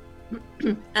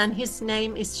 And his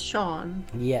name is Sean.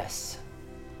 Yes.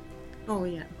 Oh,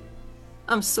 yeah.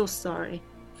 I'm so sorry.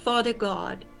 Father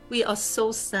God, we are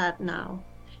so sad now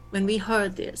when we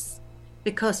heard this,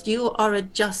 because you are a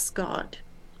just God.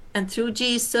 And through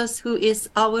Jesus, who is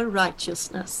our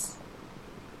righteousness,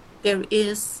 there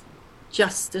is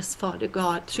justice, Father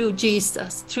God, through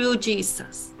Jesus, through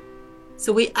Jesus.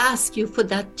 So we ask you for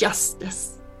that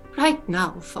justice right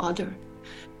now, Father.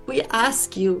 We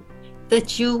ask you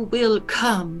that you will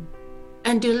come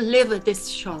and deliver this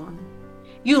Sean.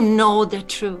 You know the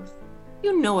truth.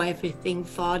 You know everything,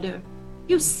 Father.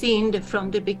 You've seen it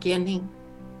from the beginning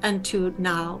and to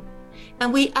now.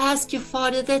 And we ask you,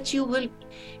 Father, that you will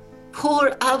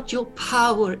pour out your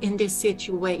power in this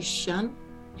situation,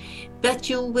 that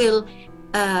you will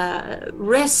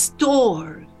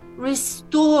restore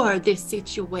this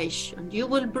situation. You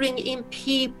will bring in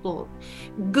people,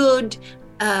 good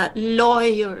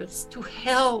lawyers to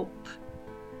help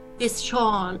this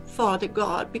Sean, Father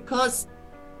God, because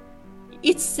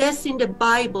it says in the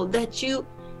Bible that you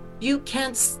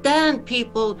can't stand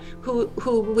people who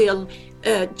will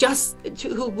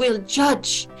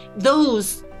judge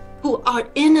those who are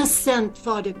innocent,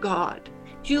 Father God.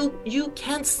 You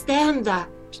can't stand that.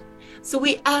 So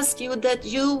we ask you that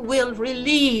you will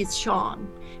release Sean.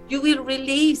 You will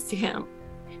release him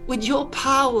with your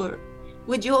power,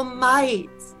 with your might,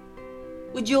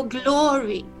 with your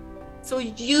glory. So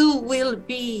you will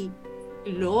be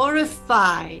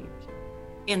glorified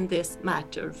in this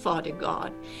matter, Father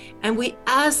God. And we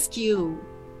ask you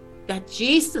that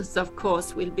Jesus, of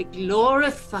course, will be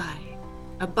glorified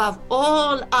above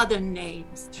all other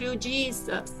names through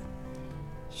Jesus.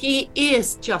 He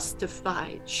is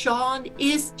justified. Sean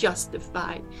is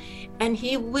justified. And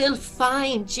he will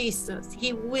find Jesus.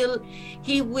 He will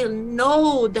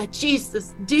know that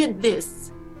Jesus did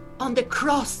this on the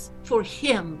cross for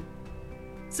him.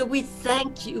 So we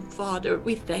thank you, Father.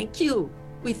 We thank you.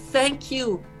 We thank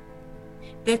you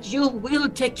that you will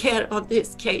take care of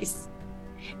this case.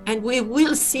 And we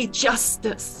will see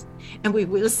justice. And we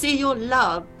will see your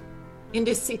love in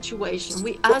this situation.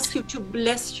 We ask you to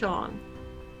bless Sean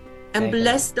and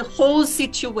bless the whole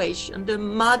situation, the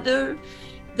mother,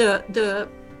 the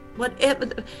whatever.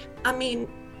 I mean,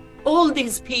 all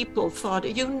these people, Father,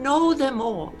 you know them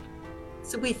all.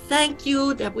 So we thank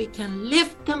you that we can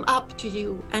lift them up to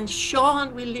you, and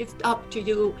Sean will lift up to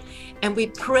you, and we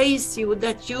praise you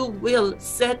that you will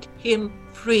set him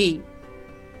free.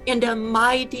 In the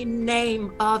mighty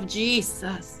name of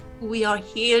Jesus, we are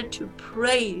here to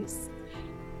praise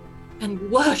and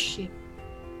worship.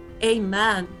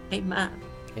 Amen. Amen.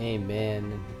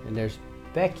 Amen. And there's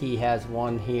Becky has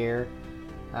one here.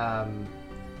 I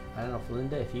don't know if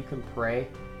Linda, if you can pray.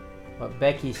 What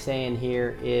Becky's saying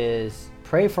here is,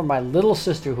 pray for my little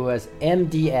sister who has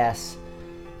MDS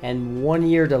and 1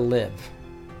 year to live.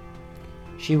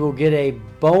 She will get a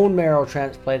bone marrow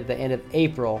transplant at the end of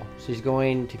April. She's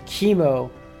going to chemo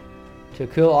to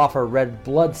kill off her red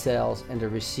blood cells and to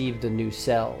receive the new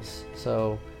cells.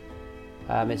 So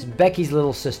it's Becky's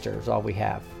little sister is all we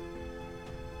have.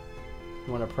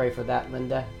 You want to pray for that,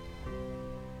 Linda?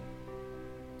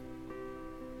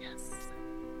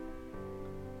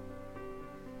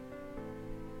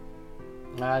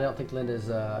 I don't think Linda's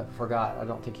forgot. I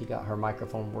don't think he got her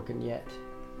microphone working yet.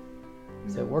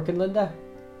 Is it working, Linda?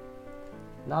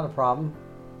 Not a problem.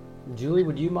 Julie,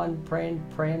 would you mind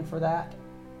praying for that?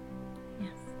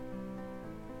 Yes.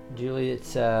 Julie,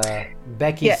 it's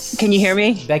Becky's. Yeah. Can you hear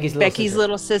me? Becky's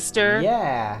little sister.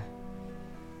 Yeah.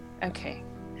 Okay.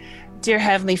 Dear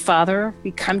Heavenly Father,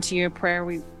 we come to you in prayer.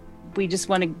 We just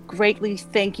want to greatly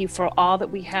thank you for all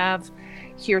that we have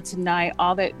here tonight,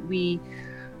 all that we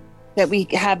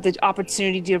have the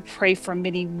opportunity to pray for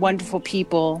many wonderful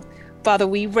people. Father,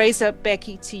 we raise up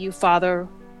Becky to you, Father.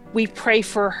 We pray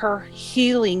for her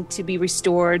healing to be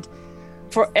restored,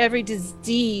 for every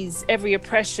disease, every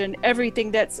oppression,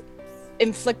 everything that's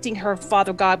inflicting her,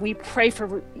 Father God. We pray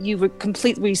for you to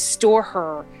completely restore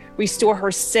her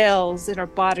cells in her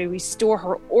body, restore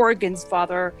her organs,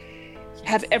 Father.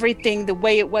 Have everything the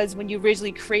way it was when you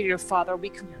originally created her, Father. We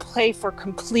can pray for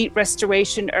complete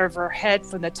restoration of her head,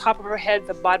 from the top of her head to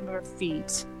the bottom of her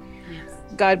feet. Yes.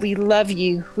 God, we love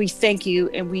you. We thank you,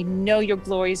 and we know your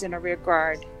glories in our rear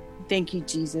guard. Thank you,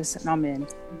 Jesus, and amen.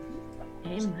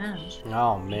 Amen.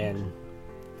 Oh, man.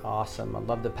 Awesome. I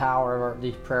love the power of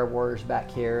these prayer warriors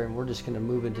back here, and we're just going to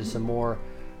move into some more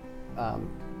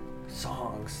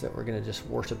songs that we're going to just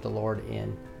worship the Lord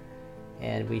in.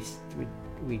 And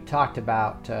we talked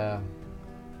about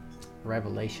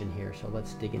Revelation here, so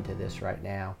let's dig into this right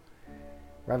now.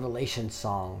 Revelation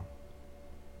song.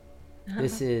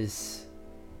 This is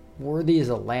worthy as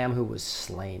a lamb who was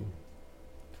slain.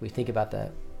 If we think about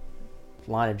the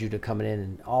line of Judah coming in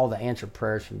and all the answered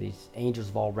prayers from these angels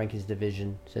of all rankings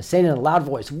division, it says, saying in a loud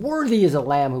voice, worthy is a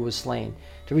lamb who was slain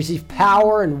to receive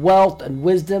power and wealth and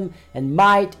wisdom and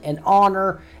might and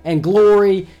honor and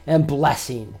glory and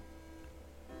blessing.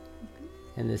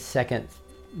 And the second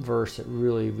verse that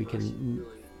really we can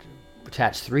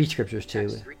attach 3 scriptures to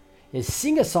is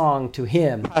sing a song to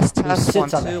him who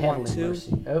sits on the heavenly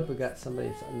mercy. Oh, we got somebody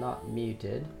that's not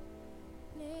muted.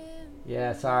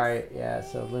 Yeah, sorry. Yeah,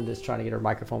 so Linda's trying to get her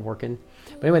microphone working.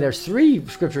 But anyway, there's 3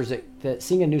 scriptures that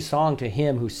sing a new song to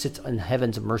him who sits in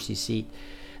heaven's mercy seat.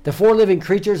 The 4 living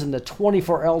creatures and the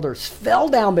 24 elders fell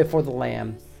down before the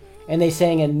Lamb, and they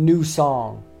sang a new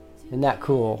song. Isn't that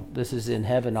cool? This is in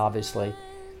heaven, obviously.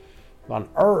 On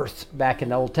earth, back in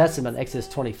the Old Testament, Exodus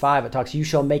 25, it talks, you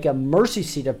shall make a mercy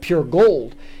seat of pure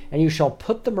gold, and you shall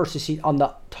put the mercy seat on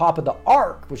the top of the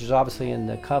ark, which is obviously in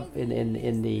the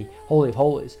in the Holy of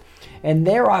Holies. And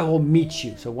there I will meet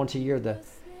you. So once a year, the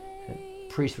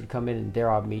priest would come in, and there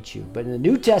I'll meet you. But in the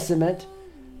New Testament,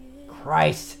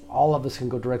 Christ, all of us can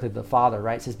go directly to the Father,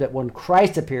 right? It says, but when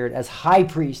Christ appeared as high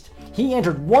priest, he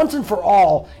entered once and for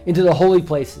all into the holy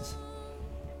places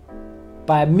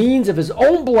by means of his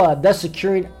own blood, thus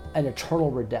securing an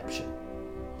eternal redemption.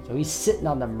 So he's sitting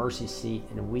on the mercy seat,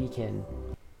 and we can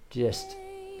just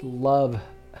love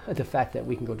the fact that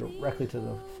we can go directly to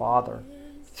the Father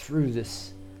through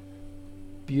this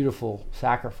beautiful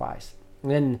sacrifice.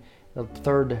 And then the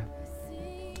third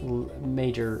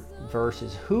major verse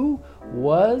is who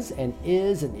was and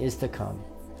is to come.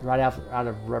 Right out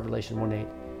of Revelation 1:8.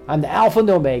 I'm the Alpha and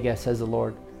the Omega, says the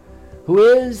Lord, who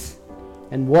is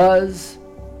and was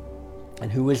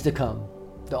and who is to come,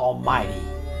 the Almighty.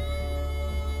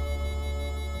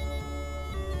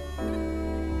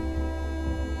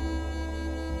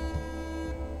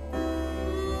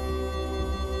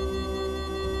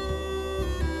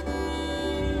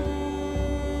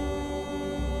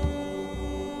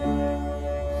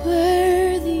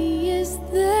 Worthy is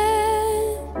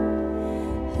the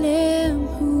Lamb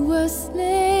who was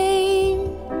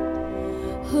slain.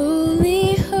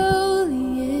 Holy,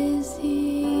 holy is He.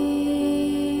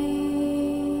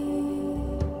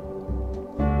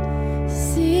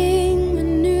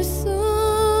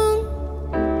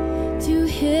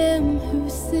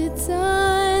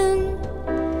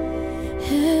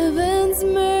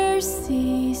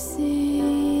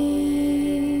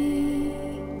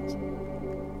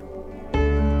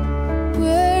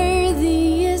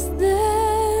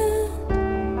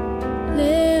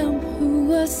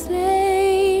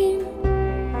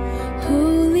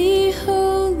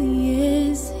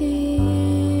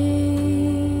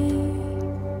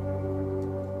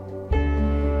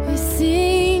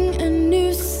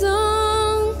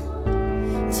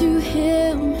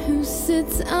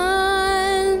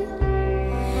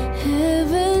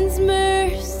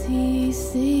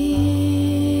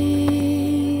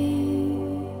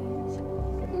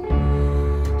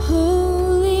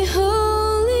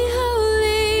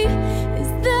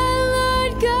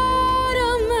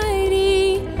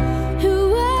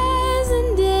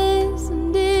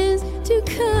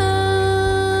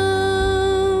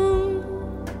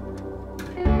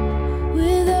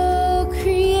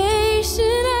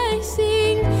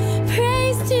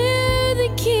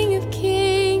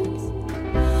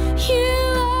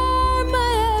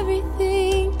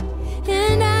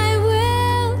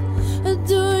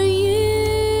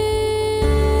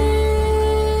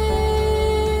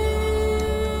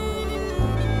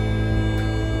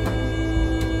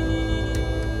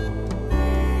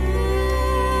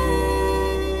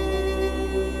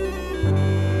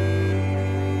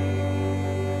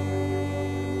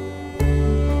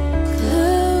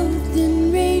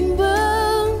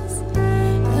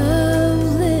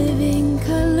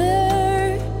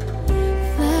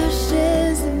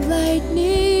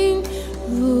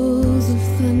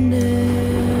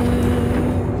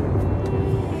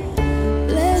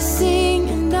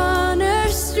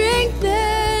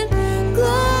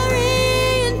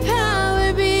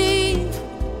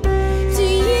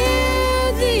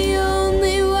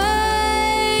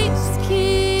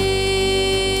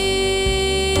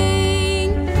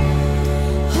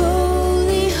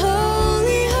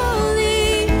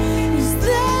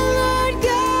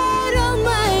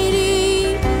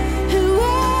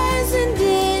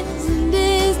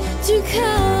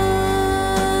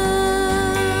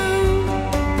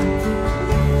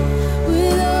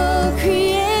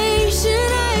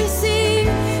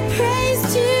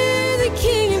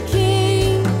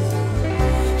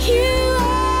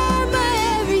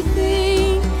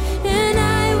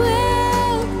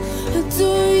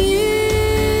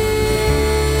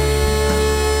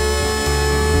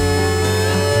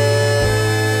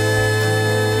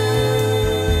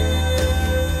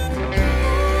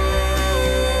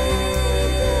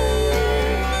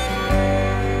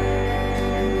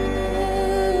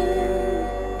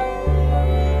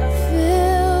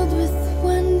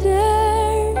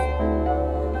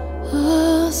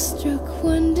 awestruck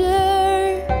wonder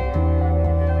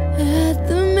at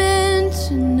the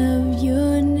mention of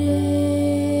your name.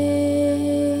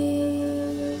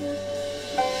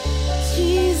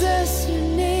 Jesus, your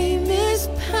name is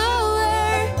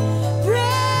power,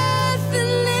 breath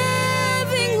and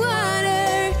living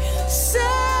water,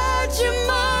 such a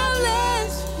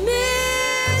marvelous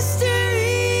mystery.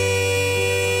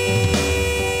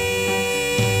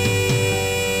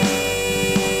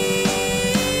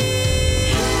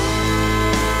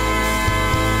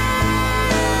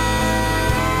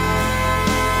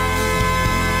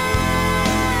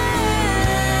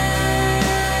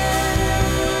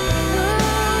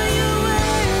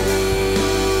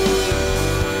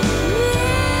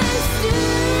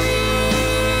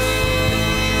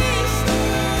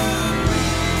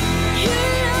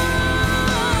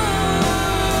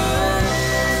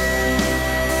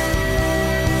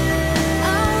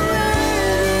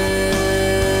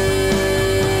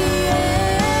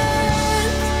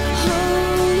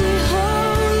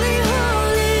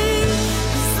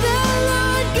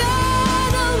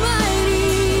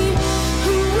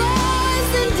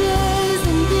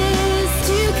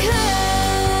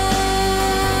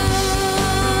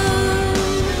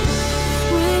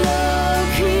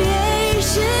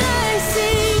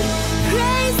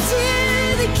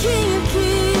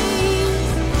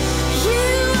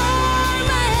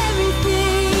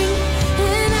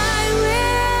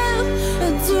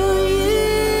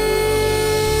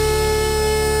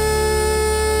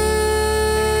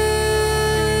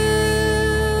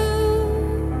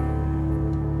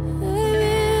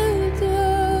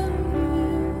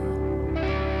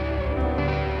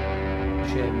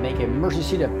 Mercy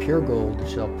seat of pure gold.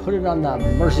 Shall put it on the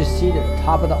mercy seat at the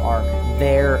top of the ark.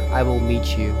 There I will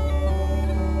meet you.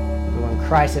 But when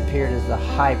Christ appeared as the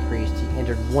high priest, he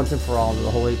entered once and for all into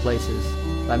the holy places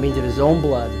by means of his own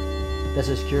blood. Thus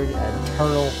secured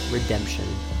eternal redemption.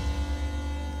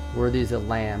 Worthy is the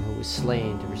Lamb who was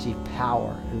slain to receive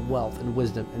power and wealth and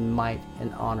wisdom and might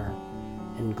and honor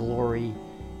and glory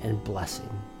and blessing.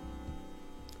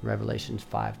 Revelations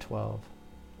 5:12.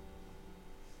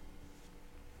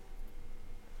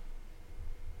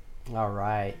 All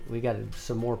right, we got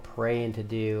some more praying to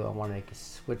do. I want to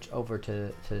switch over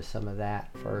to some of that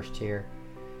first here.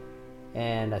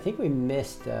 And I think we may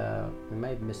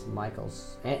have missed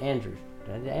Michael's. Andrew.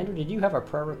 Andrew, did you have a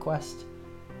prayer request?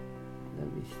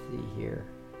 Let me see here.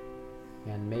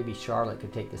 And maybe Charlotte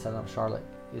could take this. I don't know if Charlotte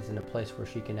is in a place where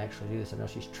she can actually do this. I know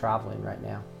she's traveling right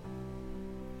now.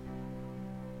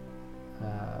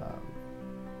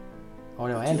 Oh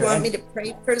no, Andrew. Do you want me to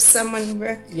pray for someone,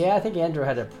 Rick? Yeah, I think Andrew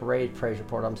had a praise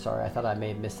report. I'm sorry, I thought I may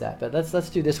have missed that. But let's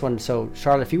do this one. So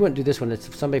Charlotte, if you wouldn't do this one,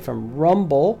 it's somebody from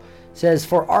Rumble says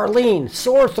for Arlene,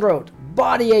 sore throat,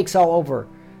 body aches all over,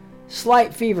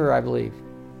 slight fever, I believe.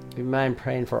 Do you mind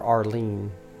praying for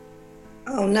Arlene?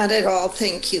 Oh, not at all.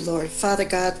 Thank you, Lord. Father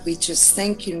God, we just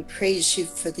thank you and praise you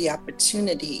for the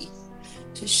opportunity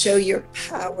to show your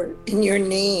power in your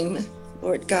name,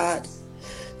 Lord God.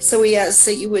 So we ask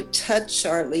that you would touch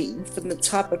Arlene from the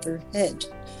top of her head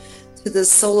to the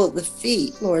sole of the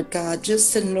feet, Lord God,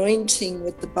 just anointing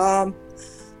with the balm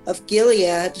of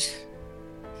Gilead.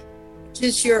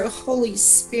 Just your Holy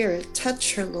Spirit,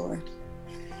 touch her, Lord,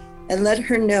 and let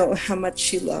her know how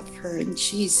much you love her in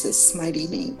Jesus' mighty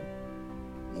name.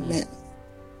 Amen.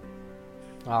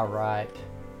 All right.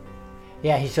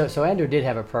 Yeah, so Andrew did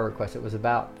have a prayer request. It was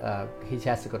about he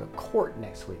has to go to court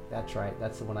next week. That's right.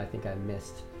 That's the one I think I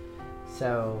missed.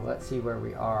 So let's see where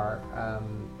we are.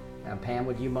 Pam,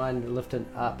 would you mind lifting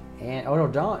up? And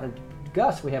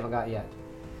Gus, we haven't got yet.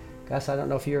 Gus, I don't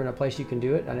know if you're in a place you can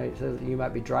do it. I know you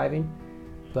might be driving,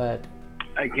 but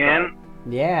again.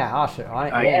 Yeah, awesome.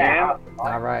 I am.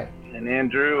 All right. And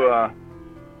Andrew,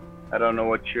 I don't know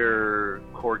what your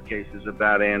court case is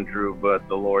about, Andrew, but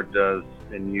the Lord does,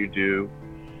 and you do.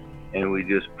 And we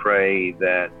just pray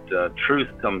that truth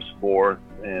comes forth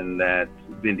and that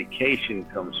vindication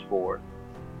comes forth,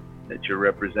 that you're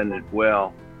represented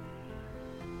well.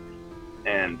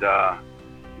 And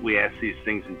we ask these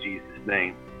things in Jesus'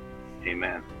 name.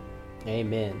 Amen.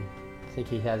 Amen. I think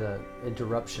he had an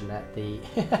interruption at the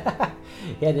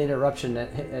he had an interruption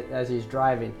as he's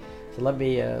driving. So let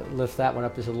me lift that one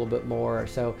up just a little bit more.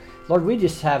 So, Lord, we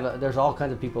just have there's all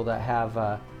kinds of people that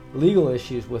have legal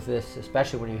issues with this,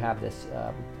 especially when you have this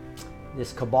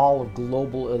this cabal of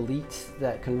global elites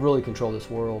that can really control this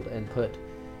world and put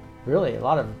really a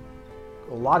lot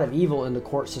of evil in the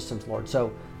court systems, Lord. So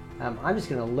I'm just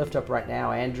going to lift up right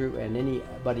now Andrew and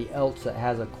anybody else that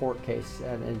has a court case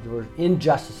and where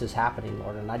injustice is happening,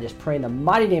 Lord. And I just pray in the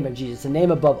mighty name of Jesus, the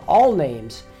name above all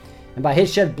names, And by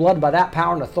his shed blood, by that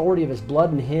power and authority of his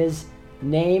blood and his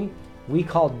name, we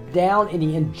call down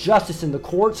any injustice in the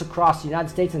courts across the United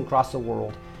States and across the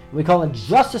world. And we call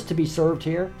injustice to be served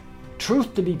here,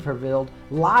 truth to be prevailed,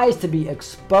 lies to be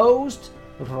exposed,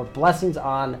 and for blessings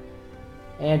on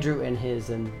Andrew and his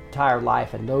entire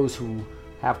life, and those who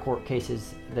have court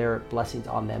cases, their blessings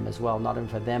on them as well, not only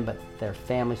for them, but their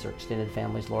families, their extended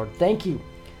families, Lord. Thank you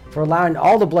for allowing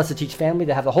all the blessed teach family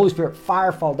to have the Holy Spirit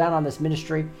fire fall down on this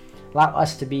ministry. Allow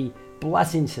us to be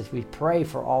blessings as we pray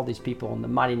for all these people. In the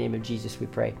mighty name of Jesus, we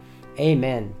pray.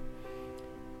 Amen.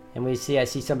 And I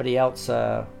see somebody else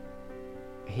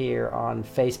here on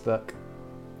Facebook.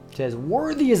 It says,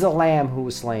 worthy is the Lamb who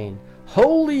was slain.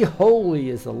 Holy, holy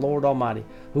is the Lord Almighty,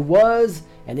 who was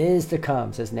and is to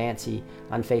come, says Nancy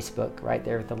on Facebook, right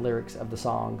there with the lyrics of the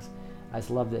songs. I just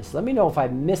love this. Let me know if I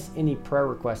missed any prayer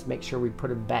requests. Make sure we put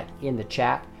them back in the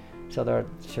chat so they're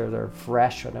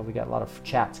fresh. I know we got a lot of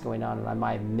chats going on, and I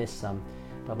might have missed some,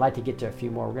 but I'd like to get to a few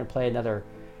more. We're going to play another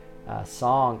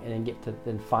song and then get to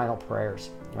the final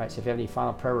prayers. All right, so if you have any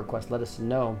final prayer requests, let us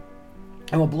know,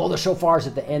 and we'll blow the shofars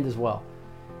at the end as well.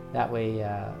 That way,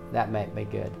 that might be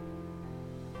good.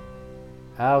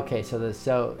 Okay,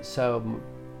 so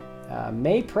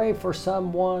may pray for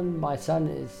someone. My son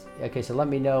is okay. So let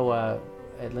me know,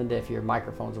 Linda, if your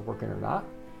microphones are working or not.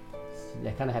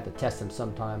 They kind of have to test them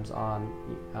sometimes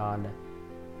on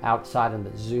outside on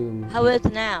the Zoom. How is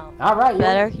it now? All right,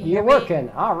 better. You're working.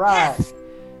 All right. Yes.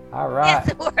 All right. Yes,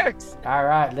 it works. All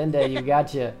right, Linda, you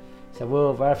got you. So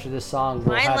we'll after this song,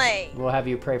 Finally. we'll have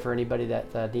you pray for anybody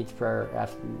that needs prayer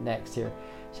next here.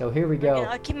 So here we go.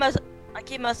 I keep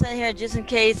my son here just in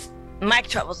case mic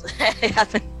troubles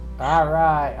happen. All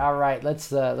right. Let's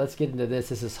get into this.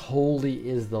 This is Holy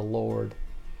is the Lord,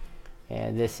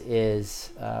 and this is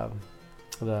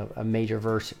a major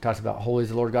verse. It talks about Holy is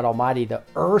the Lord God Almighty. The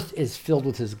earth is filled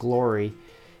with His glory.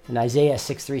 And Isaiah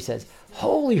 6:3 says,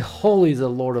 Holy, holy is the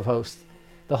Lord of hosts.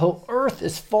 The whole earth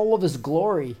is full of His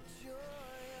glory.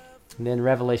 And then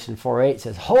Revelation 4:8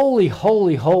 says, Holy,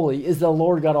 holy, holy is the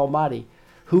Lord God Almighty,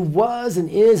 who was and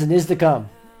is to come.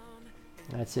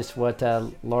 That's just what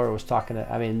Laura was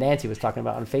Nancy was talking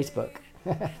about on Facebook.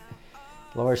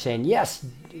 Laura's saying, yes,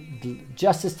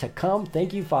 justice to come.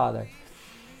 Thank you, Father.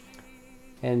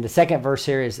 And the second verse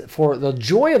here is, for the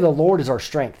joy of the Lord is our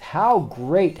strength. How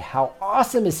great, how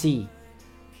awesome is He.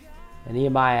 And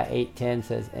Nehemiah 8:10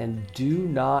 says, and do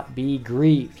not be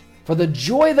grieved, for the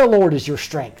joy of the Lord is your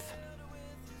strength.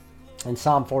 And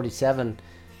Psalm 47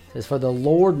 says, for the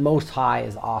Lord Most High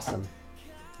is awesome.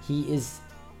 He is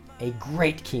a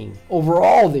great king over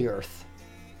all the earth.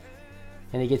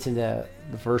 And he gets into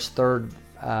the third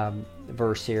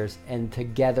verse here, and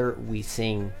together we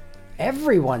sing.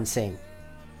 Everyone sing.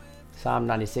 Psalm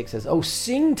 96 says, oh,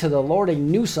 sing to the Lord a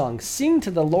new song. Sing to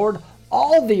the Lord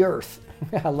all the earth.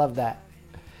 I love that.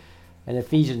 And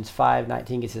Ephesians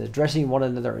 5:19 gets into addressing one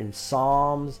another in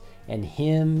psalms and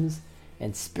hymns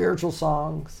and spiritual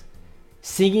songs,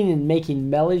 singing and making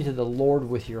melody to the Lord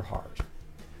with your heart.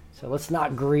 So let's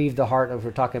not grieve the heart of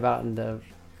we're talking about in the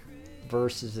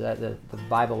verses, the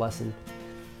Bible lesson.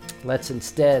 Let's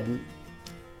instead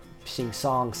sing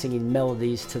songs, singing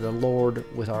melodies to the Lord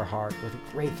with our heart, with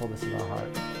gratefulness in our heart.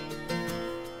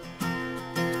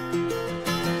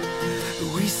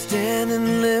 We stand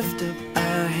and lift up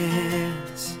our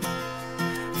hands,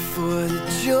 for the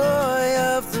joy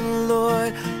of the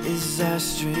Lord is our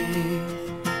strength.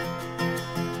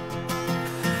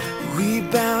 We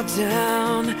bow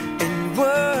down and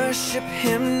worship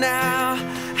Him now.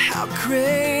 How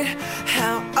great,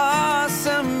 how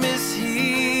awesome is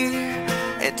He,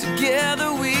 and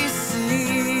together we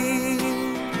sing.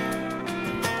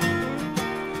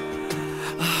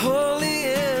 Holy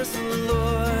is the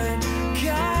Lord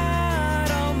God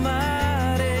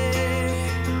Almighty.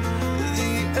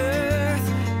 The earth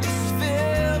is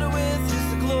filled with His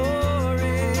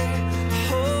glory.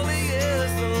 Holy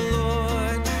is the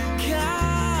Lord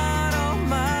God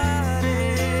Almighty.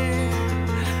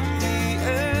 The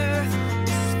earth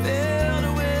is filled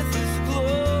with His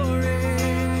glory.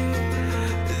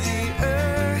 The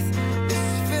earth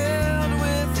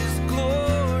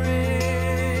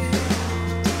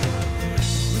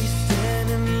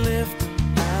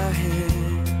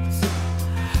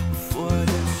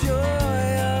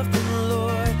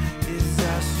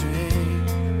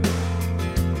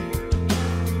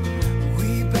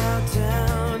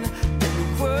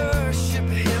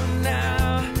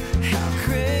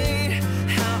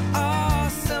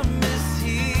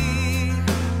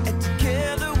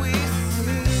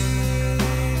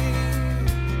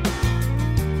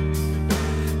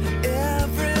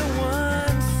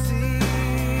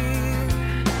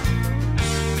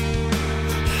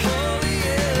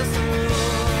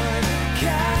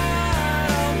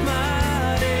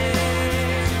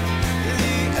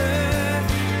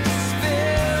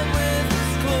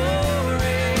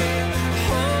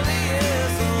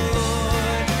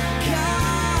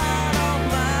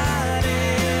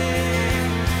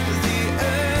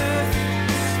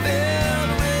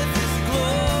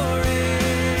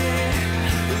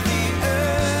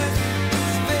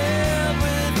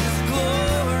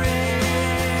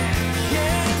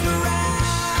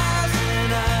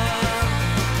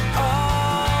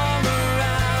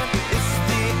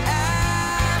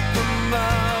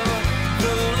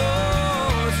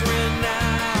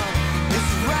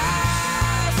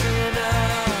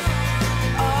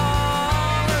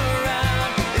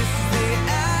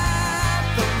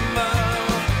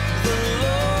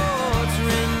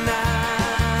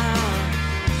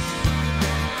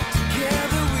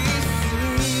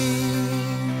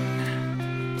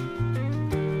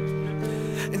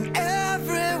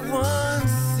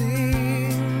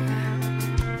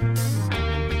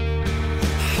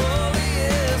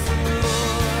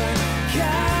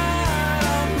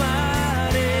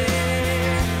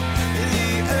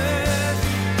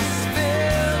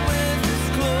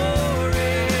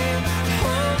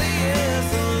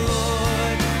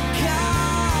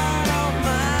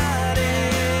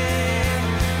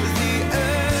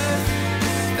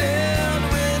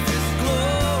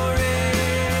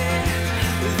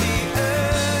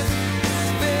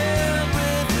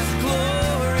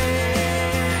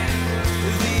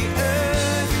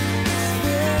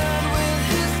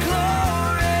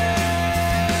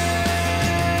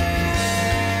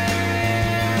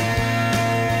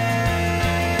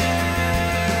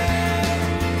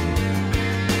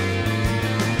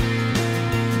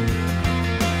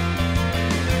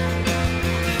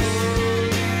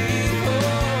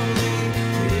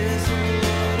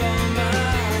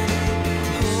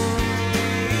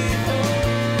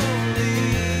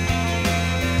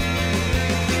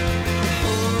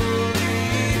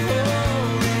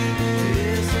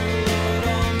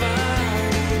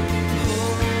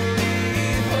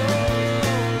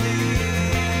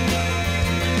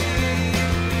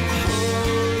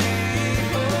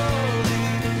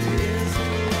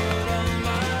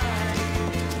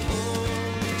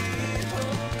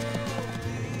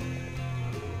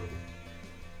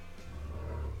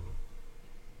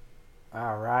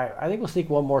All right. I think we'll sneak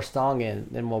one more song in,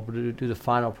 then we'll do the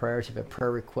final prayers. If you have a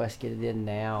prayer request, get it in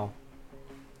now.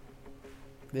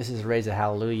 This is Raise a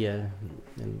Hallelujah.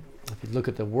 And if you look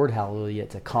at the word hallelujah,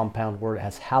 it's a compound word. It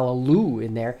has hallelujah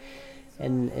in there.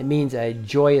 And it means a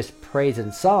joyous praise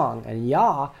and song. And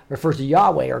Yah refers to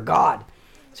Yahweh or God.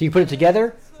 So you put it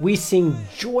together, we sing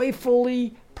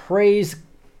joyfully praise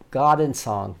God in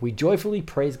song. We joyfully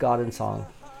praise God in song.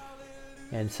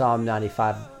 And Psalm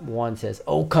 95:1 says,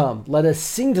 "Oh come, let us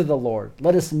sing to the Lord.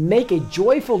 Let us make a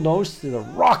joyful noise to the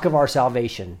rock of our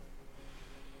salvation."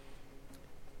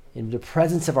 In the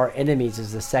presence of our enemies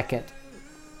is the second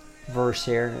verse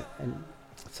here. And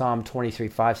Psalm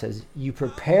 23:5 says, "You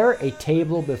prepare a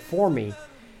table before me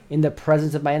in the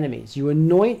presence of my enemies. You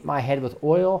anoint my head with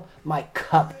oil. My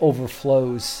cup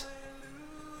overflows."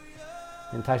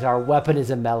 In fact, our weapon is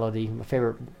a melody. My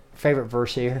favorite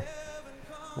verse here.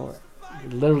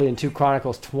 Literally in 2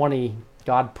 Chronicles 20,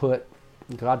 God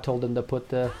told them to put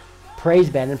the praise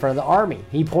band in front of the army.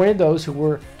 He appointed those who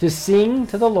were to sing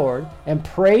to the Lord and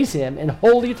praise him in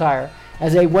holy attire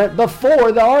as they went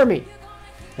before the army.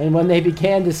 And when they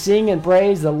began to sing and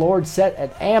praise, the Lord set an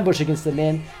ambush against the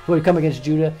men who had come against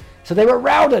Judah. So they were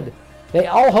routed. They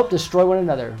all hoped to destroy one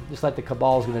another, just like the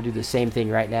cabal is going to do the same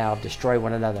thing right now, destroy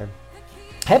one another.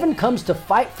 Heaven comes to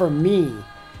fight for me.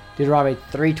 Deuteronomy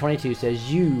 3:22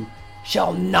 says, "You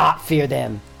shall not fear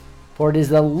them, for it is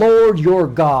the Lord your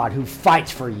God who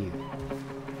fights for you."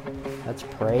 Let's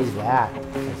praise that,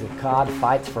 as God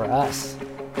fights for us.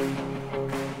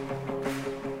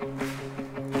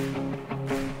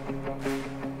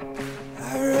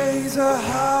 I raise a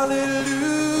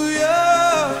hallelujah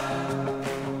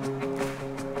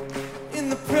in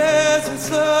the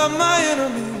presence of my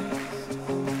enemies.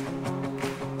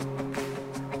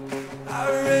 I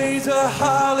raise a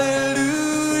hallelujah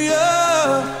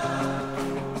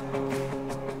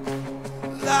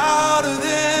louder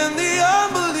than the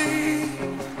unbelief.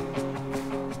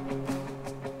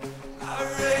 I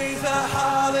raise a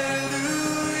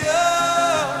hallelujah.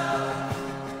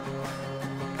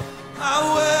 My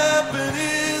weapon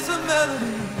is a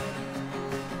melody.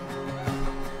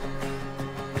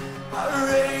 I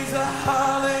raise a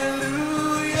hallelujah.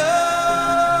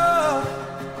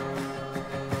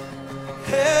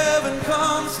 Heaven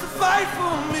comes to fight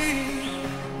for me.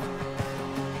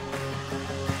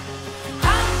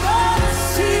 I'm gonna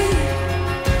see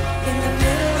in the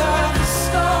middle of the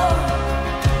storm.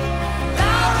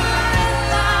 Louder and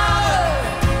louder,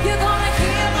 you're gonna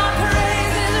hear my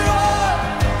praises roar.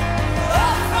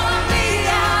 Up from the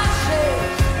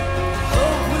ashes,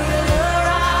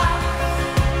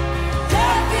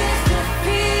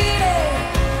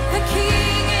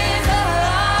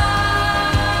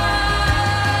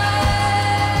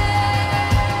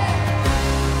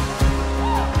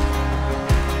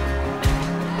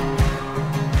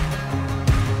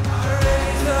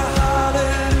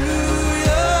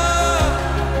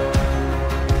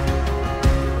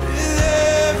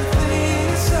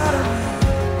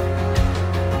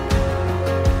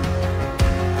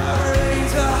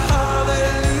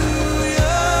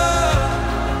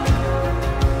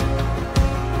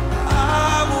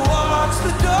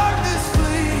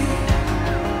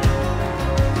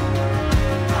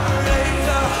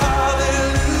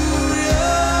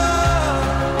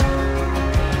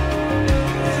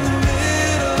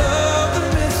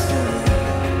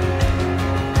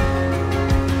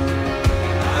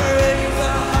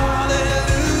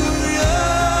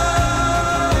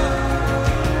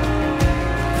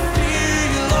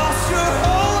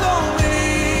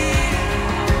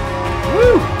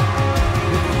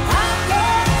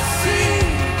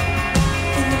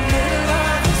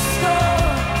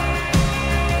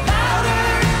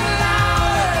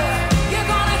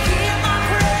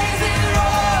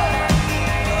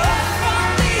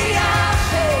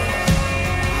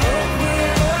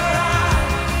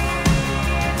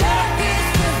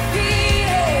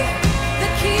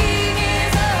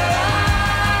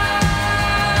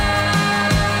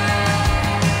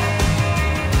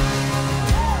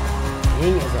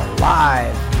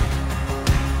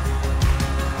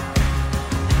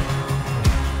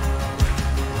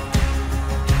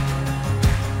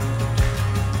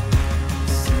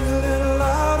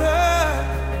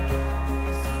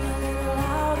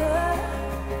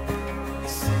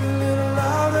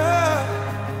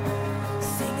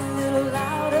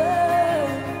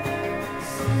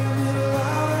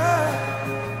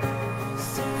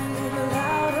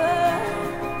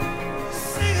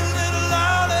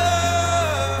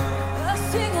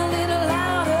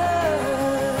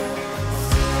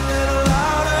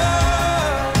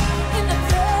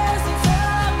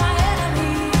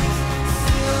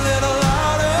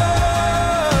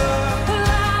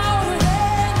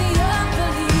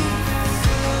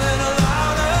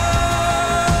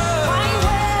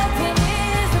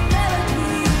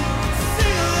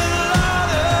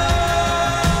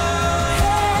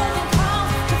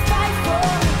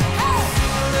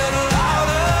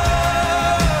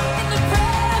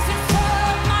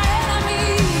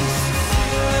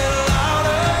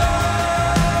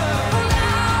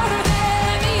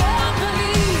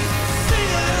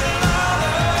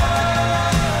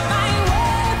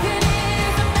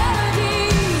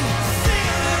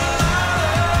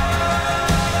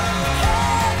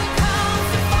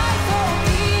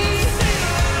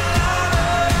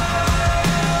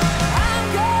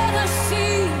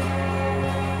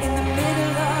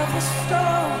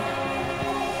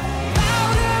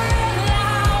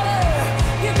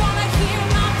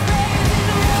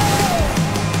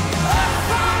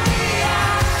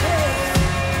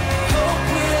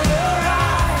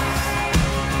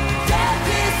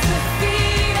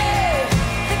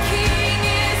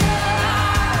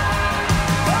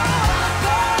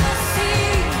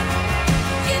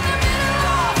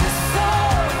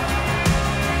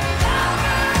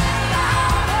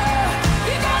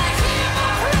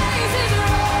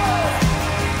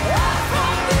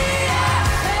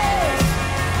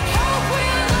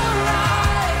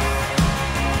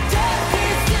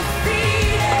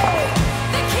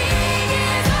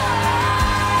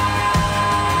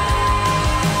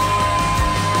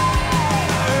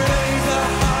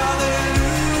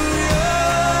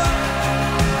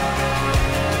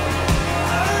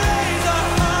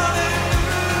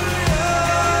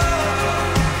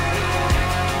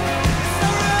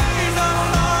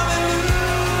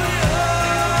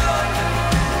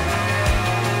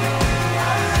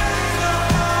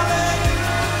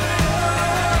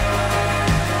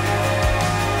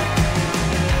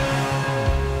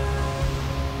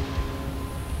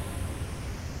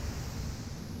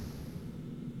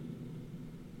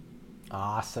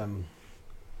 Awesome.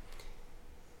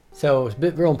 So it's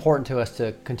been real important to us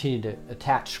to continue to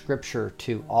attach scripture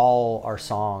to all our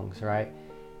songs, right?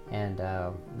 And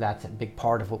that's a big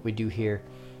part of what we do here.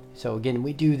 So again,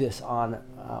 we do this on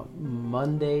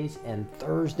Mondays and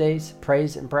Thursdays,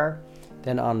 praise and prayer.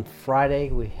 Then on Friday,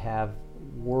 we have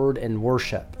word and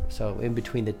worship. So in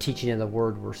between the teaching of the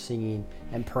word, we're singing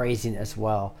and praising as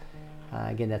well.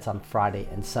 Again, that's on Friday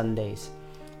and Sundays.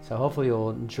 So hopefully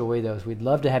you'll enjoy those. We'd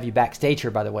love to have you backstage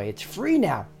here, by the way. It's free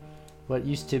now. What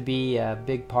used to be a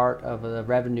big part of the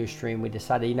revenue stream, we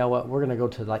decided, you know what, we're going to go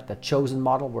to like the chosen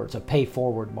model where it's a pay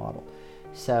forward model.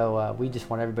 So we just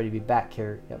want everybody to be back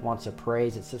here that wants to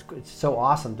praise. It's so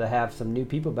awesome to have some new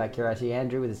people back here. I see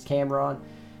Andrew with his camera on.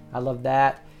 I love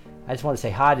that. I just want to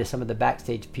say hi to some of the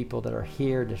backstage people that are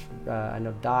here. Just I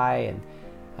know Di and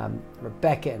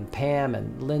Rebecca and Pam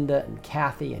and Linda and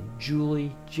Kathy and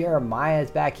Julie. Jeremiah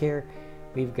is back here.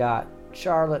 We've got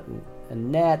Charlotte and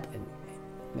Annette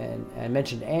and I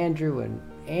mentioned Andrew and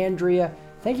Andrea.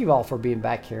 Thank you all for being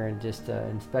back here, and just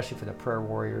and especially for the prayer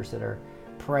warriors that are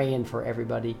praying for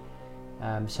everybody.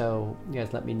 So you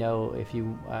guys let me know if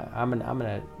you. I'm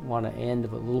gonna want to end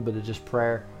with a little bit of just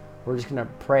prayer. We're just gonna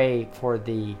pray for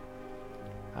the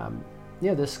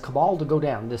this cabal to go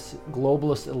down, this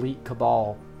globalist elite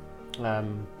cabal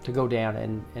to go down,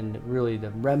 and really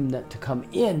the remnant to come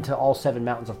into all 7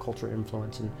 mountains of cultural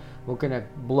influence. And we're gonna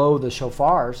blow the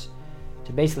shofars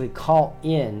to basically call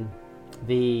in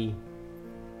the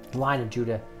line of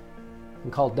Judah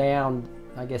and call down,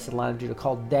 I guess the line of Judah,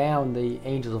 called down the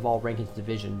angels of all rankings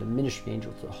division, the ministry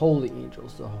angels, the holy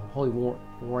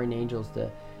warring angels,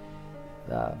 the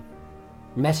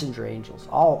messenger angels,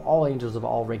 all angels of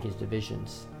all rankings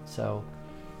divisions. So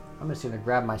I'm just going to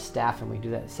grab my staff and we can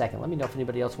do that in a second. Let me know if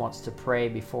anybody else wants to pray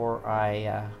before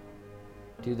I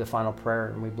do the final prayer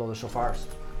and we blow the shofars.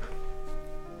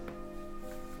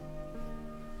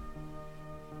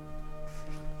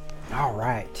 All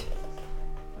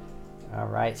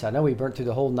right, so I know we burnt through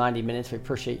the whole 90 minutes. We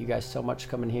appreciate you guys so much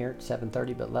coming here at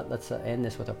 7:30, but let's end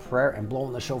this with a prayer and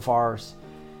blowing the shofars.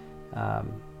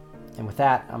 And with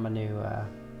that, I'm going to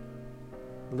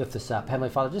lift this up. Heavenly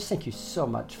Father, just thank you so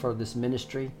much for this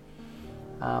ministry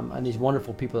and these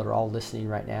wonderful people that are all listening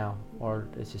right now. Lord,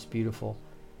 it's just beautiful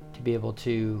to be able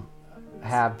to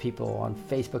have people on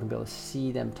Facebook and be able to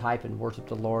see them type and worship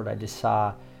the Lord. I just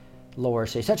saw Laura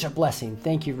say, such a blessing.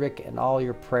 Thank you, Rick, and all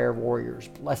your prayer warriors.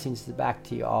 Blessings back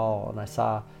to you all. And I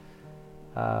saw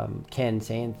Ken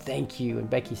saying thank you, and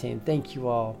Becky saying thank you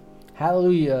all.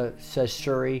 Hallelujah, says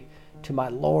Shuri, to my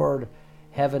Lord.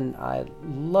 Heaven, I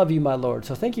love you, my Lord.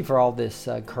 So thank you for all this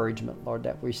encouragement, Lord,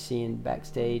 that we're seeing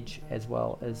backstage as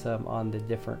well as on the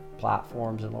different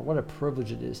platforms. And Lord, what a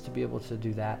privilege it is to be able to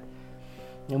do that.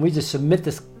 And we just submit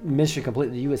this ministry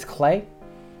completely to you as clay.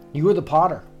 You are the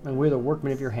potter, and we're the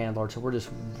workmen of your hand, Lord. So we're just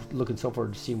looking so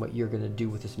forward to seeing what you're going to do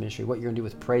with this ministry, what you're going to do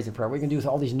with praise and prayer, what you're going to do with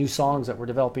all these new songs that we're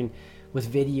developing with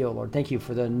video, Lord. Thank you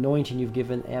for the anointing you've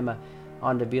given Emma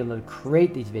on to be able to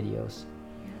create these videos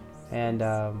and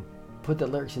put the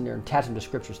lyrics in there and attach them to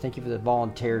scriptures. Thank you for the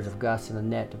volunteers of Gus and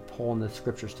Annette to pull the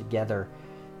scriptures together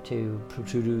to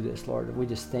do this, Lord. And we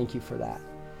just thank you for that.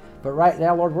 But right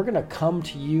now, Lord, we're going to come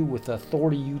to you with the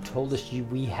authority you told us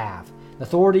we have. The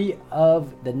authority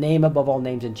of the name above all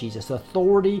names in Jesus. The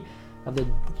authority of the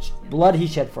blood he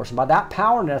shed for us. And by that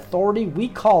power and authority, we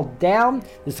call down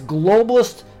this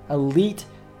globalist, elite,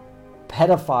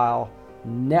 pedophile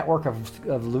network of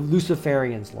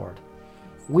Luciferians, Lord.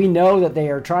 We know that they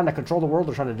are trying to control the world.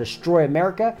 They're trying to destroy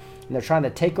America. And they're trying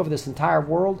to take over this entire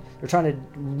world. They're trying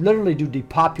to literally do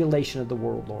depopulation of the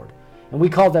world, Lord. And we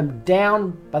call them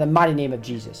down by the mighty name of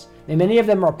Jesus. And many of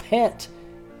them repent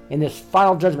in this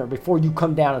final judgment before you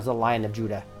come down as the Lion of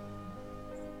Judah.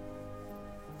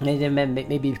 Many of them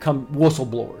may become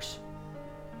whistleblowers.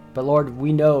 But Lord,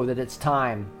 we know that it's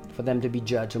time for them to be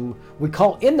judged. And we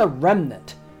call in the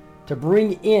remnant to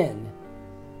bring in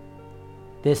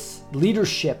this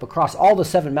leadership across all the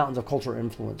 7 mountains of cultural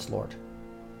influence, Lord.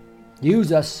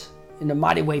 Use us in a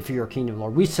mighty way for your kingdom,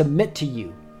 Lord. We submit to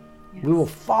you. Yes. We will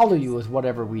follow you with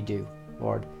whatever we do,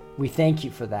 Lord. We thank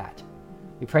you for that.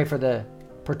 We pray for the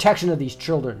protection of these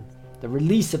children, the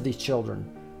release of these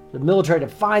children, the military to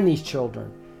find these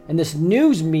children, and this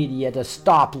news media to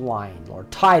stop lying,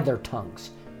 Lord. Tie their tongues,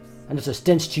 and it's a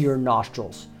stench to your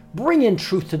nostrils. Bring in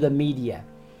truth to the media.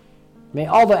 May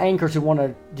all the anchors who want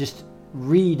to just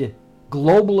read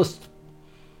globalist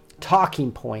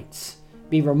talking points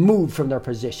be removed from their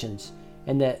positions,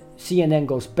 and that CNN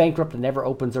goes bankrupt and never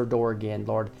opens their door again,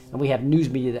 Lord. And we have news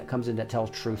media that comes in that tells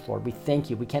truth, Lord. We thank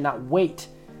you. We cannot wait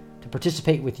to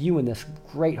participate with you in this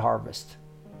great harvest.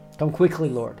 Come quickly,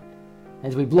 Lord.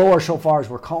 As we blow our shofars,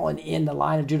 we're calling in the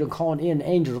Lion of Judah, calling in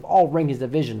angels of all ranks and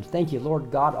divisions. Thank you,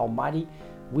 Lord God Almighty.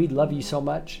 We love you so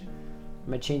much. I'm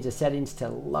going to change the settings to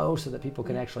low so that people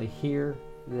can actually hear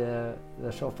the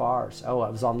shofars. Oh,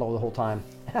 it was on low the whole time.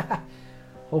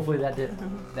 Hopefully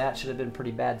that should have been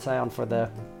pretty bad sound for the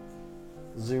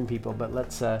Zoom people, but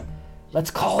let's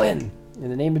call in the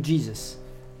name of Jesus.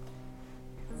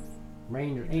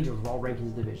 Angels of all rankings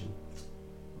and division.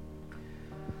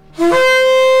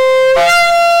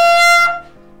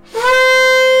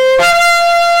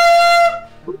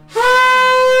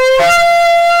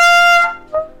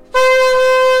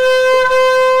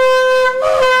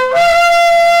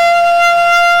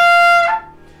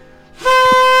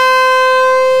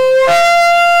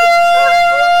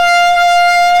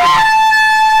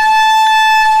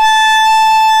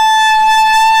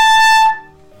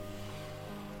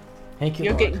 Thank you,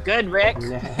 You're Lord. getting good, Rick.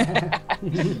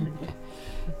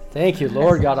 Thank you,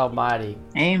 Lord God Almighty.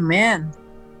 Amen.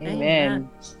 Amen.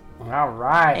 All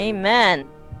right. Amen.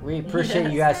 We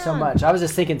appreciate you guys so much. I was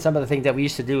just thinking some of the things that we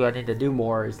used to do, I need to do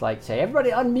more, is like say,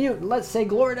 everybody unmute and let's say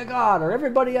glory to God, or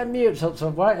everybody unmute. So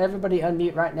why don't everybody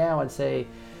unmute right now and say,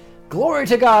 glory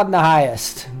to God in the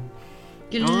highest.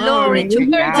 Glory to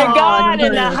God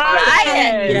in the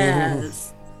highest.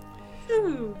 Yes.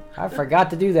 I forgot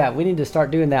to do that. We need to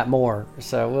start doing that more.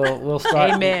 So we'll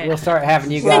start. Amen. We'll start having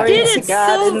you We guys. did Glory it to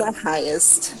God so in the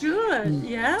highest. good.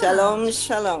 Yeah. Shalom,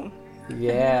 shalom.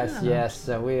 Yes.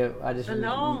 So I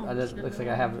just looks like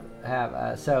I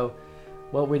have. So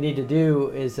what we need to do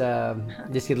is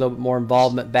just get a little bit more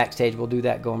involvement backstage. We'll do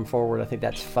that going forward. I think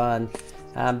that's fun.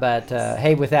 But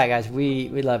hey, with that, guys, we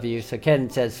love you. So Ken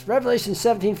says, Revelation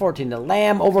 17:14, the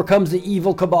Lamb overcomes the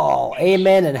evil cabal.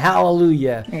 Amen and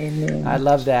hallelujah. Amen. I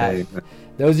love that. Amen.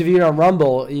 Those of you on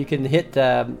Rumble, you can hit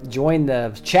join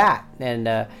the chat,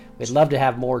 and we'd love to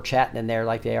have more chatting in there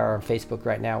like they are on Facebook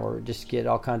right now, where we just get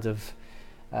all kinds of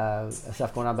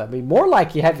stuff going on. But be more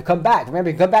like you have to come back. Remember,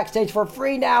 you can come backstage for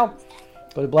free now.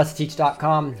 Go to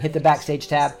blessedteach.com, hit the backstage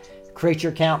tab, create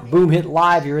your account, boom, hit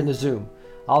live, you're in the Zoom.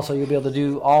 Also, you'll be able to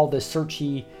do all the search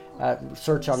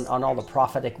on all the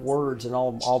prophetic words and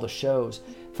all the shows.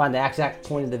 Find the exact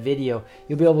point of the video.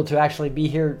 You'll be able to actually be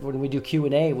here when we do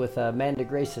Q&A with Amanda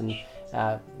Grace and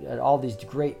all these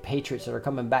great patriots that are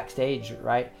coming backstage,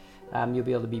 right? You'll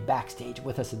be able to be backstage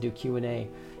with us and do Q&A.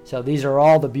 So these are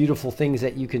all the beautiful things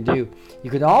that you can do. You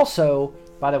can also,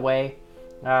 by the way,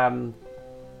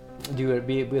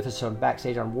 be with us on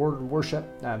backstage on Word and Worship.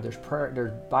 There's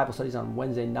Bible studies on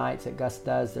Wednesday nights that Gus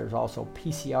does. There's also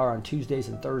PCR on Tuesdays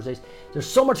and Thursdays. There's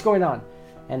so much going on,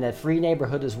 and the free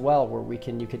neighborhood as well, where you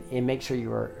can make sure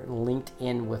you are linked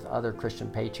in with other Christian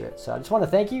patriots. So I just want to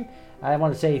thank you. I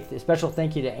want to say a special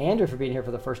thank you to Andrew for being here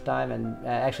for the first time and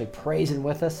actually praising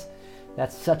with us.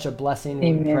 That's such a blessing.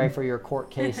 Amen. We pray for your court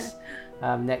case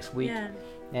next week. Yeah.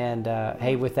 And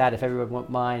hey, with that, if everyone won't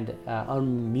mind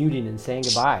unmuting and saying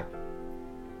goodbye.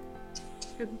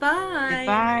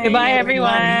 Goodbye. Goodbye,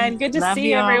 everyone. Good to Love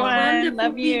see you all. everyone. Wonderful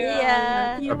Love you. people.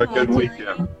 Yeah. Love you Have a good all.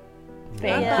 weekend.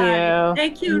 Thank Bye-bye. you.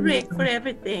 Thank you, Rick, for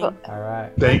everything. All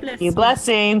right. Thank Bless You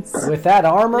blessings. With that,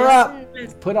 armor up.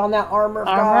 Bless- Put on that armor of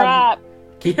Armor God. up.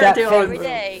 Keep Yeah, that the Every faith,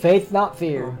 day. faith, not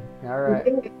fear. All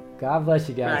right. God bless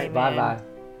you guys. Amen. Bye-bye.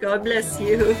 God bless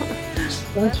you.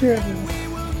 Bless you, everyone.